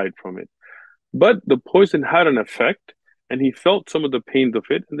then he died from it. But the poison had an effect, and he felt some of the pains of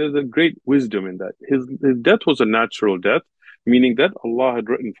it. And there's a great wisdom in that. His death was a natural death, meaning that Allah had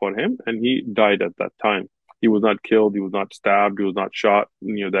written for him, and he died at that time. He was not killed, he was not stabbed, he was not shot,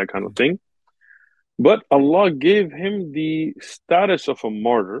 that kind of thing. But Allah gave him the status of a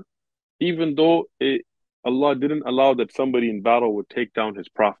martyr, even though Allah didn't allow that somebody in battle would take down his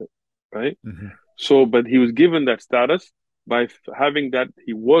prophet, right? Mm-hmm. So, but he was given that status by having that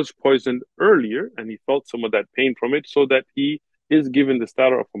he was poisoned earlier and he felt some of that pain from it, so that he is given the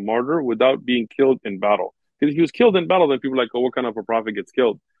status of a martyr without being killed in battle. Because if he was killed in battle, then people are like, oh, what kind of a prophet gets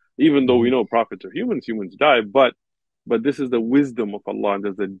killed? Even though we Mm-hmm. know prophets are humans, humans die, but this is the wisdom of Allah, and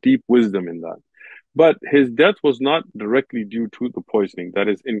there's a deep wisdom in that. But his death was not directly due to the poisoning. That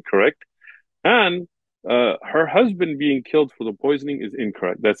is incorrect. And her husband being killed for the poisoning is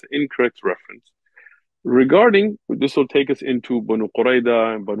incorrect. That's an incorrect reference. Regarding, this will take us into Banu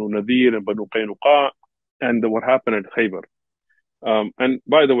Qurayda and Banu Nadir and Banu Qaynuqa and what happened at Khaybar. And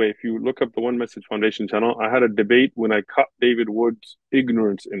by the way, if you look up the One Message Foundation channel, I had a debate when I cut David Wood's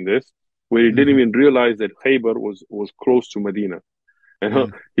ignorance in this, where he didn't Mm-hmm. even realize that Khaybar was close to Medina. And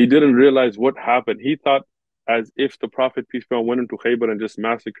Mm-hmm. he didn't realize what happened. He thought as if the Prophet, peace be upon him, went into Khaybar and just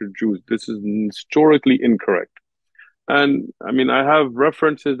massacred Jews. This is historically incorrect. And I mean, I have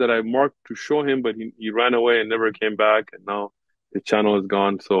references that I marked to show him, but he ran away and never came back. And now the channel is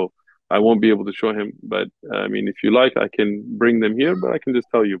gone. So I won't be able to show him. But I mean, if you like, I can bring them here, but I can just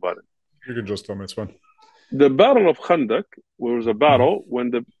tell you about it. You can just tell me, it's fine. The Battle of Khandak was a Mhm. battle when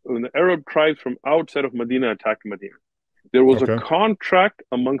the Arab tribes from outside of Medina attacked Medina. There was a Okay. contract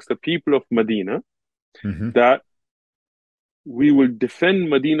amongst the people of Medina Hmm. that we will defend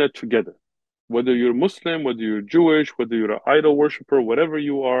Medina together. Whether you're Muslim, whether you're Jewish, whether you're an idol worshiper, whatever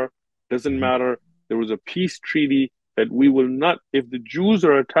you are, doesn't Hmm. matter. There was a peace treaty that we will not, if the Jews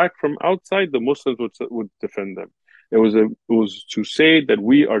are attacked from outside, the Muslims would defend them. It was to say that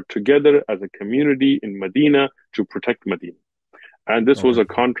we are together as a community in Medina to protect Medina. And this was Okay.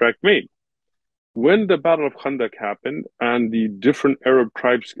 a contract made. When the Battle of Khandak happened and the different Arab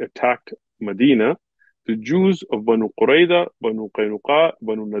tribes attacked Medina, the Jews of Banu Qurayza, Banu Qaynuqa,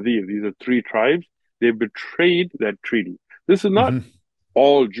 Banu Nadir, these are three tribes, they betrayed that treaty. This is not Hmm.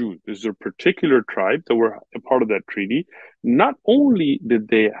 all Jews. There's a particular tribe that were a part of that treaty. Not only did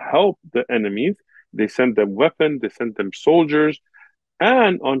they help the enemies, they sent them weapons, they sent them soldiers,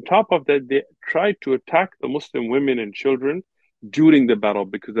 and on top of that, they tried to attack the Muslim women and children during the battle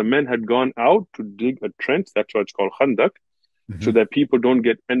because the men had gone out to dig a trench. That's why it's called Khandak, so Hmm. that people don't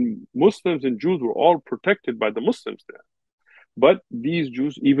get. And Muslims and Jews were all protected by the Muslims there. But these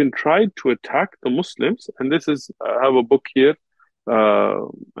Jews even tried to attack the Muslims. And this is, I have a book here.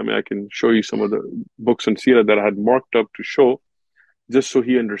 I mean, I can show you some of the books on Sirah that I had marked up to show just so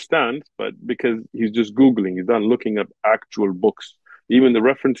he understands, but because he's just Googling, he's not looking at actual books. Even the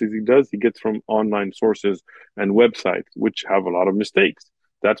references he does, he gets from online sources and websites, which have a lot of mistakes.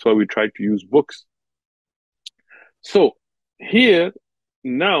 That's why we try to use books. So here,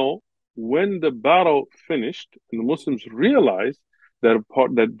 now, when the battle finished and the Muslims realized that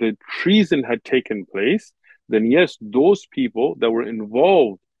the treason had taken place, then yes, those people that were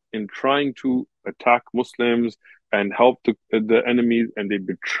involved in trying to attack Muslims and help the enemies, and they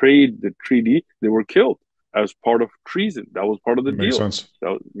betrayed the treaty, they were killed as part of treason. That was part of the Makes deal. sense.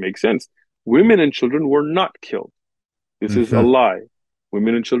 That makes sense. Women and children were not killed. This is a Hmm. lie.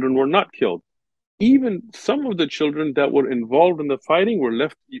 Women and children were not killed. Even some of the children that were involved in the fighting were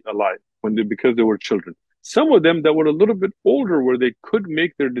left alive because they were children. Some of them that were a little bit older, where they could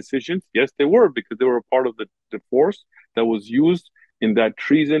make their decisions, yes, they were, because they were a part of the force that was used in that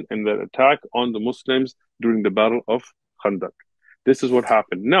treason and that attack on the Muslims during the Battle of Khandak. This is what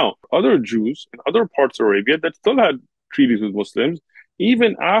happened. Now, other Jews in other parts of Arabia that still had treaties with Muslims,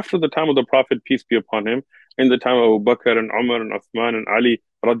 even after the time of the Prophet, peace be upon him, in the time of Abu Bakr and Umar and Uthman and Ali,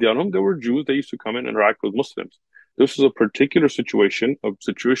 radiallahu, there were Jews that used to come in and interact with Muslims. This was a particular situation, a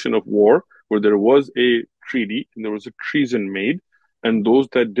situation of war, where there was a treaty and there was a treason made, and those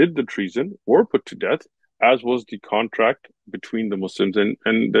that did the treason were put to death, as was the contract between the Muslims and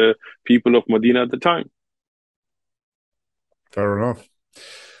the people of Medina at the time. Fair enough.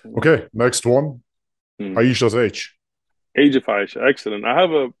 Okay, next one. Mm. Aisha's age. Age of Aisha, excellent. I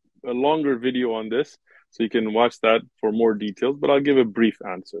have a longer video on this, so you can watch that for more details, but I'll give a brief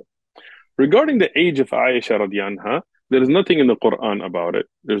answer. Regarding the age of Aisha radianha, there is nothing in the Quran about it.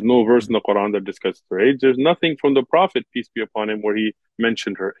 There's no verse in the Quran that discusses her age. There's nothing from the Prophet, peace be upon him, where he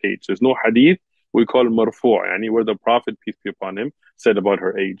mentioned her age. There's no hadith we call marfu', where the Prophet, peace be upon him, said about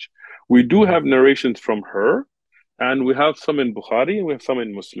her age. We do Hmm. have narrations from her, and we have some in Bukhari, and we have some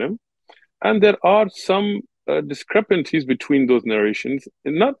in Muslim. And there are some discrepancies between those narrations.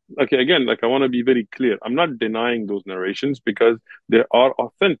 And not, okay, again, like I want to be very clear. I'm not denying those narrations because they are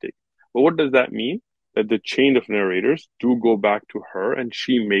authentic. But what does that mean? That the chain of narrators do go back to her and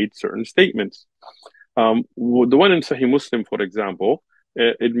she made certain statements. The one in Sahih Muslim, for example,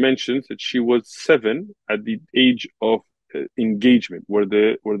 it mentions that she was 7 at the age of engagement, where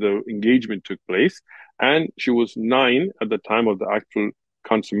the engagement took place, and she was 9 at the time of the actual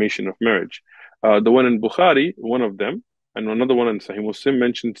consummation of marriage. The one in Bukhari, one of them, and another one in Sahih Muslim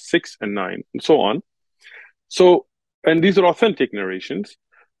mentioned 6 and 9, and so on. So, and these are authentic narrations.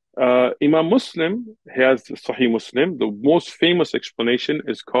 Imam Muslim has Sahih Muslim. The most famous explanation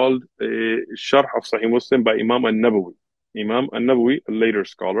is called Sharh of Sahih Muslim by Imam An-Nabawi. Imam An-Nabawi, a later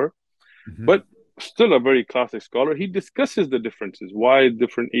scholar, Hmm. but still a very classic scholar. He discusses the differences, why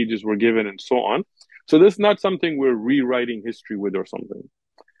different ages were given, and so on. So this is not something we're rewriting history with or something.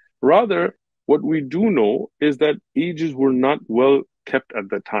 Rather, what we do know is that ages were not well kept at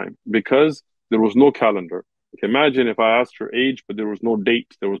that time because there was no calendar. Imagine if I asked her age, but there was no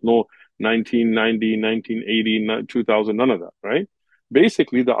date. There was no 1990, 1980, 2000, none of that, right?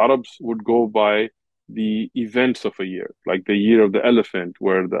 Basically, the Arabs would go by the events of a year, like the year of the elephant,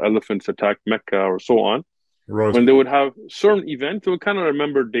 where the elephants attacked Mecca or so on. Right. When they would have certain events, they would kind of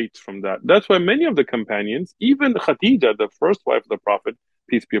remember dates from that. That's why many of the companions, even Khadija, the first wife of the Prophet,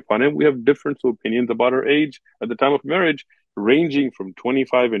 peace be upon him, we have different opinions about her age at the time of marriage, ranging from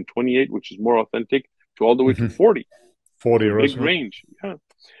 25 and 28, which is more authentic, to all the way to Mm-hmm. 40. It's 40 a years. big Yeah. range. Yeah.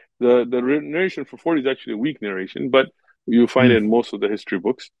 The narration for 40 is actually a weak narration, but you find it in Mm. most of the history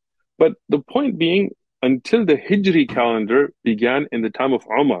books. But the point being, until the Hijri calendar began in the time of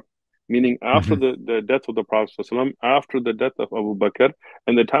Umar, meaning after Mm-hmm. the death of the Prophet ﷺ, after the death of Abu Bakr,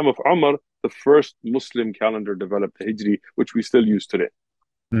 and the time of Umar, the first Muslim calendar developed, the Hijri, which we still use today.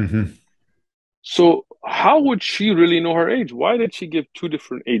 Mm-hmm. So, how would she really know her age? Why did she give two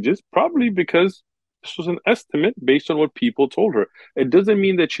different ages? Probably because this was an estimate based on what people told her. It doesn't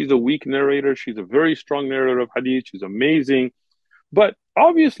mean that she's a weak narrator. She's a very strong narrator of hadith. She's amazing. But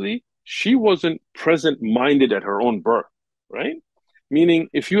obviously, she wasn't present minded at her own birth, right? Meaning,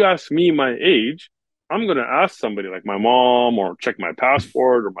 if you ask me my age, I'm going to ask somebody like my mom or check my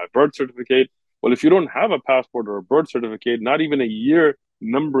passport or my birth certificate. Well, if you don't have a passport or a birth certificate, not even a year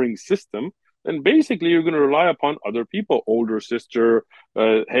numbering system, then basically you're going to rely upon other people, older sister.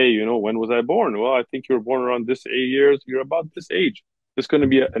 Hey, when was I born? Well, I think you were born around this 8 years. You're about this age. It's going to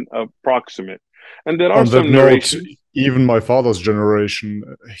be an approximate. And there are On that some note, narrations. even my father's generation,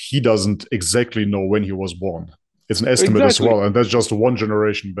 he doesn't exactly know when he was born. It's an estimate as Exactly. well, and that's just one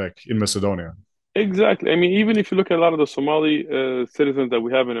generation back in Macedonia. Exactly. I mean, even if you look at a lot of the Somali citizens that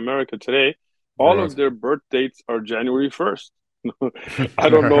we have in America today, all Right. of their birth dates are January 1st. I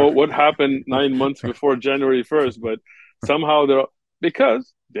don't know what happened 9 months before January 1st, but somehow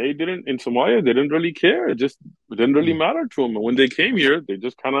because they didn't, in Somalia, they didn't really care. It didn't really matter to them. And when they came here, they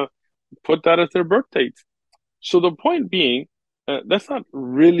just kind of put that as their birth dates. So the point being, that's not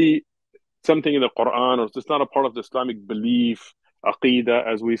really something in the Quran, or it's not a part of the Islamic belief, aqidah,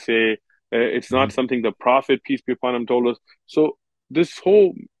 as we say. It's not Mhm. something the Prophet, peace be upon him, told us. So this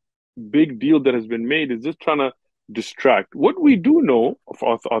whole big deal that has been made is just trying to distract. What we do know of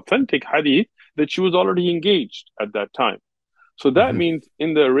authentic hadith, that she was already engaged at that time. So that Mhm. means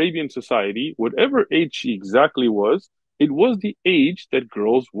in the Arabian society, whatever age she exactly was, it was the age that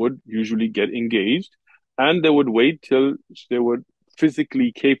girls would usually get engaged, and they would wait till they were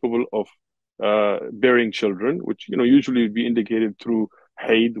physically capable of bearing children, which usually would be indicated through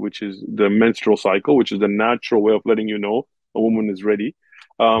haid, which is the menstrual cycle, which is the natural way of letting you know a woman is ready.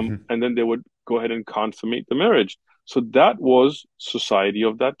 Mhm. And then they would go ahead and consummate the marriage. So that was society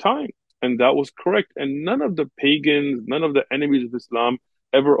of that time. And that was correct. And none of the pagans, none of the enemies of Islam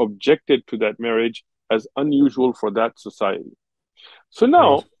ever objected to that marriage as unusual for that society. So Right.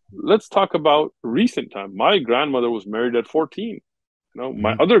 now let's talk about recent time. My grandmother was married at 14. My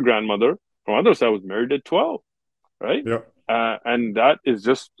Mhm. other grandmother from other side was married at 12, right? Yeah. And that is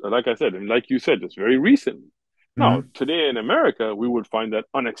just, like I said, and like you said, it's very recent. Now, Mhm. today in America, we would find that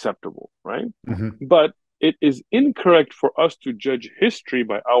unacceptable, right? Mhm. But it is incorrect for us to judge history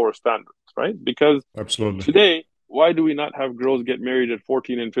by our standards, right? Because Absolutely. today, why do we not have girls get married at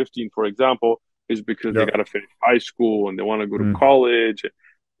 14 and 15, for example, is because they Yeah. got to finish high school and they want to go to Mm. college.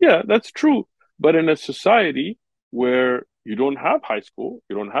 Yeah, that's true. But in a society where you don't have high school,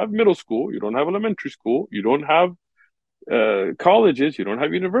 you don't have middle school, you don't have elementary school, you don't have colleges, you don't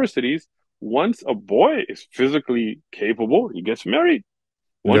have universities, once a boy is physically capable, he gets married.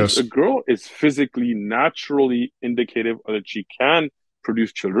 Once a Yes. girl is physically, naturally indicative that she can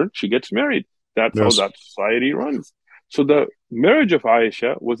produce children, she gets married. That's how Yes. that society runs. So the marriage of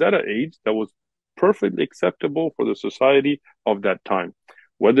Aisha was at an age that was perfectly acceptable for the society of that time.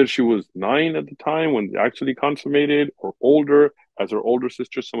 Whether she was 9 at the time when they actually consummated or older, as her older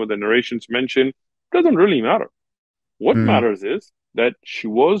sister, some of the narrations mention, doesn't really matter. What Mm. matters is that she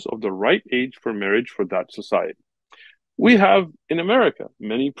was of the right age for marriage for that society. We have in America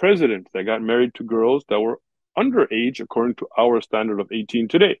many presidents that got married to girls that were underage according to our standard of 18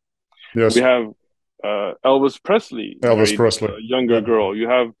 today. We Yes. have Elvis Presley Elvis married Presley. a younger Yeah. girl. You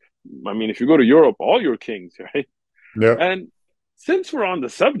have, I mean, if you go to Europe, all your kings, right? Yeah. And since we're on the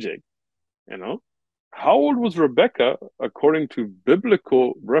subject, you know, how old was Rebecca according to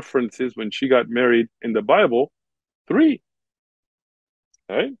biblical references when she got married in the Bible? 3,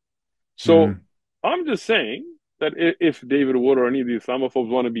 right? So Mm. I'm just saying that if David Wood or any of the Islamophobes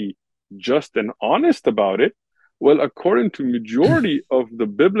want to be just and honest about it, well, according to majority of the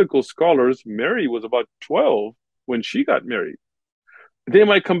biblical scholars, Mary was about 12 when she got married. They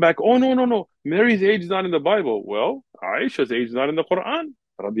might come back, oh no, no, no, Mary's age is not in the Bible. Well, Aisha's age is not in the Quran,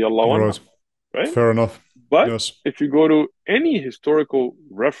 radiallahu anha, Right. right? Fair enough. But Yes. if you go to any historical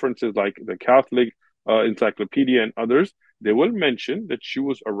references like the Catholic Encyclopedia and others, they will mention that she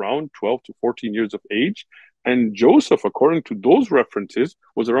was around 12 to 14 years of age. And Joseph, according to those references,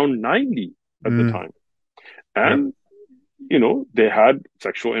 was around 90 at the Mm. time. Yeah. And, they had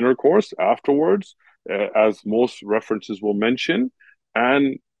sexual intercourse afterwards, as most references will mention.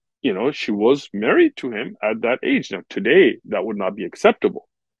 And, she was married to him at that age. Now, today, that would not be acceptable.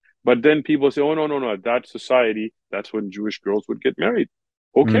 But then people say, oh, no, no, no, that society, that's when Jewish girls would get married.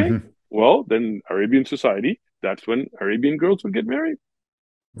 Okay, Hmm. well, then Arabian society, that's when Arabian girls would get married.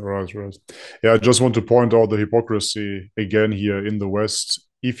 Right, right. Yeah, I just want to point out the hypocrisy again here in the West.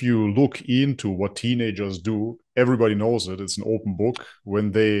 If you look into what teenagers do, everybody knows it. It's an open book.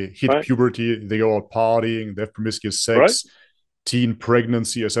 When they hit Right, puberty, they go out partying, they have promiscuous right. sex, teen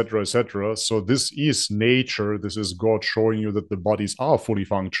pregnancy, etc., etc. So this is nature. This is God showing you that the bodies are fully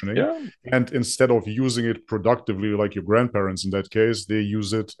functioning. Yeah, And instead of using it productively, like your grandparents in that case, they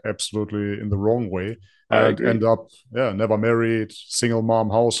use it absolutely in the wrong way I and agree. end up, yeah, never married, single mom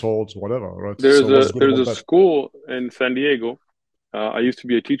household, whatever, right? There's So what's a good there's about a that? school in San Diego. I used to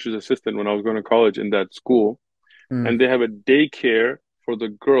be a teacher's assistant when I was going to college in that school, Mm, and they have a daycare for the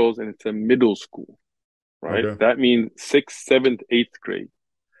girls, and it's a middle school, right? okay. That means sixth, seventh, eighth grade.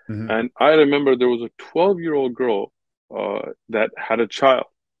 Hmm. And I remember there was a 12-year-old girl that had a child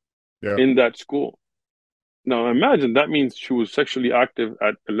Yeah. in that school. Now imagine that means she was sexually active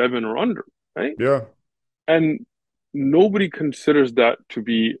at 11 or under, right? Yeah. And nobody considers that to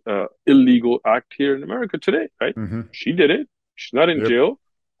be an illegal act here in America today, right? Hmm. She did it. She's not in Yep. jail.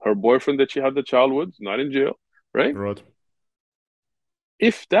 Her boyfriend that she had the child with is not in jail, right? Right.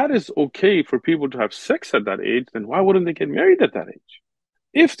 If that is okay for people to have sex at that age, then why wouldn't they get married at that age?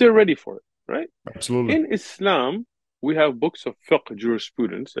 If they're ready for it, right? Absolutely. In Islam, we have books of fiqh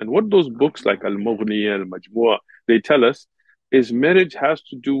jurisprudence, and what those books like Al-Mughni, Al-Majmu'ah, they tell us is marriage has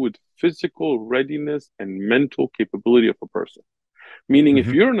to do with physical readiness and mental capability of a person. Meaning, if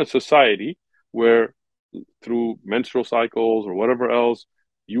Hmm. you're in a society where through menstrual cycles or whatever else,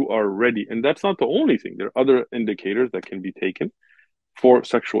 you are ready, and that's not the only thing. There are other indicators that can be taken for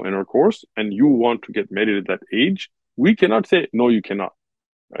sexual intercourse, and you want to get married at that age, we cannot say, no, you cannot,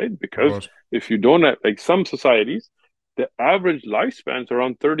 right? Because Right. if you don't have, like some societies, the average lifespan is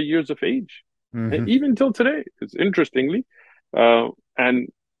around 30 years of age. And Hmm. even till today, it's interestingly. And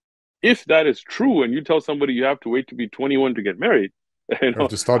if that is true, and you tell somebody you have to wait to be 21 to get married, You have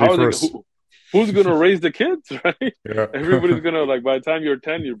to study how are they, first. who's going to raise the kids, right? Yeah. Everybody's going to, like, by the time you're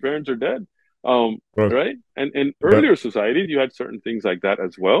 10, your parents are dead. Um, Right. right. And in Yeah. earlier societies, you had certain things like that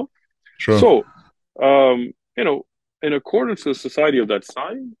as well. Sure. So, um, you know, in accordance to a society of that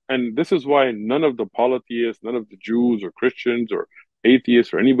sign, and this is why none of the polytheists, none of the Jews or Christians or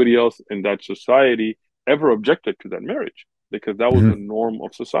atheists or anybody else in that society ever objected to that marriage because that was the Hmm. norm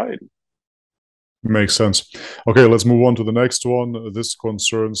of society. Makes sense. Okay, let's move on to the next one. This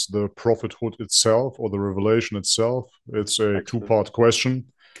concerns the prophethood itself or the revelation itself. It's a Excellent. two-part question.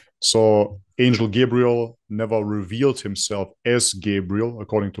 So, Angel Gabriel never revealed himself as Gabriel,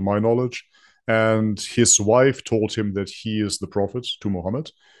 according to my knowledge. And his wife told him that he is the prophet to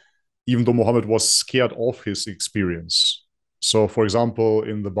Muhammad, even though Muhammad was scared of his experience. So, for example,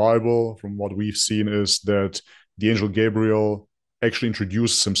 in the Bible, from what we've seen, is that the angel Gabriel actually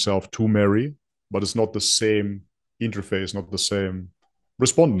introduces himself to Mary, but it's not the same interface, not the same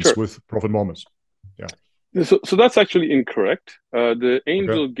respondence Sure. with Prophet Muhammad. Yeah. So that's actually incorrect. The Okay.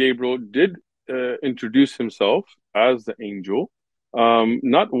 angel Gabriel did introduce himself as the angel,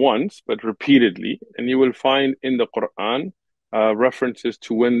 not once, but repeatedly. And you will find in the Quran references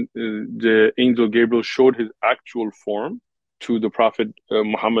to when the angel Gabriel showed his actual form to the Prophet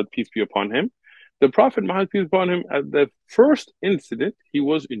Muhammad, peace be upon him. The Prophet Muhammad, peace be upon him, at the first incident, he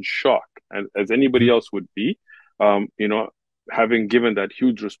was in shock, as anybody Mhm. else would be. You know, having given that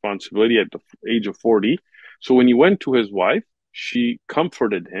huge responsibility at the age of 40. So when he went to his wife, she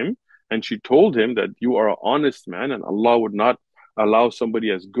comforted him and she told him that you are an honest man and Allah would not allow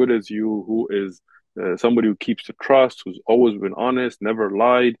somebody as good as you, who is somebody who keeps the trust, who's always been honest, never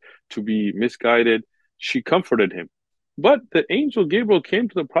lied, to be misguided. She comforted him. But the angel Gabriel came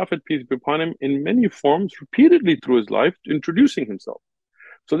to the Prophet, peace be upon him, in many forms, repeatedly through his life, introducing himself.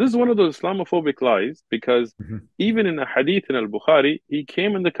 So this is one of those Islamophobic lies because Mhm. even in a hadith in Al Bukhari, he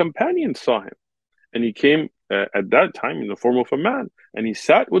came and the companions saw him. And he came at that time in the form of a man. And he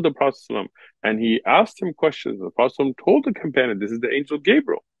sat with the Prophet ﷺ and he asked him questions. The Prophet ﷺ told the companion, this is the angel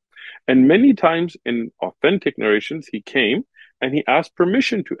Gabriel. And many times in authentic narrations, he came and he asked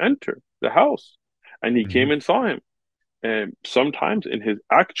permission to enter the house. And he came Mhm. and saw him. And sometimes in his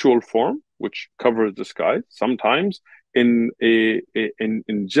actual form, which covers the sky, sometimes in in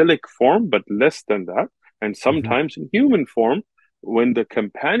angelic form, but less than that, and Mhm. sometimes in human form, when the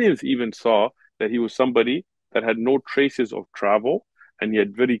companions even saw that he was somebody that had no traces of travel, and he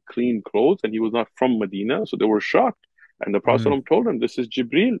had very clean clothes, and he was not from Medina. So they were shocked. And the Prophet mm, ﷺ told them, this is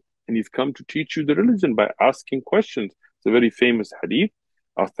Jibril, and he's come to teach you the religion by asking questions. It's a very famous hadith,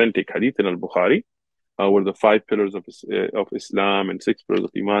 authentic hadith in Al-Bukhari, where the five pillars of Islam and six pillars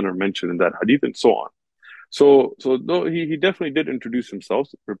of Iman are mentioned in that hadith, and so on. So no, he definitely did introduce himself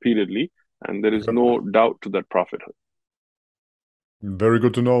repeatedly, and there is yep. no doubt to that prophethood. Very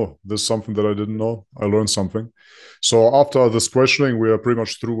good to know. This is something that I didn't know. I learned something. So after this questioning, we are pretty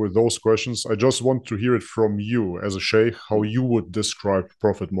much through with those questions. I just want to hear it from you as a sheikh, how you would describe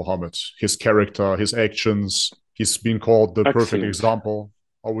Prophet Muhammad, his character, his actions. He's been called the perfect Excellent. example.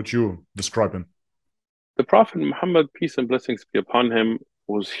 How would you describe him? The Prophet Muhammad, peace and blessings be upon him,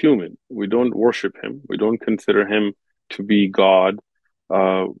 was human. We don't worship him. We don't consider him to be God.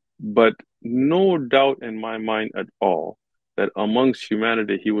 But no doubt in my mind at all that amongst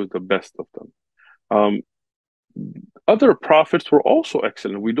humanity, he was the best of them. Um, Other prophets were also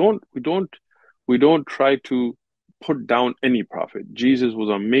excellent. We don't try to put down any prophet. Jesus was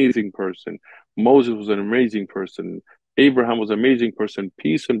an amazing person. Moses was an amazing person. Abraham was an amazing person.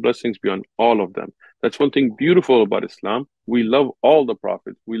 Peace and blessings be on all of them. That's one thing beautiful about Islam. We love all the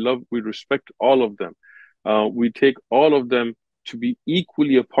prophets. We respect all of them. We take all of them to be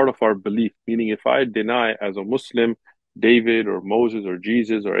equally a part of our belief. Meaning, if I deny as a Muslim David or Moses or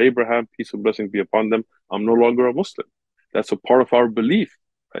Jesus or Abraham, peace and blessings be upon them, I'm no longer a Muslim. That's a part of our belief,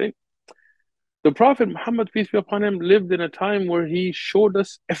 right? The Prophet Muhammad, peace be upon him, lived in a time where he showed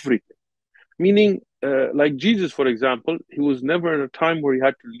us everything. Meaning, like Jesus, for example, he was never in a time where he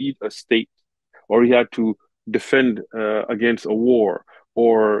had to lead a state or he had to defend against a war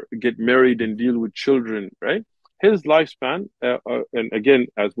or get married and deal with children, right? His lifespan, and again,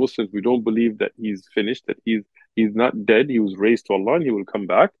 as Muslims, we don't believe that he's finished, that he's not dead. He was raised to Allah and he will come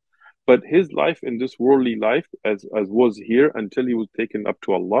back. But his life in this worldly life, as was here until he was taken up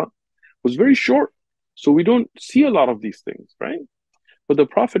to Allah, was very short. So we don't see a lot of these things, right? But the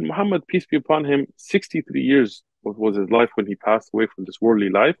Prophet Muhammad, peace be upon him, 63 years was his life when he passed away from this worldly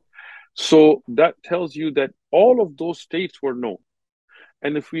life. So that tells you that all of those states were known.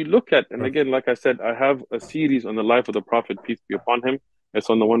 And if we look at, and Yeah. again, like I said, I have a series on the life of the Prophet, peace be upon him.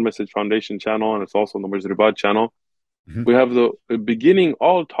 It's on the One Message Foundation channel, and it's also on the Mujribad channel. Mhm. We have the beginning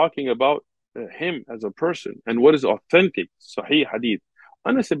all talking about him as a person and what is authentic, Sahih Hadith.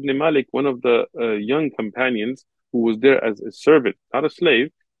 Anas ibn Malik, one of the young companions who was there as a servant, not a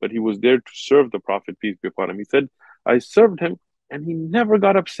slave, but he was there to serve the Prophet, peace be upon him. He said, I served him and he never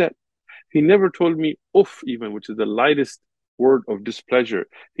got upset. He never told me oof, even, which is the lightest word of displeasure.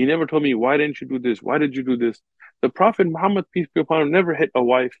 He never told me, why didn't you do this? Why did you do this? The Prophet Muhammad, peace be upon him, never hit a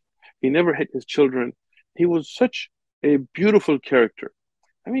wife. He never hit his children. He was such a beautiful character.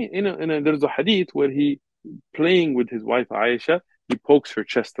 I mean, there's a hadith where he playing with his wife Aisha, he pokes her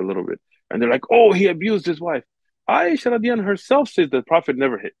chest a little bit, and they're like, "Oh, he abused his wife." Aisha radiyan herself says the Prophet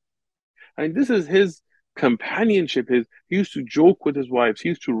never hit. I mean, this is his companionship. He used to joke with his wives. He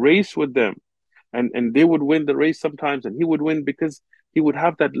used to race with them, and they would win the race sometimes, and he would win because he would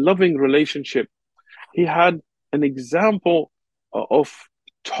have that loving relationship. He had an example of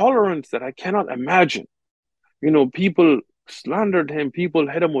tolerance that I cannot imagine. People slandered him, people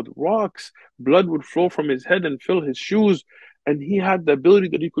hit him with rocks, blood would flow from his head and fill his shoes. And he had the ability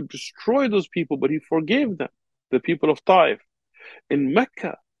that he could destroy those people, but he forgave them, the people of Taif. In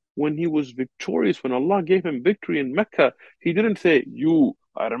Mecca, when he was victorious, when Allah gave him victory in Mecca, he didn't say,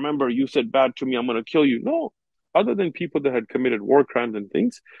 I remember you said bad to me, I'm going to kill you. No, other than people that had committed war crimes and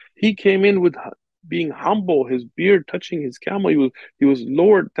things, he came in with being humble, his beard touching his camel. He was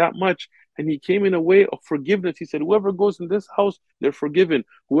lowered that much. And he came in a way of forgiveness. He said, whoever goes in this house, they're forgiven.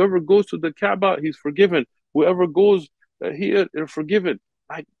 Whoever goes to the Kaaba, he's forgiven. Whoever goes here, they're forgiven.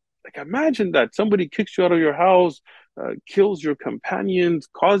 Like imagine that somebody kicks you out of your house, kills your companions,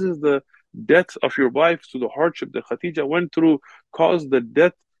 causes the death of your wife through the hardship that Khadija went through, caused the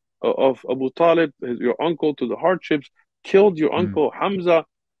death of Abu Talib, your uncle, to the hardships, killed your Mm. uncle Hamza,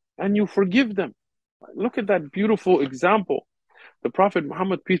 and you forgive them. Look at that beautiful example. The Prophet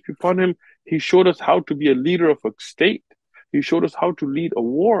Muhammad, peace be upon him, he showed us how to be a leader of a state. He showed us how to lead a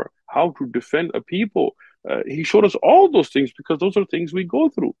war, how to defend a people. He showed us all those things because those are things we go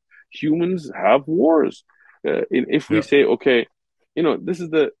through. Humans have wars. If we Yeah. say, okay, this is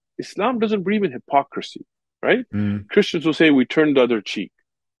Islam doesn't believe in hypocrisy, right? Mm. Christians will say we turn the other cheek.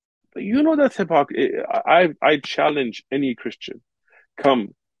 But that's hypocrisy. I challenge any Christian.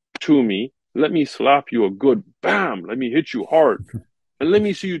 Come to me, let me slap you a good bam, let me hit you hard, and let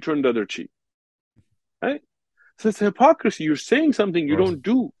me see you turn the other cheek. Right? So it's hypocrisy. You're saying something you Right. don't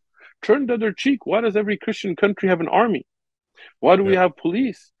do. turn the other cheek. Why does every Christian country have an army? Why do we Yeah. have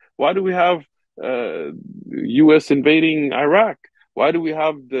police? Why do we have U.S. invading Iraq? Why do we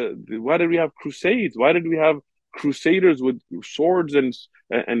have why did we have crusades? Why did we have crusaders with swords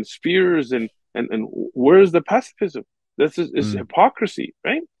and spears and where's the pacifism? This is Mm. hypocrisy,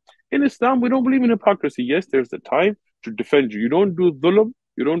 right? In Islam, we don't believe in hypocrisy. Yes, there's a time to defend you. You don't do dhulm,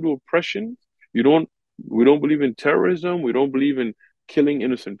 you don't do oppression, you don't we don't believe in terrorism, we don't believe in killing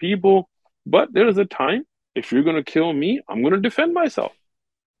innocent people. But there is a time, if you're gonna kill me, I'm gonna defend myself.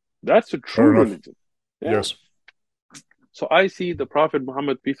 That's a Fair true enough. religion. Yeah. Yes. So I see the Prophet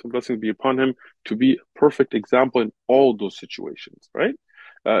Muhammad, peace and blessings be upon him, to be a perfect example in all those situations, right?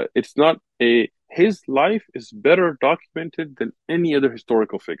 It's not a his life is better documented than any other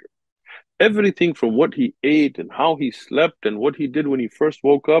historical figure. Everything from what he ate and how he slept and what he did when he first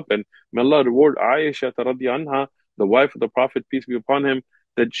woke up, and may Allah reward Aisha anha, the wife of the Prophet, peace be upon him,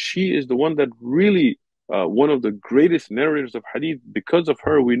 that she is the one that really one of the greatest narrators of hadith. Because of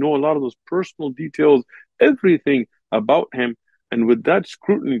her, we know a lot of those personal details, everything about him. And with that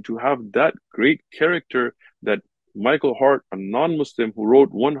scrutiny, to have that great character that Michael Hart, a non-Muslim who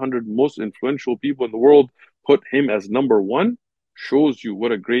wrote 100 most influential people in the world, put him as number one, shows you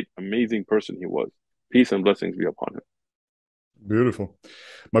what a great, amazing person he was. Peace and blessings be upon him. Beautiful.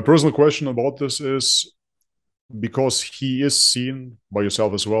 My personal question about this is, because he is seen by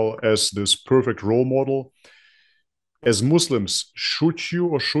yourself as well as this perfect role model, as Muslims, should you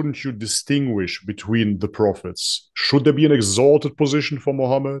or shouldn't you distinguish between the prophets? Should there be an exalted position for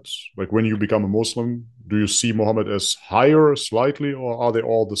Muhammad? Like when you become a Muslim, do you see Muhammad as higher slightly, or are they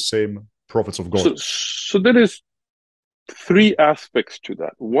all the same prophets of God? So there is three aspects to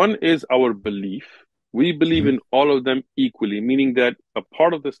that. One is our belief. We believe Mm-hmm. in all of them equally, meaning that a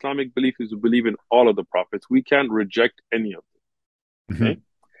part of the Islamic belief is to believe in all of the prophets. We can't reject any of them. Mm-hmm. Okay.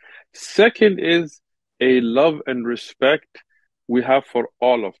 Second is a love and respect we have for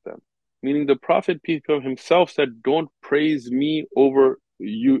all of them. Meaning the Prophet peace be upon him himself said, "Don't praise me over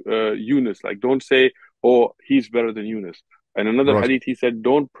you, Yunus. Like don't say, oh, he's better than Yunus." And another Right. hadith, he said,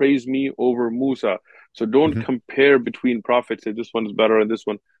 "Don't praise me over Musa." So don't Mm-hmm. compare between prophets. Say this one is better and this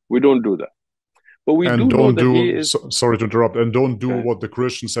one. We don't do that. But we And do know don't that he do, is sorry to interrupt, and don't do okay. what the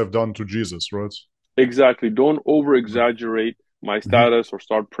Christians have done to Jesus, right? Exactly. Don't over exaggerate my Mm-hmm. status or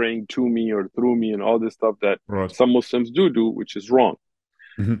start praying to me or through me and all this stuff that Right. some Muslims do, which is wrong.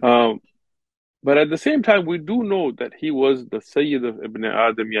 Mm-hmm. Um, but at the same time, we do know that he was the Sayyid of Ibn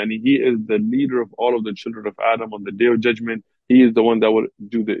Adam. Yani he is the leader of all of the children of Adam on the day of judgment. He is the one that will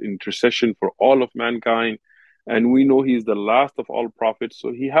do the intercession for all of mankind. And we know he's the last of all prophets.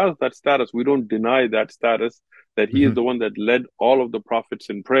 So he has that status. We don't deny that status, that he is Mm-hmm. the one that led all of the prophets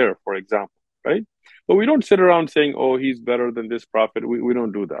in prayer, for example, right? But we don't sit around saying, oh, he's better than this prophet. We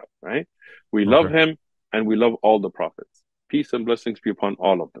don't do that, right? We love Okay. him and we love all the prophets. Peace and blessings be upon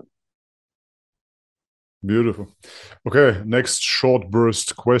all of them. Beautiful. Okay, next short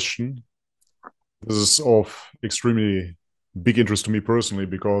burst question. This is of extremely big interest to me personally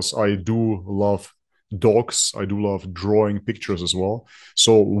because I do love dogs. I do love drawing pictures as well.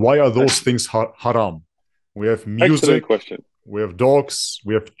 So why are those things haram? We have Excellent music, question. we have dogs,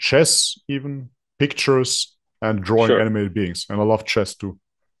 we have chess, even pictures, and drawing Sure. animated beings. And I love chess too.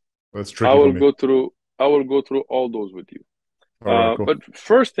 That's I tricky for will me. go through I will go through all those with you. All right, But cool.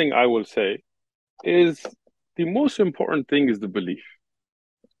 first thing I will say is the most important thing is the belief,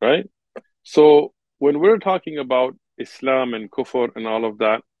 right? So when we're talking about Islam and kufr and all of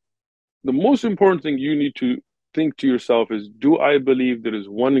that, the most important thing you need to think to yourself is, do I believe there is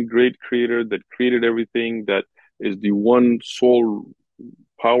one great creator that created everything, that is the one sole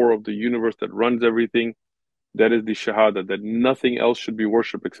power of the universe that runs everything? That is the shahada, that nothing else should be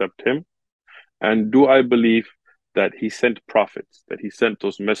worshipped except him. And do I believe that he sent prophets, that he sent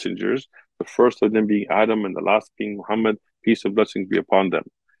those messengers, the first of them being Adam and the last being Muhammad, peace and blessings be upon them?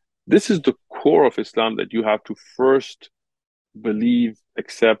 This is the core of Islam that you have to first believe,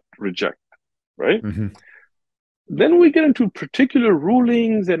 accept, reject, right? Mm-hmm. Then we get into particular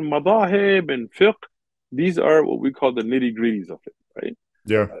rulings and madahib and fiqh. These are what we call the nitty gritties of it, right?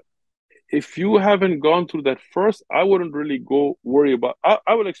 Yeah. If you haven't gone through that first, I wouldn't really go worry about.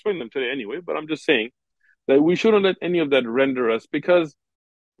 I will explain them today anyway, but I'm just saying that we shouldn't let any of that render us, because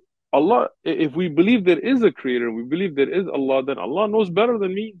Allah, if we believe there is a creator, we believe there is Allah, then Allah knows better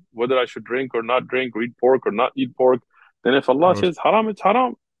than me whether I should drink or not drink, or eat pork or not eat pork. Then if Allah Right. says haram, it's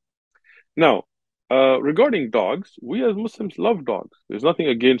haram. Now, regarding dogs, we as Muslims love dogs. There's nothing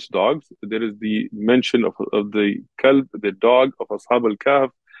against dogs. There is the mention of the kalb, the dog of Ashab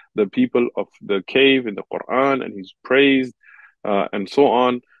al-Kahf, the people of the cave in the Quran, and he's praised, and so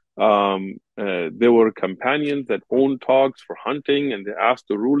on. There were companions that owned dogs for hunting, and they asked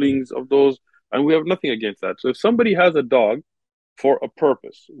the rulings of those, and we have nothing against that. So if somebody has a dog for a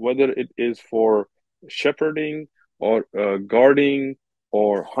purpose, whether it is for shepherding or guarding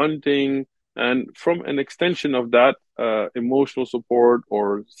or hunting, and from an extension of that, emotional support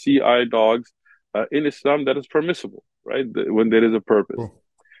or CI dogs, in Islam, that is permissible, right? When there is a purpose. Cool.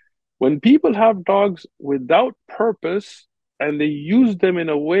 When people have dogs without purpose and they use them in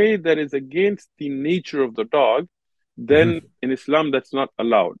a way that is against the nature of the dog, then Hmm. in Islam, that's not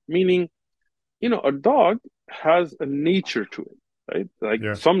allowed. Meaning, a dog has a nature to it, right? Like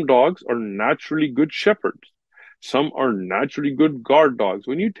Yeah. some dogs are naturally good shepherds. Some are naturally good guard dogs.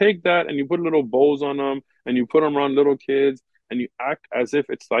 When you take that and you put little bows on them and you put them around little kids and you act as if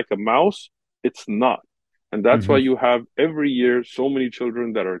it's like a mouse, it's not. And that's why Hmm. you have every year so many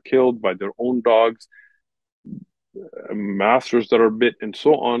children that are killed by their own dogs, masters that are bit, and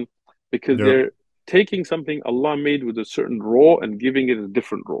so on, because Yeah. they're taking something Allah made with a certain role and giving it a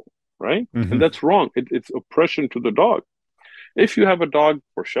different role, right? And Hmm. that's wrong. It's oppression to the dog. If you have a dog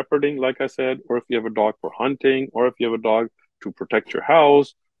for shepherding, like I said, or if you have a dog for hunting, or if you have a dog to protect your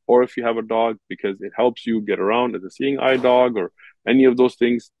house, or if you have a dog because it helps you get around as a seeing eye dog, or any of those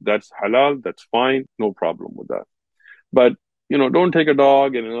things, that's halal, that's fine, no problem with that. But don't take a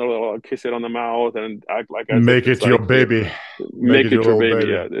dog and kiss it on the mouth and act like as if Make it's it your like baby. Make make it your it your little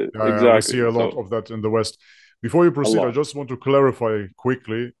baby. baby. Yeah, Yeah, yeah, we exactly. see a lot So of that in the West. Before you a proceed, I lot. just want to clarify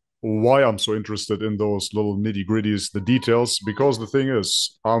quickly why I'm so interested in those little nitty gritties, the details, because the thing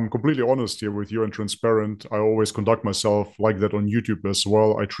is, I'm completely honest here with you and transparent. I always conduct myself like that on YouTube as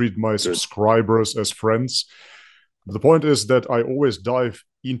well. I treat my Good. subscribers as friends. The point is that I always dive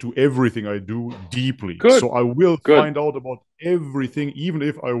into everything I do deeply. Good. So I will Good. find out about everything, even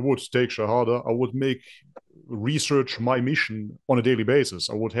if I would take Shahada, I would make research my mission on a daily basis.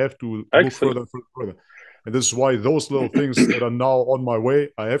 I would have to look Excellent. further and further. And this is why those little things that are now on my way,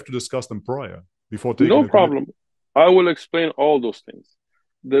 I have to discuss them prior before taking No a commitment. problem. I will explain all those things.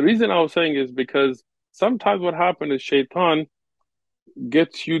 The reason I was saying is because sometimes what happens is shaitan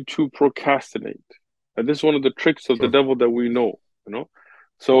gets you to procrastinate. And this is one of the tricks of the Sure. devil that we know, you know.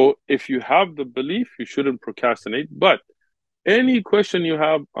 So if you have the belief, you shouldn't procrastinate. But any question you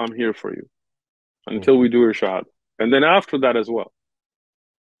have, I'm here for you Cool. until we do your shahada. And then after that as well.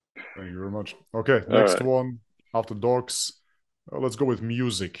 Thank you very much. Okay, All next right. one after dogs. Let's go with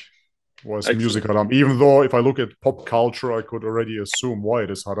music. Why is music Excellent. haram? Even though if I look at pop culture, I could already assume why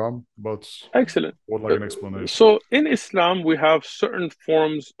it is haram, but Excellent. would like Uh, an explanation. so in Islam, we have certain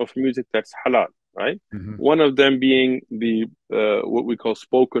forms of music that's halal, right? Hmm. One of them being the what we call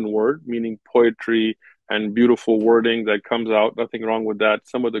spoken word, meaning poetry and beautiful wording that comes out. Nothing wrong with that.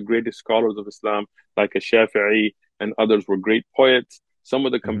 Some of the greatest scholars of Islam, like a Shafi'i and others, were great poets. Some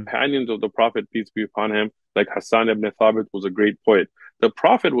of the Hmm. companions of the Prophet, peace be upon him, like Hassan ibn Thabit, was a great poet. The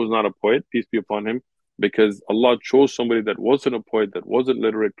Prophet was not a poet, peace be upon him, because Allah chose somebody that wasn't a poet, that wasn't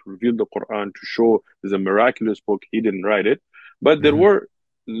literate, to reveal the Quran, to show there's a miraculous book. He didn't write it. But there Hmm. were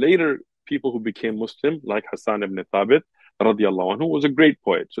later people who became Muslim, like Hassan ibn Thabit, radiallahu anhu, was a great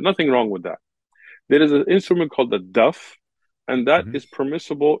poet. So nothing wrong with that. There is an instrument called the daf, and that Hmm. is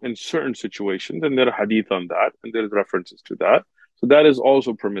permissible in certain situations. And there are hadith on that, and there's references to that. So that is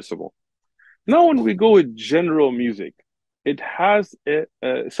also permissible. Now, when we go with general music, it has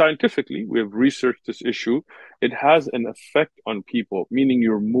scientifically, we have researched this issue. It has an effect on people, meaning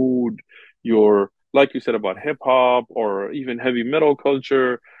your mood, your, like you said about hip hop or even heavy metal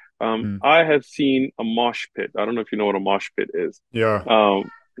culture. Mm. I have seen a mosh pit. I don't know if you know what a mosh pit is. Yeah. Um,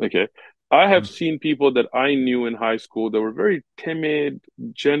 okay. I have Mm. seen people that I knew in high school that were very timid,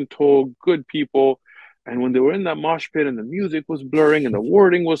 gentle, good people. And when they were in that mosh pit and the music was blurring and the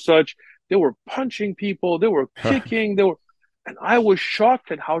wording was such, they were punching people, they were kicking, and I was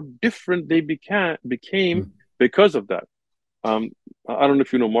shocked at how different they became Mm. because of that. I don't know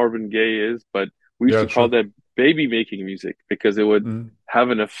if you know Marvin Gaye is, but we used Yeah, to call sure. that baby making music because it would Mm. have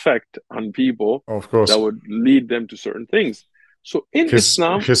an effect on people Of that course. would lead them to certain things. So in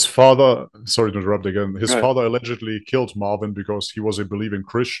Islam, His father, sorry to interrupt again, his right, father allegedly killed Marvin because he was a believing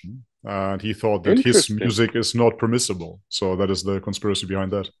Christian and he thought that his interesting. music is not permissible. So that is the conspiracy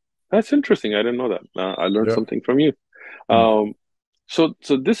behind that. That's interesting. I didn't know that. I learned Yeah. something from you. Mm. Um, so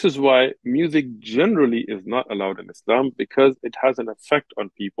this is why music generally is not allowed in Islam because it has an effect on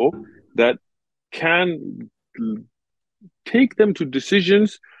people that can take them to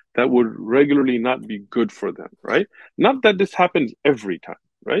decisions that would regularly not be good for them, right? Not that this happens every time,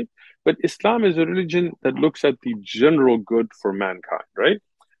 right? But Islam is a religion that looks at the general good for mankind, right?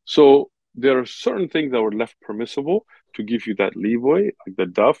 So there are certain things that were left permissible, to give you that leeway, like the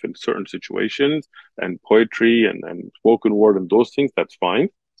duff in certain situations and poetry and spoken word and those things, that's fine.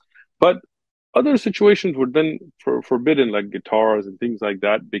 But other situations were then forbidden, like guitars and things like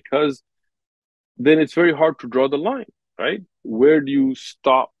that, because then it's very hard to draw the line, right? Where do you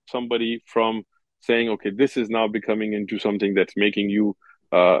stop somebody from saying, okay, this is now becoming into something that's making you,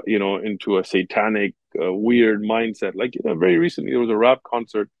 into a satanic, weird mindset? Like, very recently there was a rap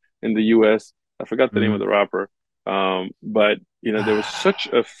concert in the U.S. I forgot the name of Mm. the rapper, but there was such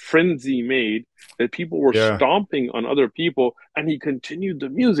a frenzy made that people were Yeah, stomping on other people, and he continued the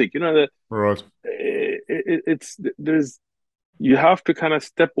music. That right. it's there's you have to kind of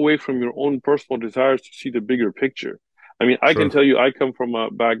step away from your own personal desires to see the bigger picture. I mean, I can Sure. tell you, I come from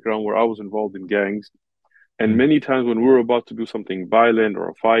a background where I was involved in gangs, and Mm. many times when we were about to do something violent or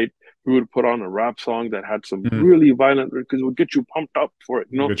a fight, we would put on a rap song that had some Mm. really violent because it would get you pumped up for it.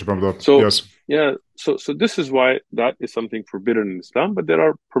 Get you pumped up. So Yes. yeah, so this is why that is something forbidden in Islam, but there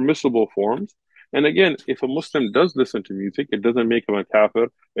are permissible forms. And again, if a Muslim does listen to music, it doesn't make him a kafir,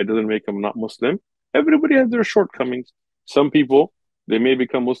 it doesn't make him not Muslim. Everybody has their shortcomings. Some people, they may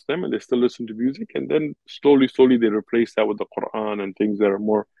become Muslim and they still listen to music, and then slowly, slowly they replace that with the Quran and things that are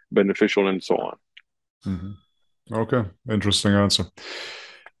more beneficial and so on. Hmm. Okay, interesting answer.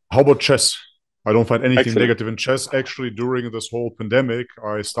 How about chess? I don't find anything Excellent. negative in chess. Actually, during this whole pandemic,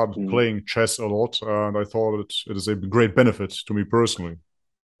 I started Mm. playing chess a lot, and I thought it is a great benefit to me personally.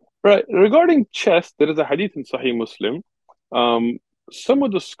 Right. Regarding chess, there is a hadith in Sahih Muslim. Um, some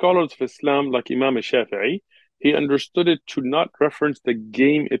of the scholars of Islam, like Imam Shafi'i, he understood it to not reference the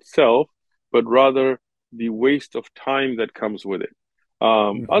game itself, but rather the waste of time that comes with it.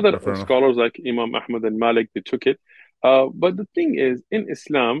 Other Okay, fair enough. scholars like Imam Ahmad and Malik, they took it. But the thing is, in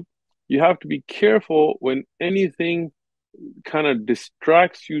Islam, you have to be careful when anything kind of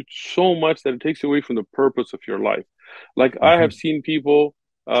distracts you so much that it takes away from the purpose of your life. Like I have Hmm. seen people,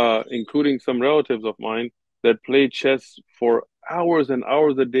 including some relatives of mine, that play chess for hours and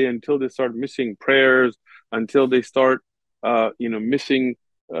hours a day until they start missing prayers, until they start, missing,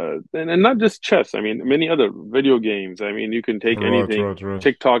 and not just chess. I mean, many other video games. I mean, you can take Right, anything, right, right.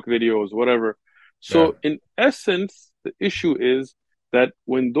 TikTok videos, whatever. Yeah. So, in essence, the issue is that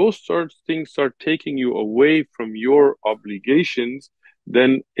when those sort of things start taking you away from your obligations,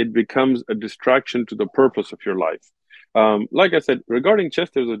 then it becomes a distraction to the purpose of your life. Like I said, regarding chess,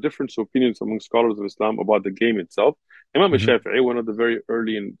 there's a difference of opinions among scholars of Islam about the game itself. Imam Hmm. Shafi'i, one of the very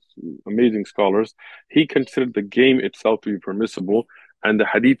early and amazing scholars, he considered the game itself to be permissible and the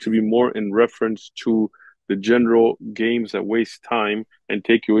hadith to be more in reference to the general games that waste time and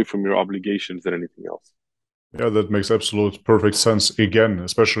take you away from your obligations than anything else. Yeah, that makes absolute perfect sense again,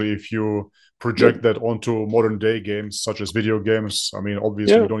 especially if you project Good. that onto modern day games such as video games. I mean,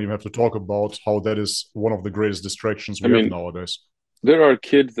 obviously, Yeah. we don't even have to talk about how that is one of the greatest distractions I we have mean, nowadays. there are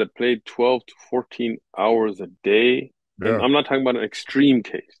kids that play 12 to 14 hours a day. And Yeah. I'm not talking about an extreme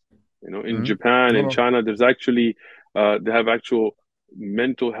case. In Hmm. Japan, No, in no. China, there's actually, they have actual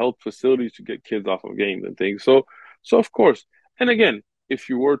mental health facilities to get kids off of games and things. So of course, and again, if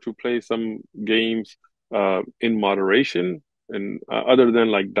you were to play some games in moderation, and other than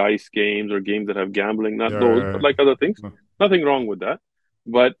like dice games or games that have gambling, not Yeah, those, yeah, but yeah. like other things, No. nothing wrong with that.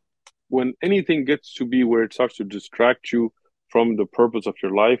 But when anything gets to be where it starts to distract you from the purpose of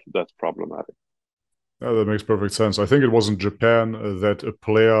your life, that's problematic. Yeah, that makes perfect sense. I think it was in Japan that a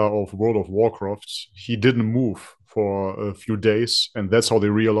player of World of Warcraft, he didn't move for a few days, and that's how they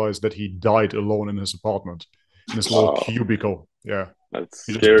realized that he died alone in his apartment, in his little Wow, cubicle. Yeah, that's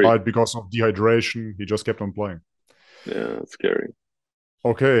he just scary. died because of dehydration. He just kept on playing. Yeah, that's scary.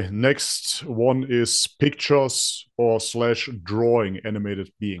 Okay, next one is pictures or slash drawing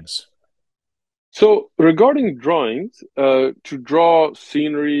animated beings. So regarding drawings, to draw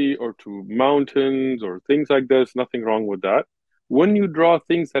scenery or to mountains or things like this, nothing wrong with that. When you draw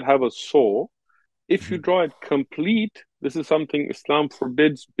things that have a soul, if you Mhm. draw it complete, this is something Islam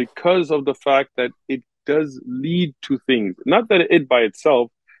forbids because of the fact that it does lead to things. Not that it by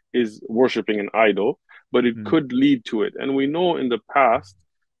itself is worshiping an idol, but it Mhm. could lead to it. And we know in the past,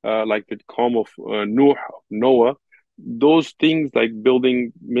 like the calm of Noah, those things like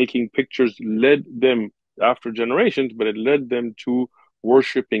building, making pictures led them after generations, but it led them to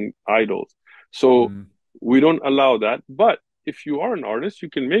worshiping idols. So Mhm. we don't allow that. But if you are an artist, you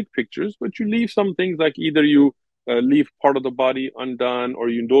can make pictures, but you leave some things like either you leave part of the body undone, or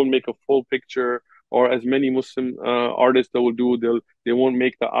you don't make a full picture, or as many Muslim artists that will do, they won't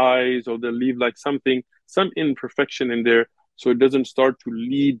make the eyes, or they'll leave like something, some imperfection in there, so it doesn't start to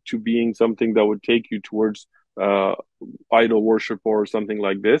lead to being something that would take you towards uh, idol worship or something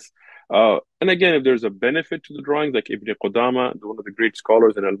like this. And again, if there's a benefit to the drawings, like Ibn Qudama, one of the great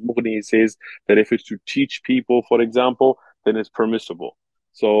scholars in Al-Mughni, he says that if it's to teach people, for example, then it's permissible.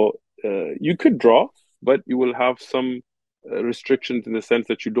 So you could draw, but you will have some restrictions in the sense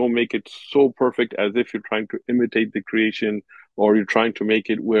that you don't make it so perfect as if you're trying to imitate the creation, or you're trying to make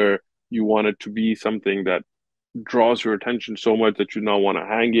it where you want it to be something that draws your attention so much that you now want to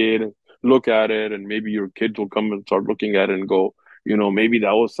hang it and look at it, and maybe your kids will come and start looking at it and go, maybe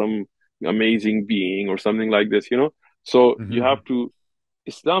that was some amazing being or something like this. So you have Mm-hmm. to,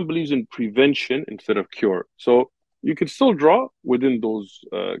 Islam believes in prevention instead of cure. So you can still draw within those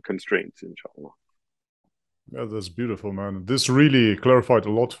constraints, inshallah. Yeah, that's beautiful, man. This really clarified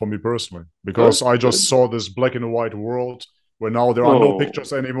a lot for me personally Good, because I good. just saw this black and white world where now there are no No,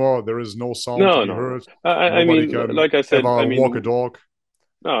 pictures anymore. There is no sound to no, be no, no. heard. I Nobody mean, can like I said, I ever walk a mean, dog.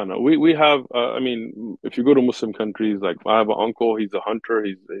 no, no. We have. I mean, if you go to Muslim countries, like I have an uncle. He's a hunter.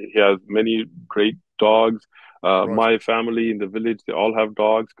 He has many great dogs. Right. My family in the village, they all have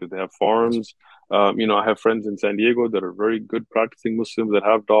dogs because they have Yes. farms. I have friends in San Diego that are very good practicing Muslims that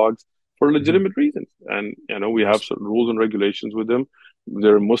have dogs for Mm-hmm. legitimate reasons, and we have Yes. certain rules and regulations with them.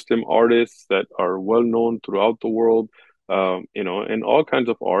 There are Muslim artists that are well known throughout the world, in all kinds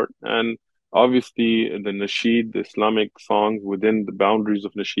of art, and obviously, the nasheed, the Islamic songs within the boundaries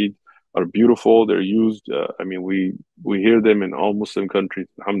of nasheed are beautiful. They're used. I mean, we hear them in all Muslim countries.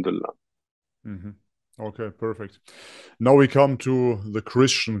 Alhamdulillah. Mm-hmm. Okay, perfect. Now we come to the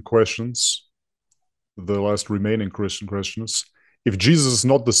Christian questions, the last remaining Christian questions. If Jesus is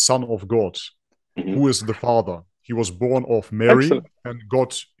not the Son of God, Hmm. who is the Father? He was born of Mary, Excellent, and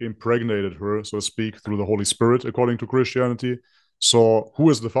God impregnated her, so to speak, through the Holy Spirit, according to Christianity. So, who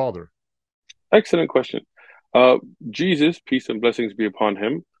is the Father? excellent question. Uh, Jesus, peace and blessings be upon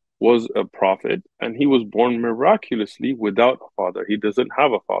him, was a prophet, and he was born miraculously without a father. He doesn't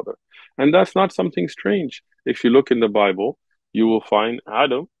have a father, and that's not something strange. If you look in the Bible, you will find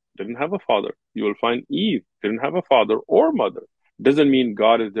Adam didn't have a father. You will find Eve didn't have a father or mother. Doesn't mean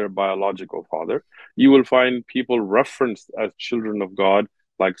God is their biological father. You will find people referenced as children of God,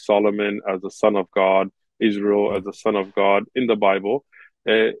 like Solomon as the son of God, Israel Yeah. as the son of God in the Bible.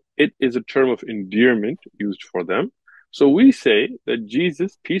 It is a term of endearment used for them. So we say that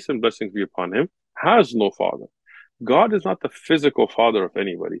Jesus, peace and blessings be upon him, has no father. God is not the physical father of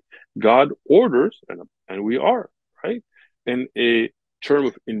anybody. God orders, and we are, right? In a term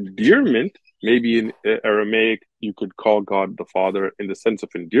of endearment, maybe in Aramaic, you could call God the father in the sense of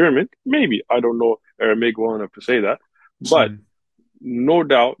endearment. Maybe, I don't know Aramaic well enough to say that. But Mm. no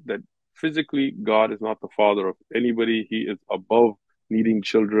doubt that physically God is not the father of anybody. He is above needing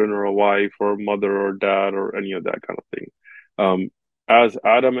children or a wife or a mother or dad or any of that kind of thing. Um, as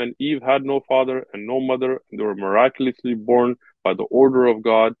Adam and Eve had no father and no mother, and they were miraculously born by the order of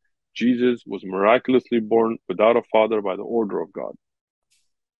God, Jesus was miraculously born without a father by the order of God.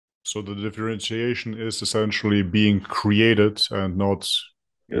 So, the differentiation is essentially being created and not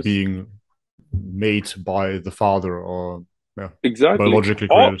Yes, being made by the Father or, yeah, exactly. biologically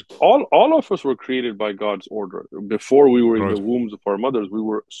All created. all all of us were created by God's order. Before we were in the Right. wombs of our mothers, we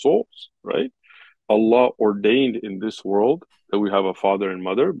were souls, right? Allah ordained in this world that we have a father and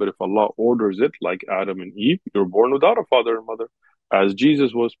mother, but if Allah orders it, like Adam and Eve, you're born without a father and mother, as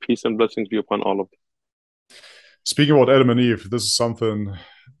Jesus was, peace and blessings be upon all of Speaking about Adam and Eve, this is something,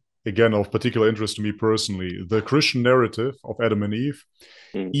 again, of particular interest to me personally. The Christian narrative of Adam and Eve,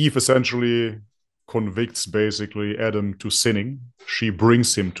 them. Eve essentially convicts basically Adam to sinning. She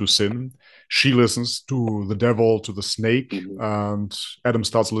brings him to sin. She listens to the devil, to the snake, Mm-hmm. and Adam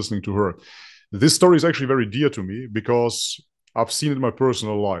starts listening to her. This story is actually very dear to me because I've seen it in my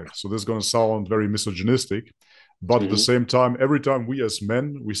personal life. So this is going to sound very misogynistic. But at the Mm-hmm. same time, every time we as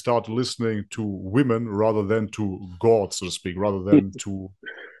men, we start listening to women rather than to God, so to speak, rather than to,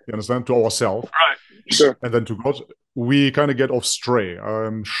 you understand, to ourselves Right. Sure. and then to God, we kind of get off stray.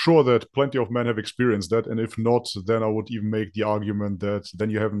 I'm sure that plenty of men have experienced that. And if not, then I would even make the argument that then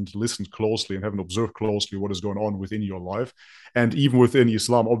you haven't listened closely and haven't observed closely what is going on within your life. And even within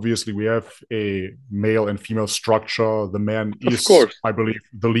Islam, obviously, we have a male and female structure. The man Of is, course. I believe,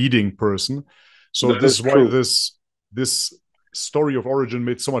 the leading person. So That this is is why true. this story of origin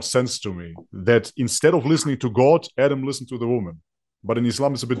made so much sense to me. That instead of listening to God, Adam listened to the woman. But in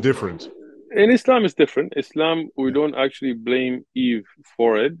Islam, it's a bit different. In Islam, it's different. Islam, we Yeah. don't actually blame Eve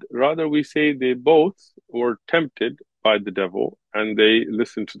for it. Rather, we say they both were tempted by the devil and they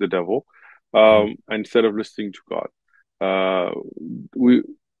listened to the devil Mm-hmm. instead of listening to God. Uh, we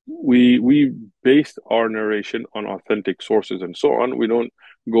we based our narration on authentic sources and so on. We don't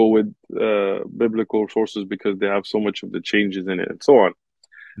go with biblical sources because they have so much of the changes in it and so on.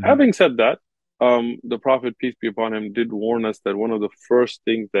 Mhm. Having said that, the Prophet, peace be upon him, did warn us that one of the first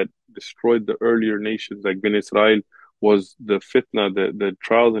things that destroyed the earlier nations like Ben Israel was the fitna, the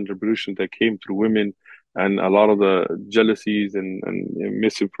trials and tribulations that came through women and a lot of the jealousies and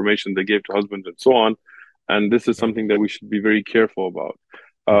misinformation they gave to husbands and so on. And this is Yeah. something that we should be very careful about.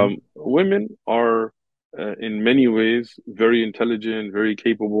 Mhm. Women are, in many ways, very intelligent, very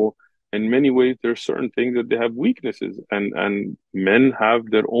capable. In many ways, there are certain things that they have weaknesses, and men have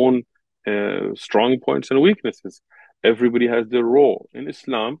their own strong points and weaknesses. Everybody has their role. In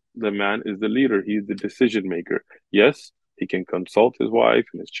Islam, the man is the leader, he is the decision maker. Yes, he can consult his wife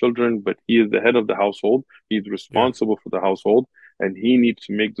and his children, but he is the head of the household. He's Yeah. responsible for the household, and he needs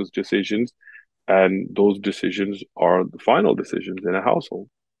to make those decisions. And those decisions are the final decisions in a household.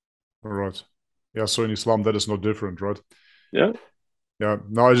 All right. Yeah. So in Islam, that is no different, right? Yeah. Yeah.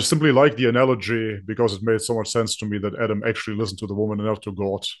 No, I just simply like the analogy because it made so much sense to me that Adam actually listened to the woman and not to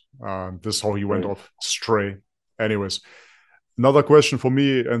God. This is how he went Right. off stray. Anyways, another question for me,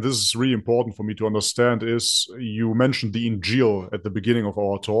 and this is really important for me to understand, is you mentioned the Injil at the beginning of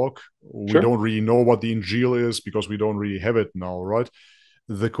our talk. We Sure. don't really know what the Injil is because we don't really have it now, right?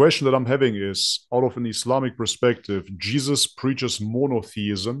 The question that I'm having is out of an Islamic perspective, Jesus preaches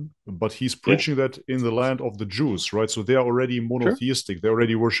monotheism, but he's Yeah. preaching that in the land of the Jews, right? So they're already Sure. monotheistic, they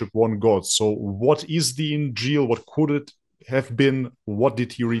already worship one God. So, what is the Injil? What could it have been? What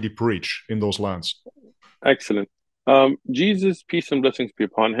did he really preach in those lands? Excellent. Jesus, peace and blessings be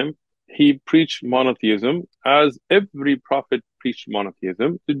upon him, he preached monotheism as every prophet preached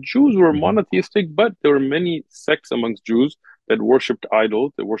monotheism. The Jews were Mm-hmm. monotheistic, but there were many sects amongst Jews that worshipped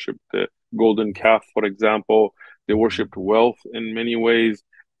idols. They worshipped the golden calf, for example. They worshipped wealth in many ways.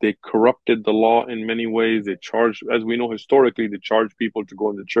 They corrupted the law in many ways. They charged, as we know historically, they charged people to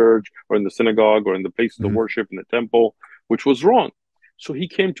go in the church or in the synagogue or in the places of Mm-hmm. worship in the temple, which was wrong. So he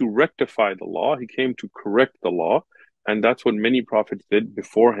came to rectify the law, he came to correct the law, and that's what many prophets did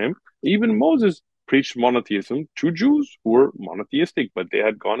before him. Even Moses preached monotheism to Jews who were monotheistic, but they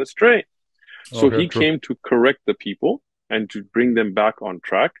had gone astray. So Okay, he true. came to correct the people and to bring them back on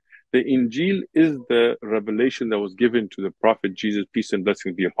track. The Injil is the revelation that was given to the Prophet Jesus, peace and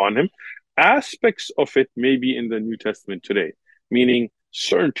blessings be upon him. Aspects of it may be in the New Testament today, meaning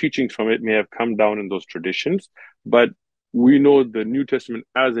certain teachings from it may have come down in those traditions, but we know the New Testament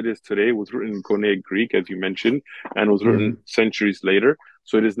as it is today was written in Koine Greek, as you mentioned, and was written Mm-hmm. centuries later.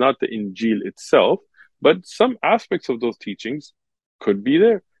 So it is not the Injil itself, but some aspects of those teachings could be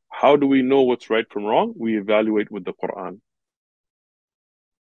there. How do we know what's right from wrong? We evaluate with the Quran.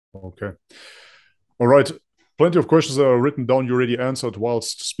 Okay. All right. Plenty of questions that are written down. You already answered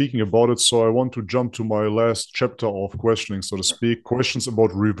whilst speaking about it. So I want to jump to my last chapter of questioning, so to speak. Questions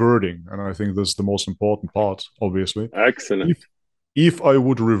about reverting. And I think this is the most important part, obviously. Excellent. If if I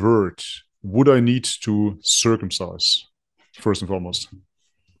would revert, would I need to circumcise first and foremost?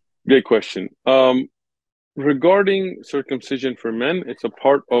 Great question. Regarding circumcision for men, it's a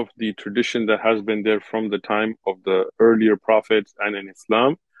part of the tradition that has been there from the time of the earlier prophets and in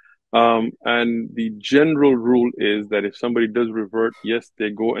Islam. And the general rule is that if somebody does revert, yes,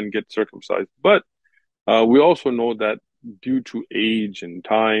 they go and get circumcised. But we also know that due to age and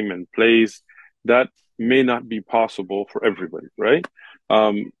time and place, that may not be possible for everybody, right?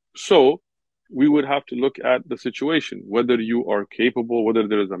 So we would have to look at the situation, whether you are capable, whether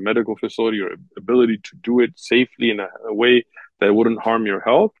there is a medical facility or ability to do it safely in a way that wouldn't harm your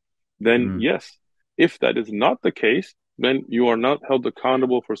health, then Mm. yes. If that is not the case, then you are not held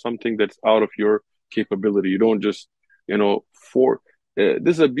accountable for something that's out of your capability. You don't just, for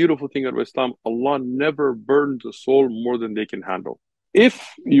this is a beautiful thing of Islam. Allah never burdens a soul more than they can handle. If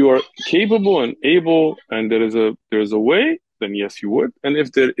you are capable and able, and there is a way, then yes, you would. And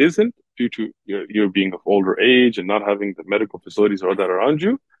if there isn't, due to your being of older age and not having the medical facilities or that around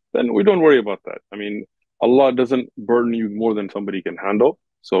you, then we don't worry about that. I mean, Allah doesn't burden you more than somebody can handle,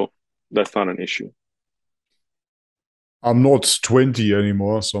 so that's not an issue. I'm not 20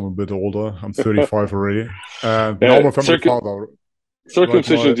 anymore, so I'm a bit older. I'm 35 already. And now I'm a family Circ- father. Right.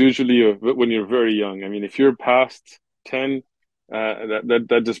 Circumcision is usually when you're very young. I mean, if you're past 10,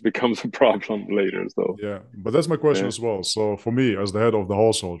 that just becomes a problem later. So, Yeah, but that's my question yeah, as well. So for me, as the head of the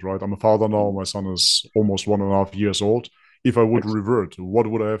household, right, I'm a father now. My son is almost 1.5 years old. If I would excellent. revert, what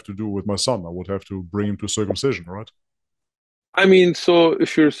would I have to do with my son? I would have to bring him to circumcision, right? I mean, so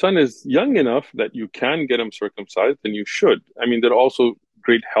if your son is young enough that you can get him circumcised, then you should. I mean, there are also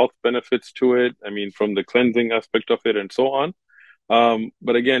great health benefits to it. I mean, from the cleansing aspect of it and so on.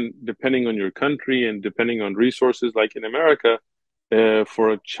 But again, depending on your country and depending on resources, like in America, for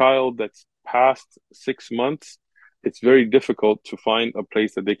a child that's past 6 months, it's very difficult to find a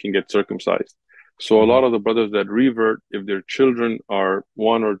place that they can get circumcised. So a Mm-hmm. lot of the brothers that revert, if their children are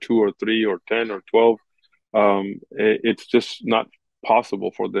 1 or 2 or 3 or 10 or 12, it's just not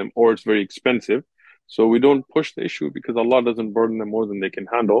possible for them, or it's very expensive. So we don't push the issue because Allah doesn't burden them more than they can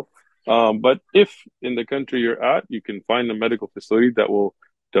handle. But if in the country you're at, you can find a medical facility that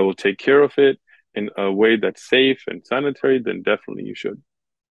will take care of it in a way that's safe and sanitary, then definitely you should.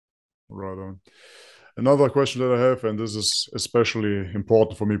 Right on. Another question that I have, and this is especially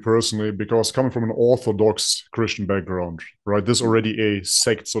important for me personally, because coming from an Orthodox Christian background, right, this is already a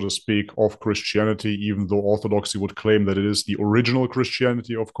sect, so to speak, of Christianity, even though Orthodoxy would claim that it is the original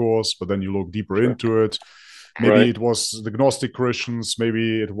Christianity, of course, but then you look deeper Sure. into it. Maybe Right. it was the Gnostic Christians,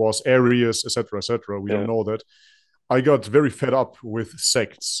 maybe it was Arius, etc., etc. We don't Yeah. know that. I got very fed up with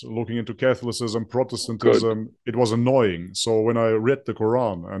sects, looking into Catholicism, Good. Protestantism. It was annoying. So when I read the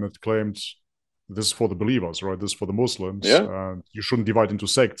Quran and it claimed this is for the believers, right? This is for the Muslims, Yeah. and you shouldn't divide into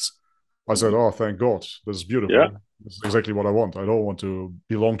sects. I said, oh, thank God. This is Yeah. beautiful. This is exactly what I want. I don't want to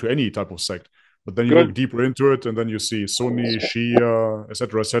belong to any type of sect. But then you look Good. deeper into it, and then you see Sunni, Shia,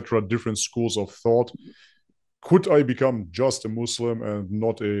 etc., different schools of thought. Could I become just a Muslim and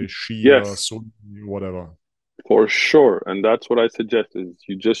not a Shia, Yes, Sunni, whatever? for sure. And that's what I suggest is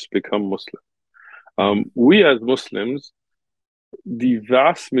you just become Muslim. Mm-hmm. We as Muslims, the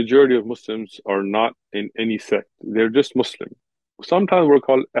vast majority of Muslims are not in any sect. They're just Muslim. Sometimes we're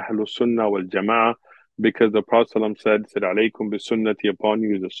called Ahlul Sunnah wal Jama'ah because the Prophet said alaykum bi sunnati, upon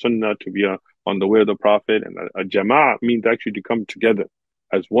you is a sunnah to be on the way of the Prophet. And a Jama'ah means actually to come together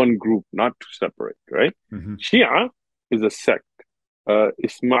as one group, not to separate, right? Mm-hmm. Shia is a sect.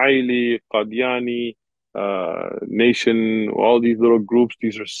 Ismaili, Qadiani, Nation, all these little groups,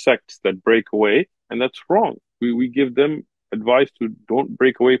 these are sects that break away, and that's wrong. We give them advice to don't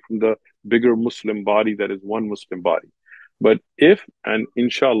break away from the bigger Muslim body that is one Muslim body. But if, and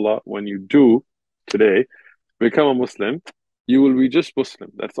inshallah, when you do today become a Muslim, you will be just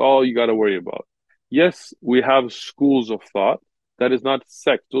Muslim. That's all you got to worry about. Yes, we have schools of thought. That is not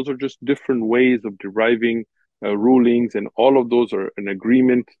sect. Those are just different ways of deriving rulings, and all of those are in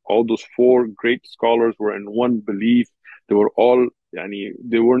agreement. All those four great scholars were in one belief. They were all,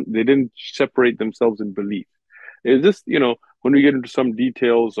 they didn't separate themselves in belief. It's just, when we get into some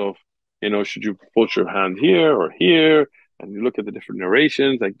details of, should you put your hand here or here, and you look at the different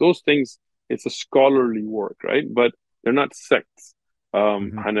narrations, like those things, it's a scholarly work, right? But they're not sects.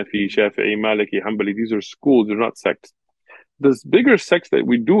 Mm-hmm. Hanafi, Shafi'i, Maliki, Hanbali, these are schools, they're not sects. The bigger sects that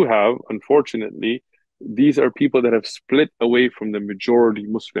we do have, unfortunately, these are people that have split away from the majority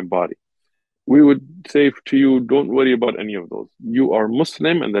Muslim body. We would say to you, don't worry about any of those. You are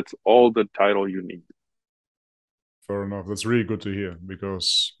Muslim, and that's all the title you need. Fair enough. That's really good to hear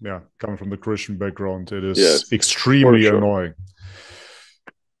because, yeah, coming from the Christian background, it is Yes, for extremely sure. annoying.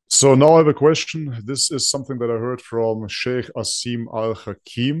 So now I have a question. This is something that I heard from Sheikh Asim Al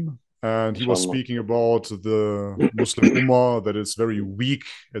Hakim, and he was Inshallah. speaking about the Muslim Ummah that is very weak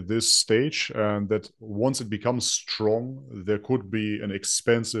at this stage, and that once it becomes strong, there could be an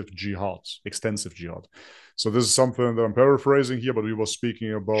extensive jihad. So this is something that I'm paraphrasing here, but we were speaking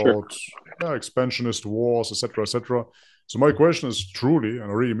Sure. about expansionist wars, etc., etc. So my question is truly, and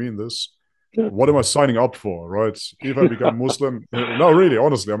I really mean this, Yeah. what am I signing up for, right? If I become Muslim, no, really,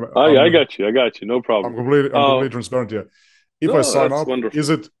 honestly, I got you. I got you. No problem. I'm completely transparent here. If I No, sign that's up, wonderful.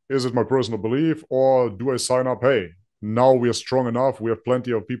 is it my personal belief, or do I sign up? Hey, now we are strong enough. We have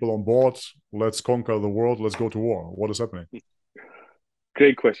plenty of people on board. Let's conquer the world. Let's go to war. What is happening?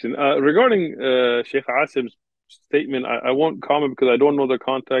 Great question. Regarding Sheikh Asim's statement, I won't comment because I don't know the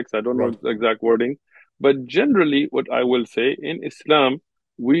context. I don't know Right. the exact wording. But generally, what I will say in Islam,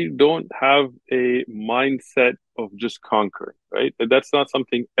 we don't have a mindset of just conquering, right? That's not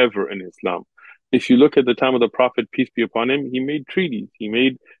something ever in Islam. If you look at the time of the Prophet, peace be upon him, he made treaties, he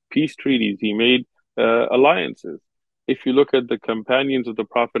made peace treaties, he made alliances. If you look at the companions of the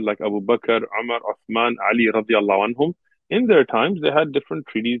Prophet, like Abu Bakr, Umar, Uthman, Ali, radiallahu anhum, in their times, they had different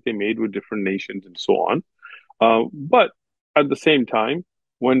treaties they made with different nations and so on. But at the same time,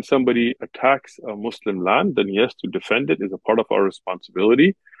 when somebody attacks a Muslim land, then yes, to defend it is a part of our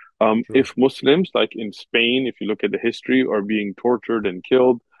responsibility. Sure. If Muslims, like in Spain, if you look at the history, are being tortured and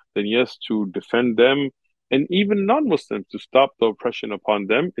killed, then yes, to defend them, and even non-Muslims, to stop the oppression upon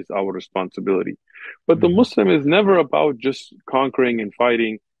them is our responsibility. But the Mm-hmm. Muslim is never about just conquering and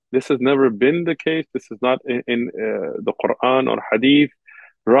fighting. This has never been the case. This is not in the Quran or Hadith.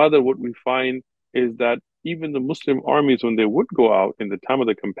 Rather, what we find is that even the Muslim armies, when they would go out in the time of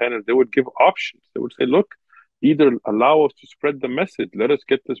the companions, they would give options. They would say, look, either allow us to spread the message, let us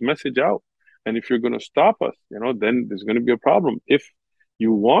get this message out. And if you're going to stop us, then there's going to be a problem. If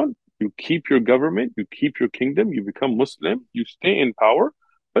you want, you keep your government, you keep your kingdom, you become Muslim, you stay in power,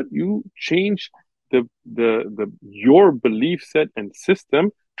 but you change the your belief set and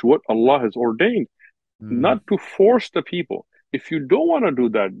system to what Allah has ordained, Mm, not to force the people. If you don't want to do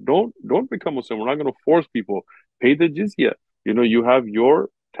that, don't become Muslim. We're not going to force people. Pay the jizya. You have your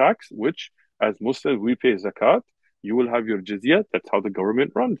tax, which as Muslims we pay zakat. You will have your jizya. That's how the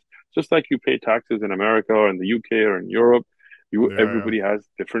government runs. Just like you pay taxes in America or in the UK or in Europe, yeah, yeah. everybody has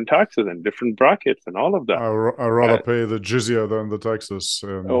different taxes and different brackets and all of that. I rather Uh, pay the jizya than the taxes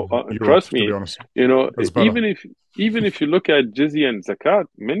oh, in Europe, trust to be me, honest. you know, That's better. even if you look at jizya and zakat,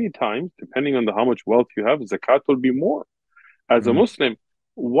 many times, depending on how much wealth you have, zakat will be more. As a Mm, Muslim,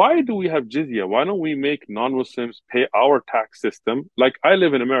 why do we have jizya? Why don't we make non-Muslims pay our tax system? Like I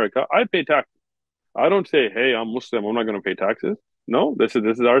live in America, I pay tax. I don't say, "Hey, I'm Muslim, I'm not going to pay taxes." No, this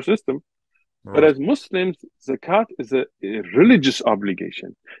is our system. But right. as Muslims, zakat is a religious obligation.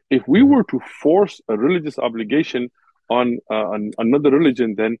 If we Mhm. were to force a religious obligation on another religion,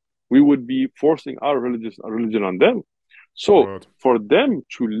 then we would be forcing our religious religion on them. So Right. for them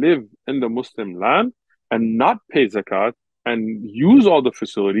to live in the Muslim land and not pay zakat and use all the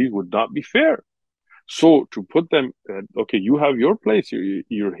facilities would not be fair. So to put them, okay, you have your place,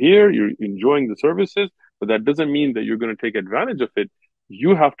 you're here, you're enjoying the services, but that doesn't mean that you're going to take advantage of it.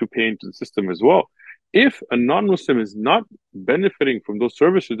 You have to pay into the system as well. If a non-Muslim is not benefiting from those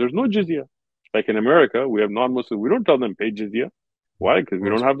services, there's no jizya. Like in America, we have non-Muslims. We don't tell them pay jizya. Why? Because we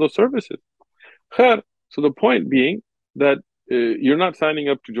don't Right. have those services. So the point being that you're not signing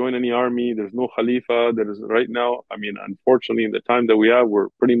up to join any army. There's no Khalifa. There is right now. I mean, unfortunately, in the time that we have, we're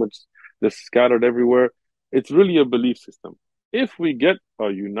pretty much just scattered everywhere. It's really a belief system. If we get a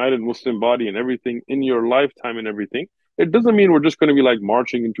united Muslim body and everything in your lifetime and everything, it doesn't mean we're just going to be like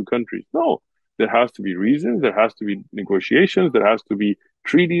marching into countries. No, there has to be reasons. There has to be negotiations. There has to be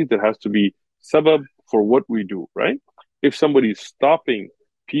treaties. There has to be sabab for what we do. Right? If somebody's stopping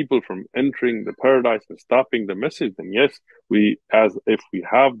people from entering the paradise and stopping the message, then yes, we, as if we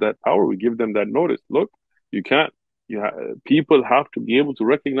have that power, we give them that notice. Look, you can't. People have to be able to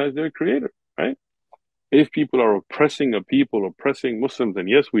recognize their creator, right? If people are oppressing a people, oppressing Muslims, then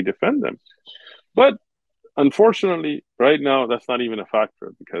yes, we defend them. But unfortunately, right now, that's not even a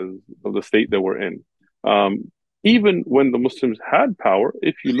factor because of the state that we're in. Even when the Muslims had power,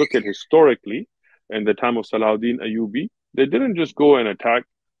 if you look at historically, in the time of Salahuddin Ayyubi, they didn't just go and attack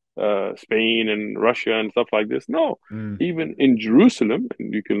Spain and Russia and stuff like this. No, Mm, even in Jerusalem,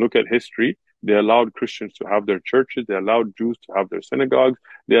 and you can look at history, they allowed Christians to have their churches, they allowed Jews to have their synagogues,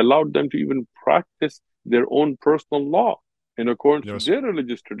 they allowed them to even practice their own personal law in accordance to yes. their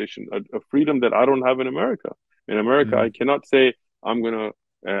religious tradition, a freedom that I don't have in America. In America, I Mm, cannot say I'm going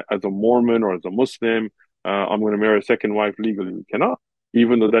to, as a Mormon or as a Muslim, I'm going to marry a second wife legally. We cannot,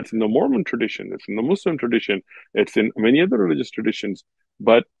 even though that's in the Mormon tradition, it's in the Muslim tradition, it's in many other religious traditions,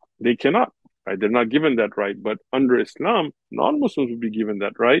 but they cannot. Right? They're not given that right. But under Islam, non-Muslims would be given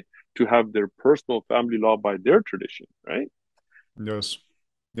that right to have their personal family law by their tradition, right? yes.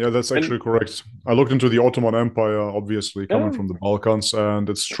 Yeah, that's And actually correct. I looked into the Ottoman Empire, obviously coming yeah, from the Balkans, and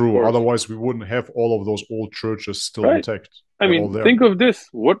it's of true. course, Otherwise, we wouldn't have all of those old churches still right. intact. I They're all mean, there. think of this.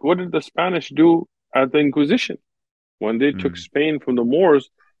 What did the Spanish do at the Inquisition? When they took Mm, Spain from the Moors,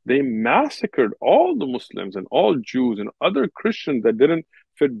 they massacred all the Muslims and all Jews and other Christians that didn't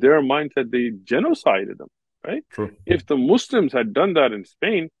fit their mindset. They genocided them, right? true. If the Muslims had done that in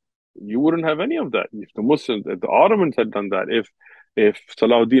Spain, you wouldn't have any of that. If the Ottomans had done that, if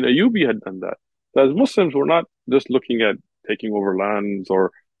Salahuddin Ayyubi had done that, so as Muslims, we're not just looking at taking over lands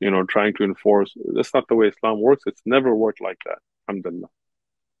or trying to enforce. That's not the way Islam works. It's never worked like that. Alhamdulillah.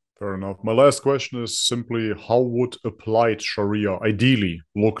 Fair enough. My last question is simply how would applied Sharia ideally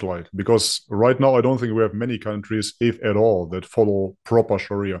look like? Because right now, I don't think we have many countries, if at all, that follow proper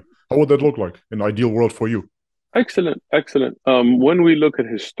Sharia. How would that look like in ideal world for you? Excellent, excellent. When we look at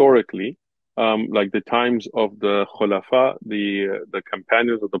historically, like the times of the Khulafa, the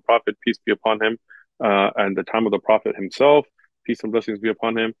companions of the Prophet, peace be upon him, and the time of the Prophet himself, peace and blessings be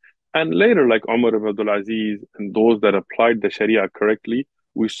upon him, and later like Umar ibn Abdul Aziz and those that applied the Sharia correctly,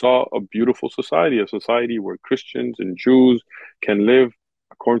 we saw a beautiful society, a society where Christians and Jews can live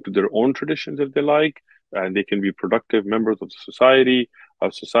according to their own traditions if they like, and they can be productive members of the society,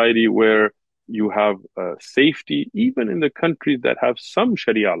 a society where you have safety, even in the countries that have some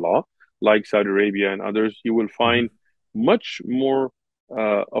Sharia law, like Saudi Arabia and others, you will find Mhm. much more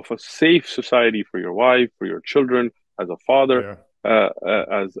of a safe society for your wife, for your children, as a father, Yeah.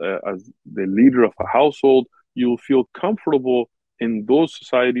 as the leader of a household. You'll feel comfortable in those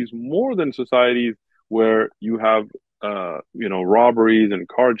societies more than societies where you have robberies and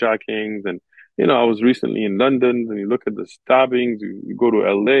carjackings. And I was recently in London, and you look at the stabbings. You go to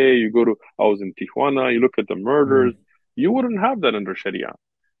LA, I was in Tijuana. You look at the murders. Mm, You wouldn't have that under Sharia.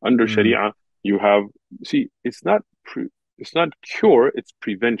 Under mm, Sharia, you have, see, it's not cure, it's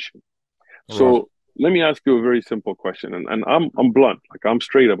prevention. right. So let me ask you a very simple question, and I'm blunt, like I'm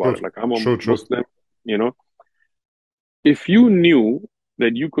straight about it. Shoot. Like I'm a Shoot, shoot. Muslim, you know. If you knew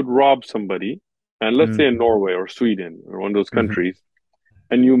that you could rob somebody, and let's say Mm, in Norway or Sweden or one of those mhm. countries,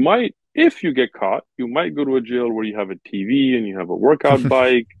 and you might, if you get caught, you might go to a jail where you have a TV and you have a workout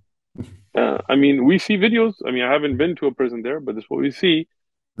bike. I mean, we see videos. I mean, I haven't been to a prison there, but this is what we see.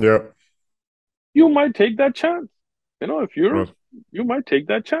 Yeah, You might take that chance. If right. you might take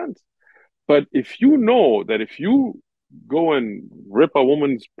that chance. But if you know that if you go and rip a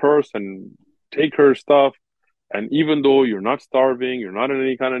woman's purse and take her stuff, and even though you're not starving, you're not in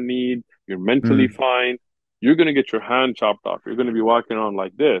any kind of need, you're mentally Mm, fine, you're going to get your hand chopped off. You're going to be walking on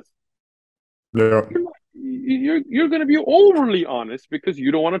like this. yeah, You're going to be overly honest because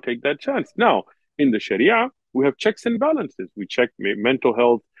you don't want to take that chance. Now, in the Sharia, we have checks and balances. We check mental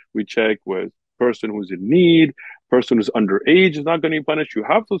health. We check with person who's in need, person who's underage is not going to be punished. You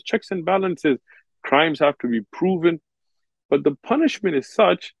have those checks and balances. Crimes have to be proven, but the punishment is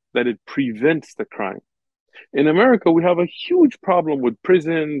such that it prevents the crime. In America, we have a huge problem with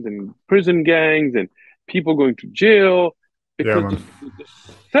prisons and prison gangs and people going to jail yeah, because man. the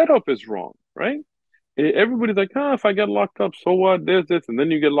setup is wrong, right? Everybody's like, if I get locked up, so what? There's this, and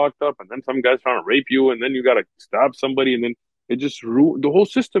then you get locked up, and then some guy's trying to rape you, and then you got to stab somebody, and then it just ruins the whole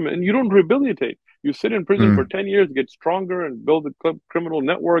system, and you don't rehabilitate. You sit in prison for Mm, 10 years, get stronger, and build a criminal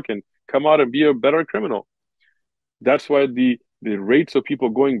network, and come out and be a better criminal. That's why the rates of people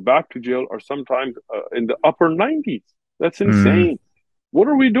going back to jail are sometimes in the upper 90s. That's mm, insane. What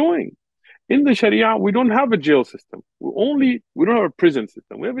are we doing? In the Sharia, we don't have a jail system. We don't have a prison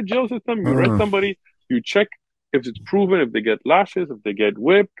system. We have a jail system. You arrest mm, somebody, you check if it's proven, if they get lashes, if they get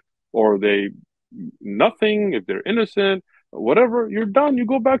whipped, or they nothing, if they're innocent, whatever, you're done. You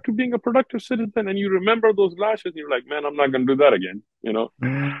go back to being a productive citizen and you remember those lashes, and you're like, man, I'm not gonna do that again,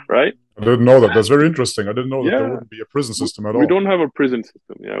 mm. right? I didn't know that. That's very interesting. I didn't know that there Yeah. wouldn't be a prison system at We all. don't have a prison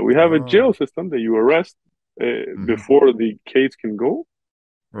system. Yeah, we have a Ah, jail system that you arrest mhm. before the case can go.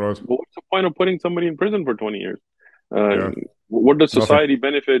 Right. But what's the point of putting somebody in prison for 20 years? Uh, Yeah. what does Nothing. society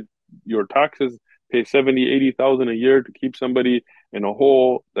benefit? Your taxes pay 70, 80,000 a year to keep somebody in a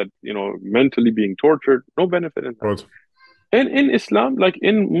hole that, mentally being tortured. No benefit in that. Right. And in Islam, like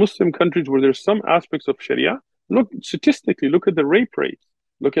in Muslim countries where there's some aspects of Sharia, look statistically, look at the rape rates,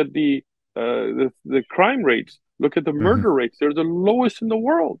 look at the crime rates, look at the Hmm. murder rates. They're the lowest in the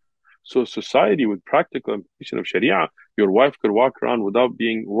world. So society with practical application of Sharia, your wife could walk around without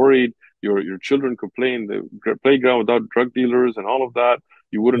being worried. Your children could play in the playground without drug dealers and all of that.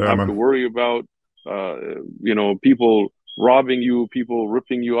 You wouldn't Yeah, have to man. worry about people robbing you, people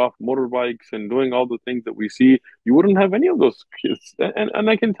ripping you off motorbikes and doing all the things that we see. You wouldn't have any of those kids. And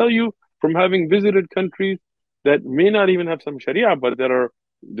I can tell you from having visited countries that may not even have some Sharia, but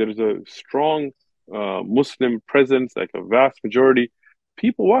there's a strong Muslim presence, like a vast majority.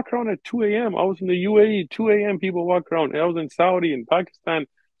 People walk around at 2 a.m. I was in the UAE, 2 a.m. People walk around. I was in Saudi and Pakistan,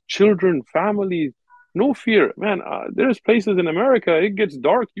 children, families, no fear. Man, there's places in America, it gets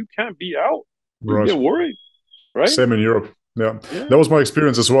dark. You can't be out. You Right. get worried, right? Same in Europe. Yeah. That Yeah, was my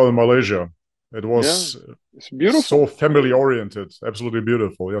experience as well in Malaysia. It yeah. was It's so beautiful. family oriented. Absolutely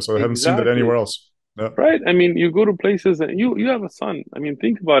beautiful. Yes, I haven't seen that Exactly. anywhere else. Yeah. Right? I mean, you go to places and you have a son. I mean,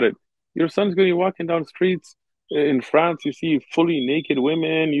 think about it. Your son's going to be walking down streets in France. You see fully naked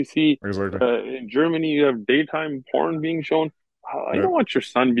women. You see Exactly. in Germany, you have daytime porn being shown. You Yeah. don't want your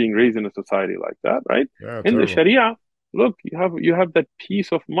son being raised in a society like that, right? Yeah. In the Terrible. Sharia, look, you have that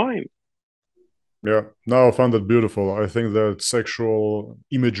peace of mind, Yeah, no, I found that beautiful. I think that sexual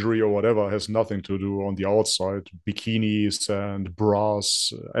imagery or whatever has nothing to do on the outside. Bikinis and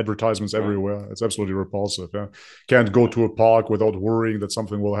bras, advertisements right? everywhere. It's absolutely repulsive. Yeah, can't go to a park without worrying that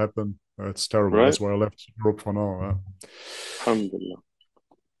something will happen. It's terrible. Right? That's why I left Europe for now. Yeah. Alhamdulillah.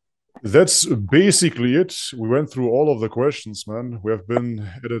 That's basically it. We went through all of the questions, man. We have been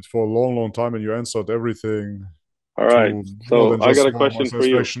at it for a long, long time, and you answered everything All right. to more So than I got just a my question for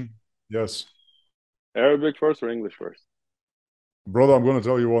you. satisfaction. Yes. Arabic first or English first? Brother, I'm going to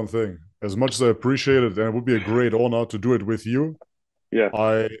tell you one thing. As much as I appreciate it, and it would be a great honor to do it with you, Yes.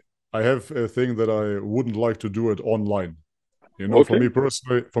 I I have a thing that I wouldn't like to do it online. You know, Okay. for me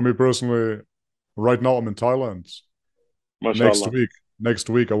personally, right now I'm in Thailand. Next MashaAllah. week, next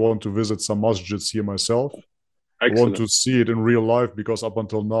week I want to visit some masjids here myself. I want Excellent. to see it in real life because up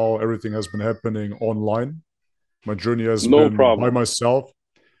until now, everything has been happening online. My journey has No been by problem. myself,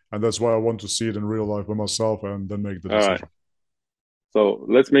 and that's why I want to see it in real life by myself and then make the All right. decision. So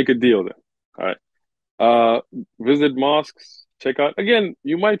let's make a deal then. All right. Uh, Visit mosques, check out. Again,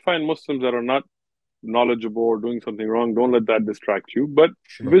 you might find Muslims that are not knowledgeable or doing something wrong. Don't let that distract you, but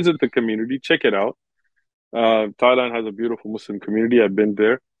Sure. visit the community, check it out. Thailand has a beautiful Muslim community. I've been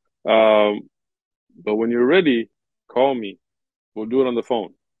there. Um, but when you're ready, call me. We'll do it on the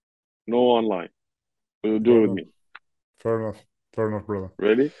phone, no online. We'll do it Fair with enough. me. Fair enough. Fair enough, brother.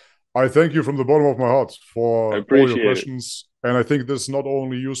 Ready? I thank you from the bottom of my heart I for all your appreciate it. questions. And I think this is not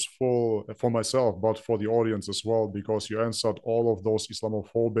only useful for myself, but for the audience as well, because you answered all of those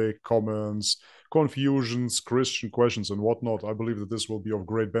Islamophobic comments, confusions, Christian questions, and whatnot. I believe that this will be of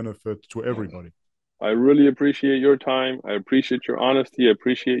great benefit to everybody. I really appreciate your time. I appreciate your honesty. I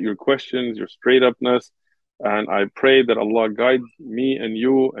appreciate your questions, your straight upness. And I pray that Allah guides me and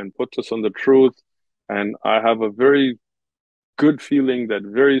you and puts us on the truth. And I have a very good feeling that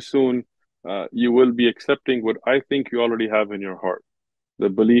very soon you will be accepting what I think you already have in your heart, the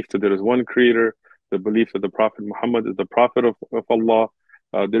belief that there is one creator, the belief that the Prophet Muhammad is the Prophet of Allah.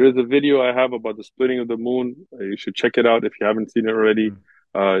 There is a video I have about the splitting of the moon. You should check it out if you haven't seen it already. Mm.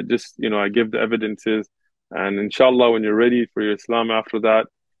 I give the evidences, and inshallah, when you're ready for your Islam after that,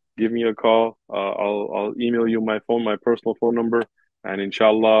 give me a call. I'll email you my personal phone number, and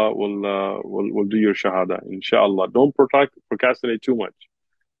inshallah, we'll do your shahada. Inshallah, don't procrastinate too much.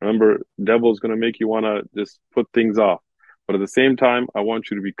 Remember, devil's gonna make you wanna just put things off. But at the same time, I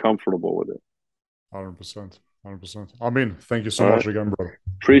want you to be comfortable with it. 100%. 100%. I mean, thank you so All right. much again, brother.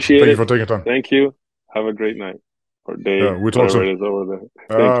 Appreciate Thank you it. for taking time. Thank you. Have a great night or Yeah, day, we talk whatever soon. it is over there.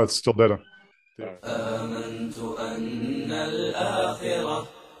 Thank you. It's still better. All right. آمنت أن الآخرة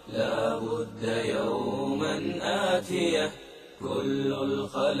لا بد يوما آتية كل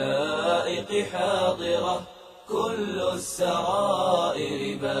الخلائق حاضرة كل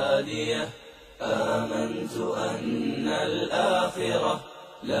السرائر بادية آمنت أن الآخرة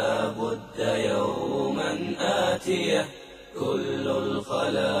لا بد يوما آتية كل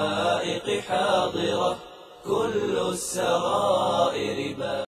الخلائق حاضرة كل السرائر بادية